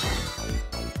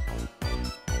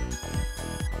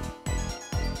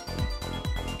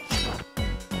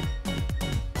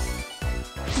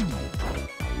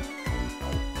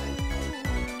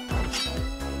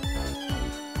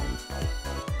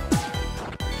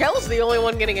 Kel's the only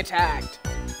one getting attacked.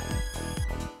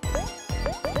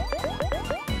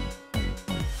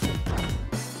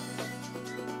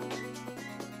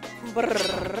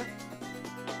 Brrr.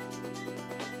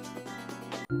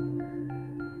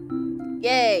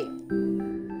 Yay!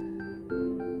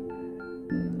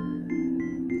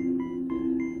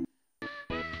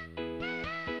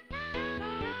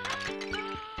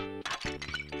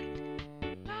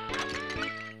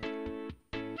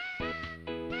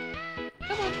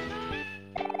 Come on.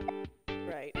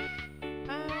 Right.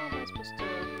 How am I supposed to...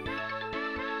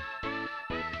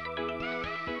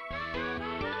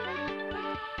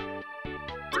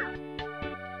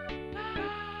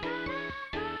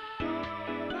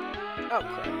 Oh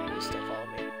crap, you still follow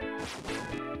me.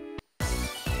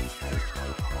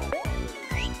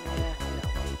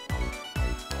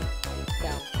 No.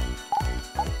 Down.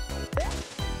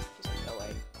 Just go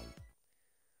away.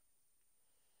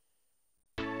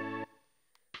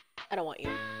 I don't want you.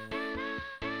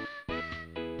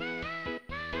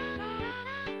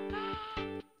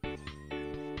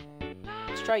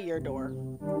 Let's try your door.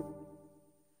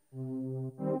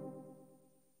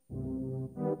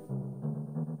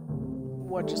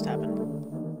 What just happened?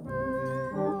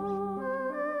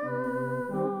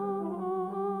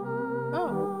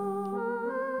 Oh.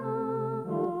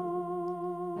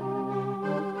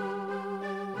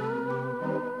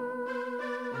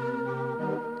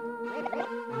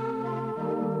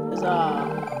 Huzzah.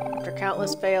 After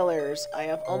countless failures, I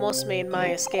have almost made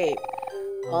my escape.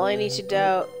 All I need to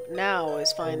do now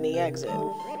is find the exit.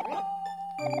 How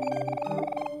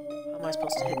am I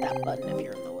supposed to hit that button if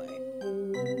you're in the way?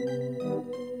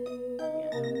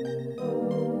 Yeah.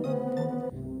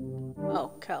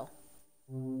 Oh, Kel.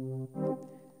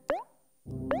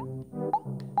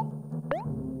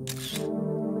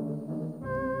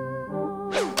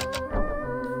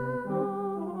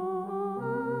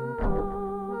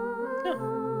 Oh,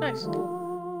 nice.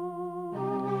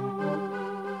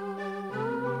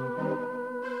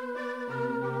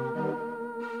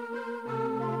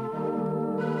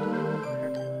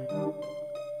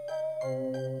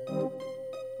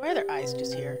 Why are their eyes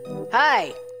just here?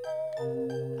 Hi!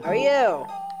 How are you?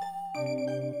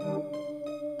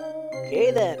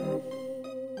 Okay then.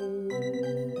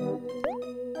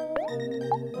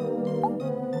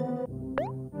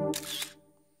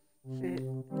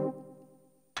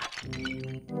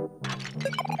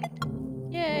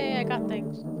 Yay, I got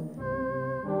things.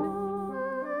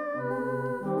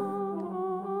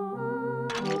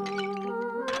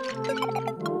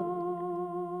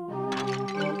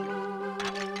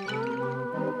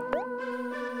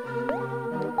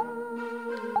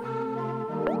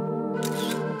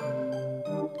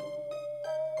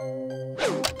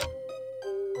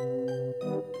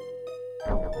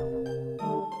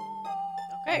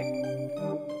 Okay.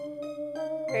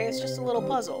 Okay, it's just a little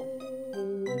puzzle.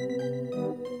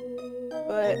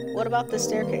 But what about the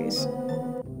staircase?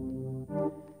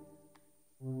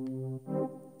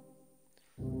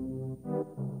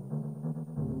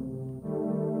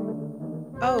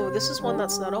 Oh, this is one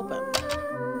that's not open.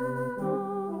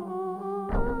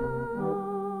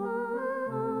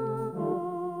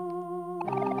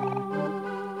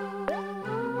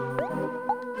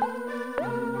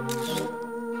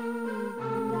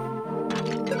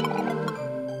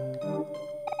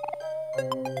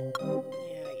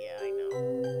 Yeah, I know.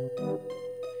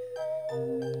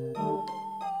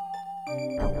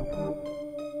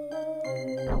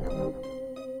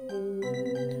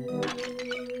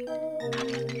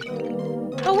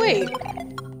 Oh, wait.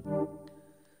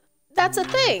 That's a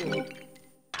thing.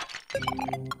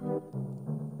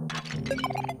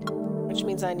 Which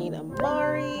means I need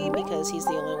Omori because he's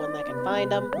the only one that can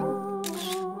find him.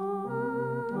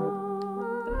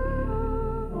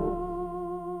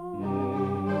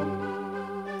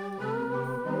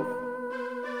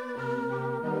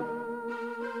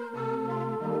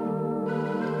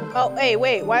 Oh, hey,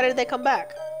 wait, why did they come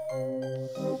back?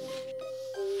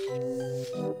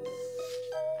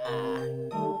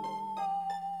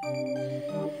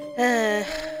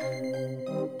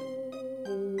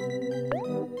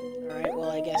 Alright,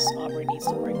 well, I guess Aubrey needs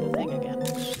to break the thing again.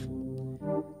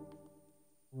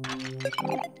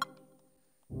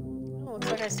 Oh,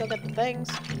 looks like I still got the things.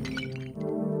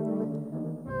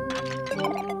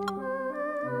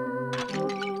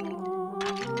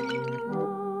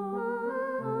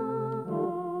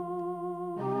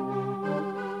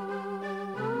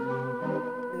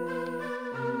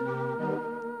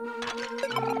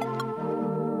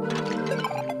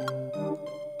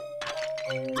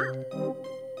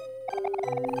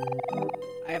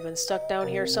 I have been stuck down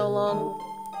here so long,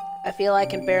 I feel I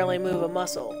can barely move a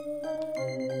muscle.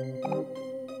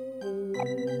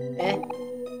 Eh?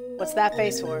 What's that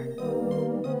face for?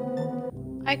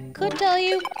 I could tell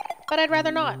you, but I'd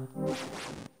rather not.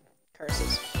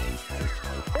 Curses.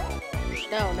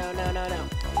 No, no, no, no, no.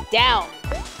 Down!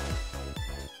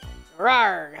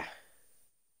 Rarg!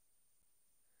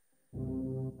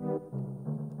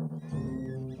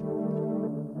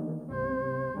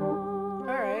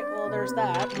 Alright, well, there's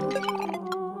that.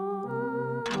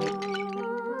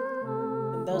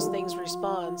 And those things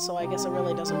respawn, so I guess it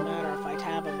really doesn't matter if I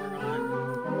tab them or not.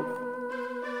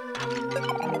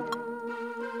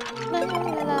 La la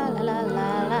la la la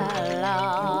la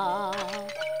la.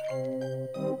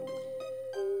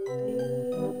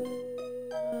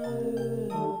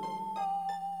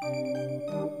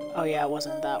 Oh yeah, it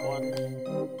wasn't that one.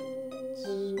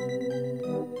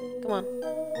 Come on.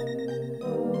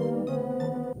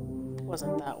 It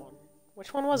wasn't that one.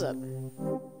 Which one was it?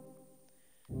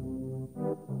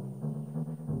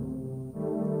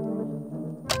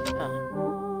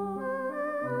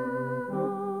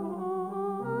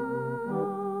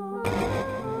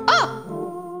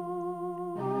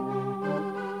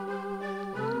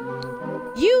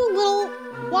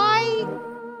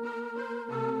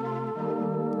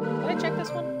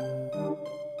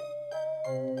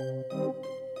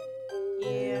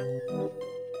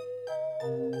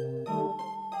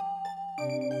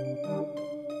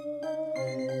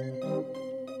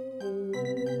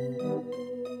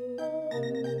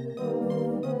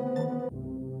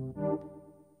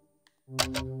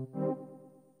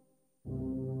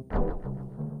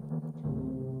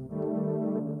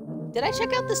 Did I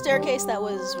check out the staircase that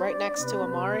was right next to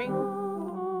Omori?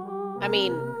 I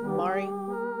mean, Mari.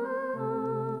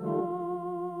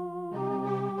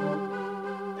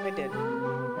 I did.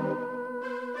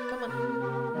 Come on.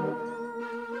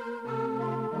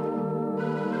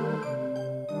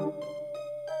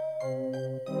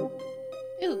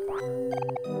 Ooh.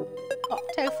 Oh,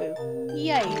 tofu.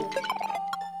 Yay.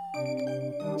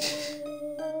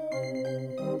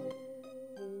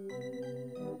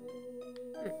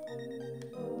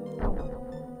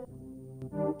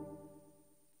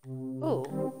 Ooh.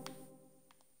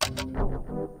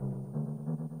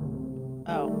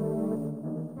 Oh.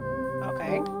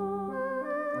 Okay.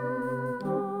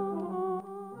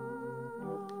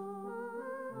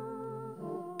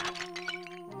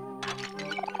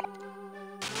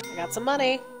 I got some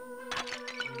money.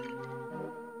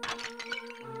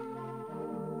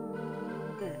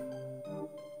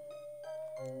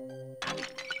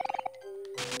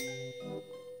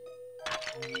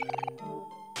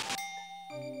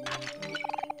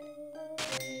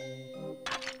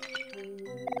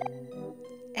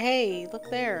 Hey, look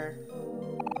there.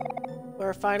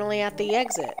 We're finally at the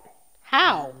exit.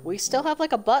 How? We still have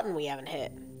like a button we haven't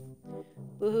hit.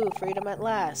 Woohoo, freedom at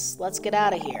last. Let's get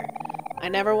out of here. I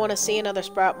never want to see another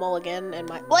Sprout Mole again and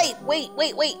my-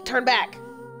 Wait! Turn back!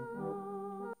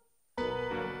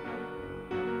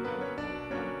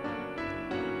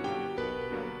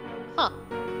 Huh.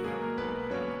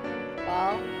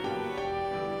 Well...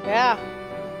 yeah.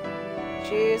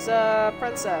 She's a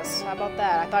princess. How about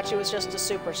that? I thought she was just a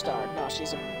superstar. No,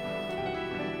 she's a...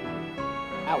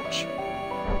 ouch.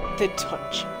 The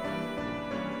dungeon.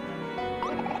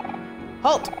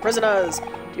 Halt, prisoners!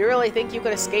 Do you really think you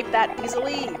could escape that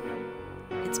easily?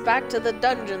 It's back to the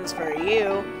dungeons for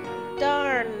you.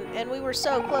 Darn, and we were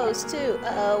so close too.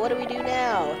 Uh-oh, what do we do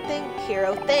now? Think,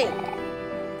 hero, think.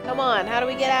 Come on, how do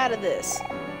we get out of this?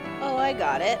 Oh, I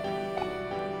got it.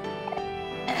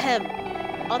 Ahem.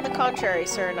 On the contrary,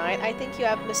 Sir Knight, I think you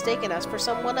have mistaken us for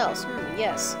someone else.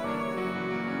 Yes.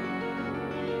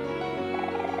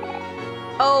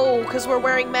 Oh, because we're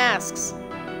wearing masks.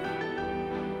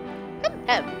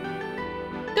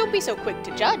 Don't be so quick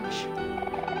to judge.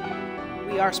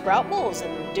 We are Sprout Moles,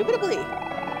 indubitably.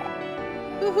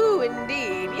 Woohoo,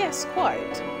 indeed. Yes,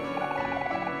 quite.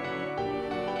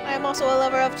 I am also a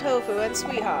lover of tofu and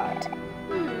sweetheart.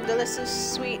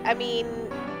 Delicious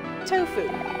tofu.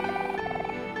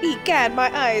 Egad,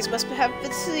 my eyes must have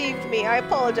deceived me. I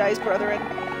apologize, brethren.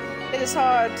 It is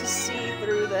hard to see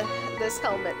through this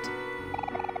helmet.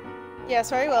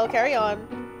 Yes, very well, carry on.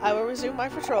 I will resume my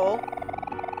patrol.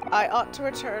 You ought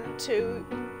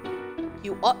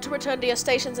to return to your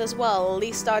stations as well,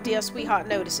 lest our dear sweetheart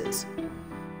notices.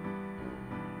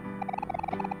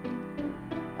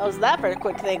 How's that for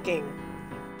quick thinking?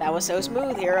 That was so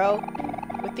smooth, hero.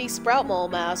 With these Sprout Mole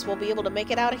masks, we'll be able to make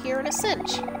it out of here in a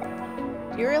cinch.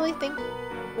 Do you really think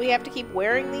we have to keep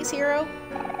wearing these, hero?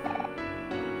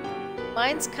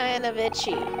 Mine's kind of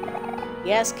itchy.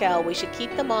 Yes, Kel, we should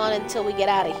keep them on until we get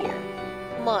out of here.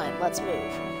 Come on, let's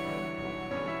move.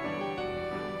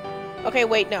 Okay,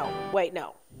 wait, no.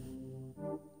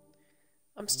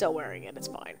 I'm still wearing it, it's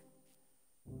fine.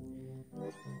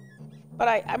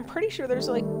 But I'm pretty sure there's,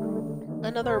 like,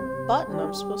 another button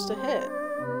I'm supposed to hit.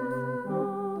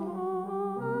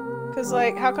 Because,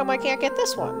 like, how come I can't get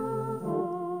this one?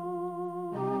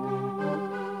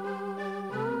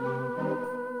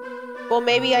 Well,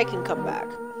 maybe I can come back.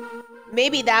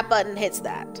 Maybe that button hits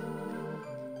that.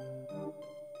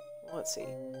 Let's see.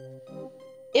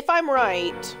 If I'm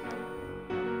right,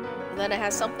 then it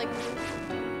has something...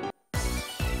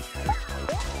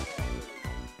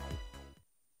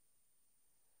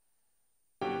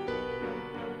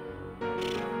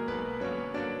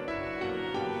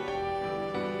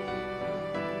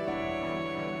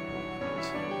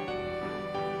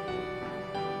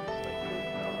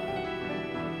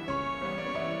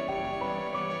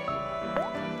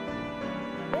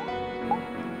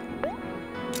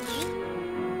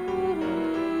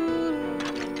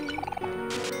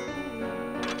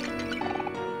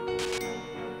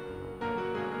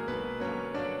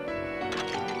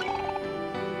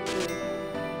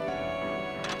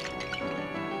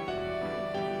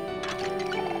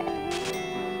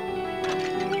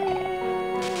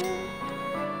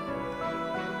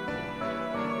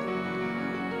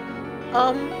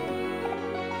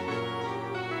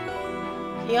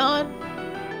 Yawn?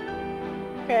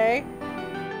 Okay.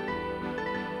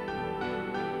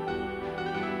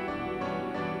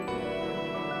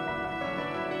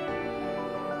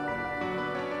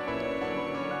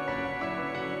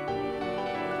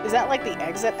 Is that like the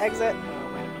exit? Oh, wait a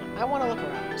minute. I want to look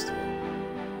around just a minute.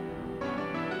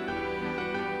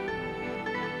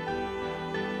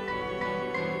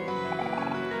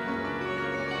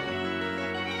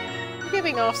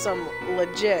 giving off some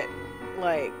legit,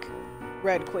 like,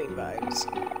 Red Queen vibes.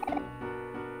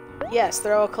 Yes,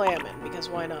 throw a clam in, because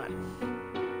why not?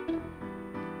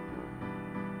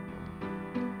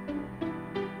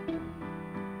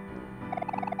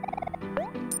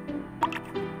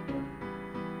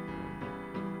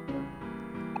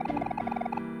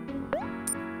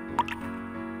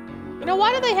 You know,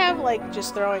 why do they have, like,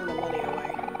 just throwing the money away?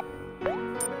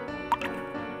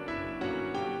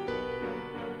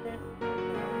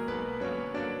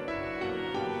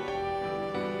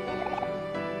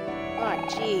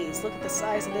 Jeez, look at the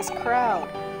size of this crowd.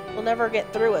 We'll never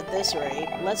get through at this rate.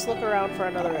 Let's look around for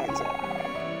another exit.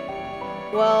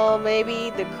 Well, maybe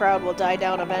the crowd will die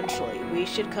down eventually. We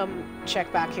should come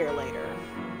check back here later.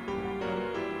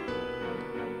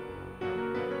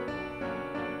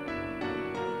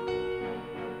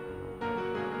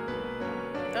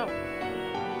 Oh.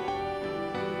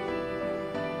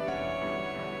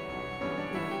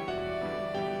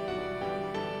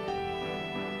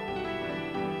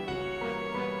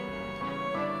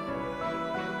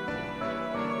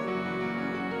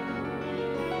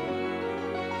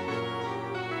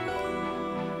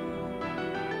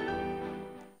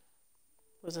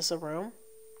 Was this a room?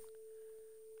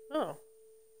 Oh.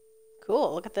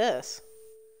 Cool, look at this.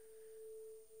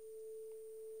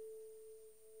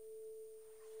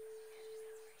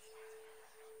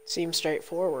 Seems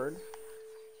straightforward.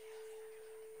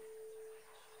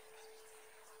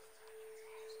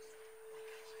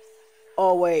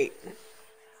 Oh, wait.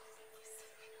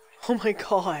 Oh my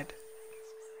god.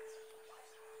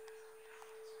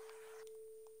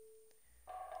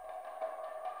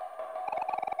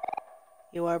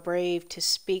 You are brave to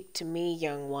speak to me,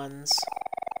 young ones.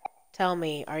 Tell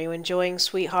me, are you enjoying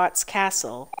Sweetheart's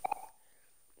castle?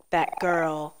 That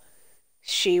girl,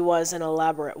 she was an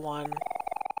elaborate one.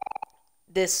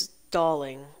 This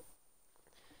dolling,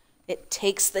 it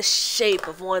takes the shape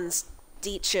of one's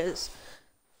deeches.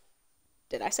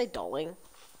 Did I say dolling?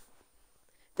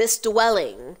 This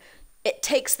dwelling, it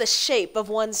takes the shape of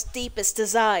one's deepest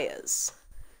desires.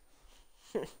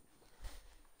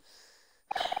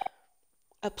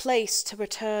 A place to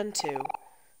return to,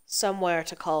 somewhere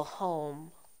to call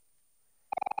home.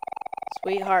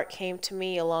 Sweetheart came to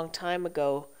me a long time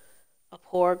ago, a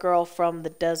poor girl from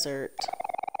the desert,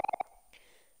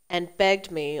 and begged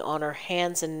me on her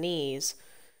hands and knees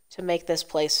to make this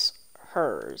place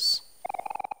hers.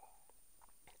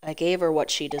 I gave her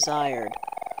what she desired,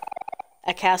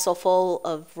 a castle full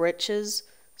of riches,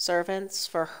 servants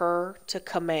for her to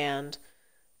command,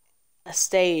 a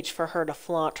stage for her to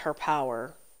flaunt her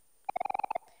power.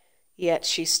 Yet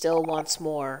she still wants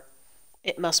more.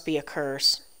 It must be a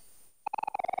curse.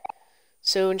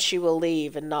 Soon she will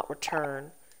leave and not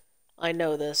return. I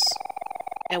know this.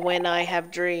 And when I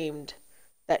have dreamed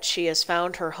that she has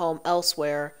found her home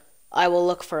elsewhere, I will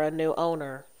look for a new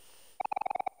owner.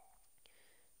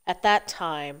 At that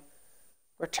time,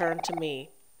 return to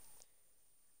me.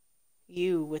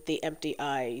 You with the empty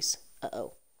eyes.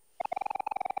 Uh-oh.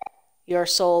 Your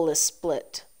soul is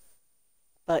split,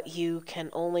 but you can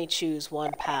only choose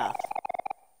one path.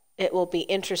 It will be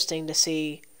interesting to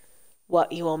see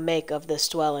what you will make of this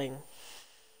dwelling.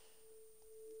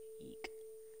 Eek.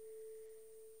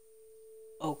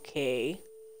 Okay.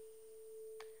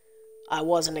 I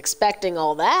wasn't expecting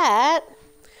all that.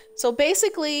 So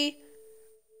basically,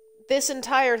 this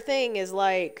entire thing is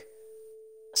like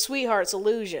Sweetheart's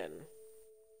illusion,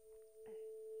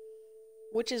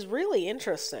 which is really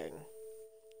interesting.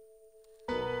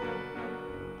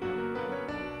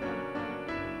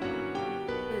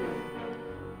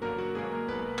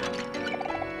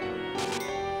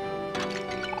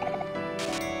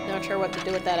 Not sure what to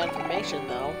do with that information,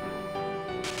 though.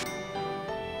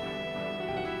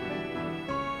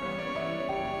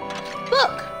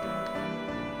 Look!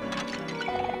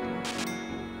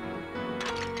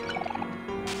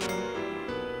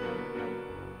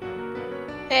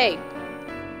 Hey!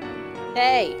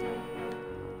 Hey!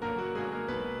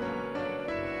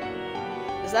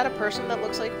 Is that a person that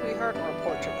looks like Sweetheart or a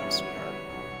portrait of Sweetheart?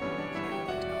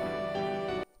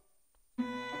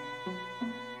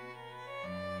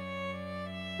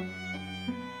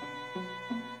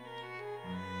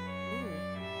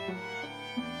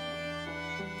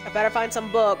 I better find some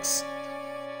books.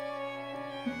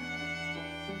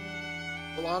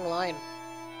 A long line.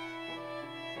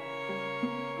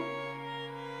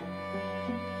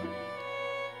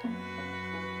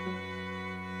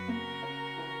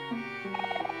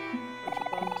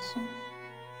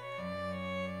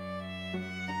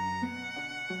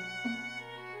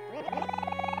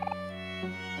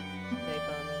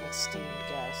 Esteemed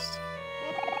guest.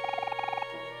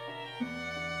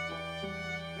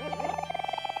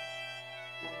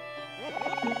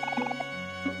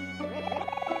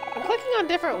 on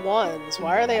different ones?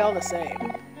 Why are they all the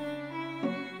same?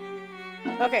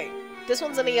 Okay, this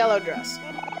one's in a yellow dress.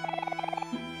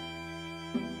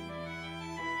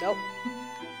 Nope.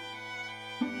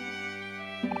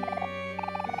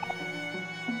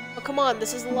 Oh, come on,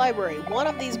 this is the library. One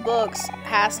of these books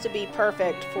has to be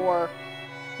perfect for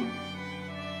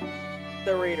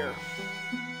the reader.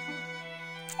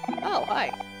 Oh,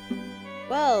 hi.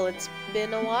 Well, it's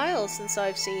been a while since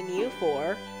I've seen you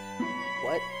four.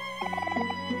 What?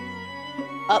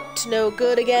 Up to no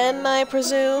good again, I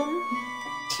presume?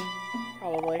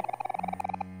 Probably.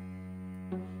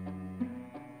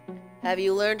 Have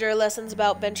you learned your lessons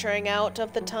about venturing out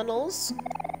of the tunnels?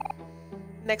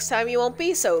 Next time you won't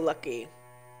be so lucky.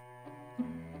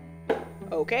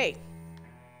 Okay.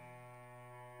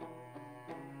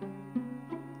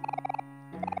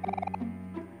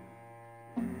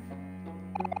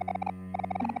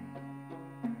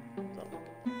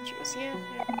 Yeah.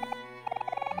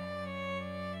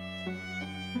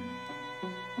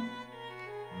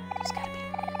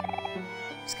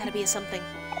 There's gotta be a something.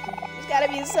 There's gotta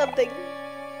be a something.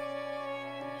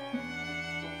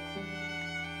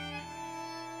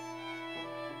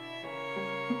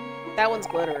 That one's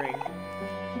glittering.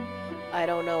 I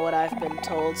don't know what I've been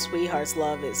told. Sweetheart's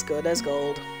love is good as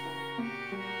gold.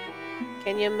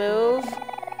 Can you move?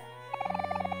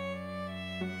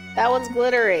 That one's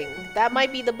glittering. That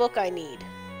might be the book I need.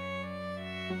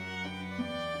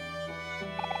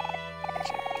 I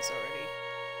checked these already.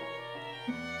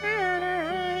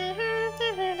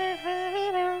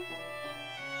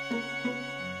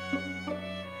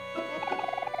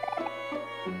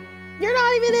 You're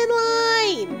not even in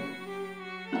line!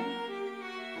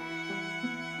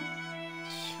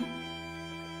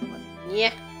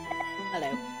 Yeah.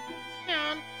 Hello.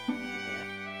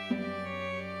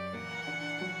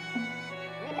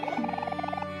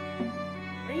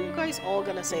 Are you guys all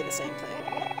gonna say the same thing?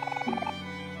 Oh,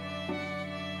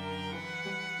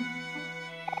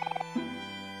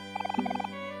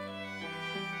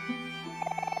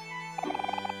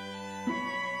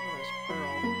 there's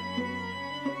Pearl.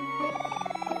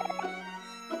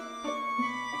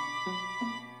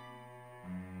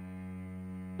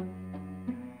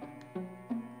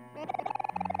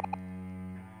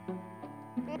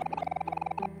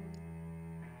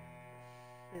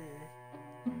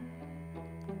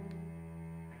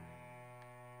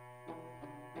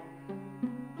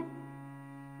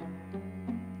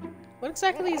 What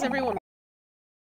exactly is everyone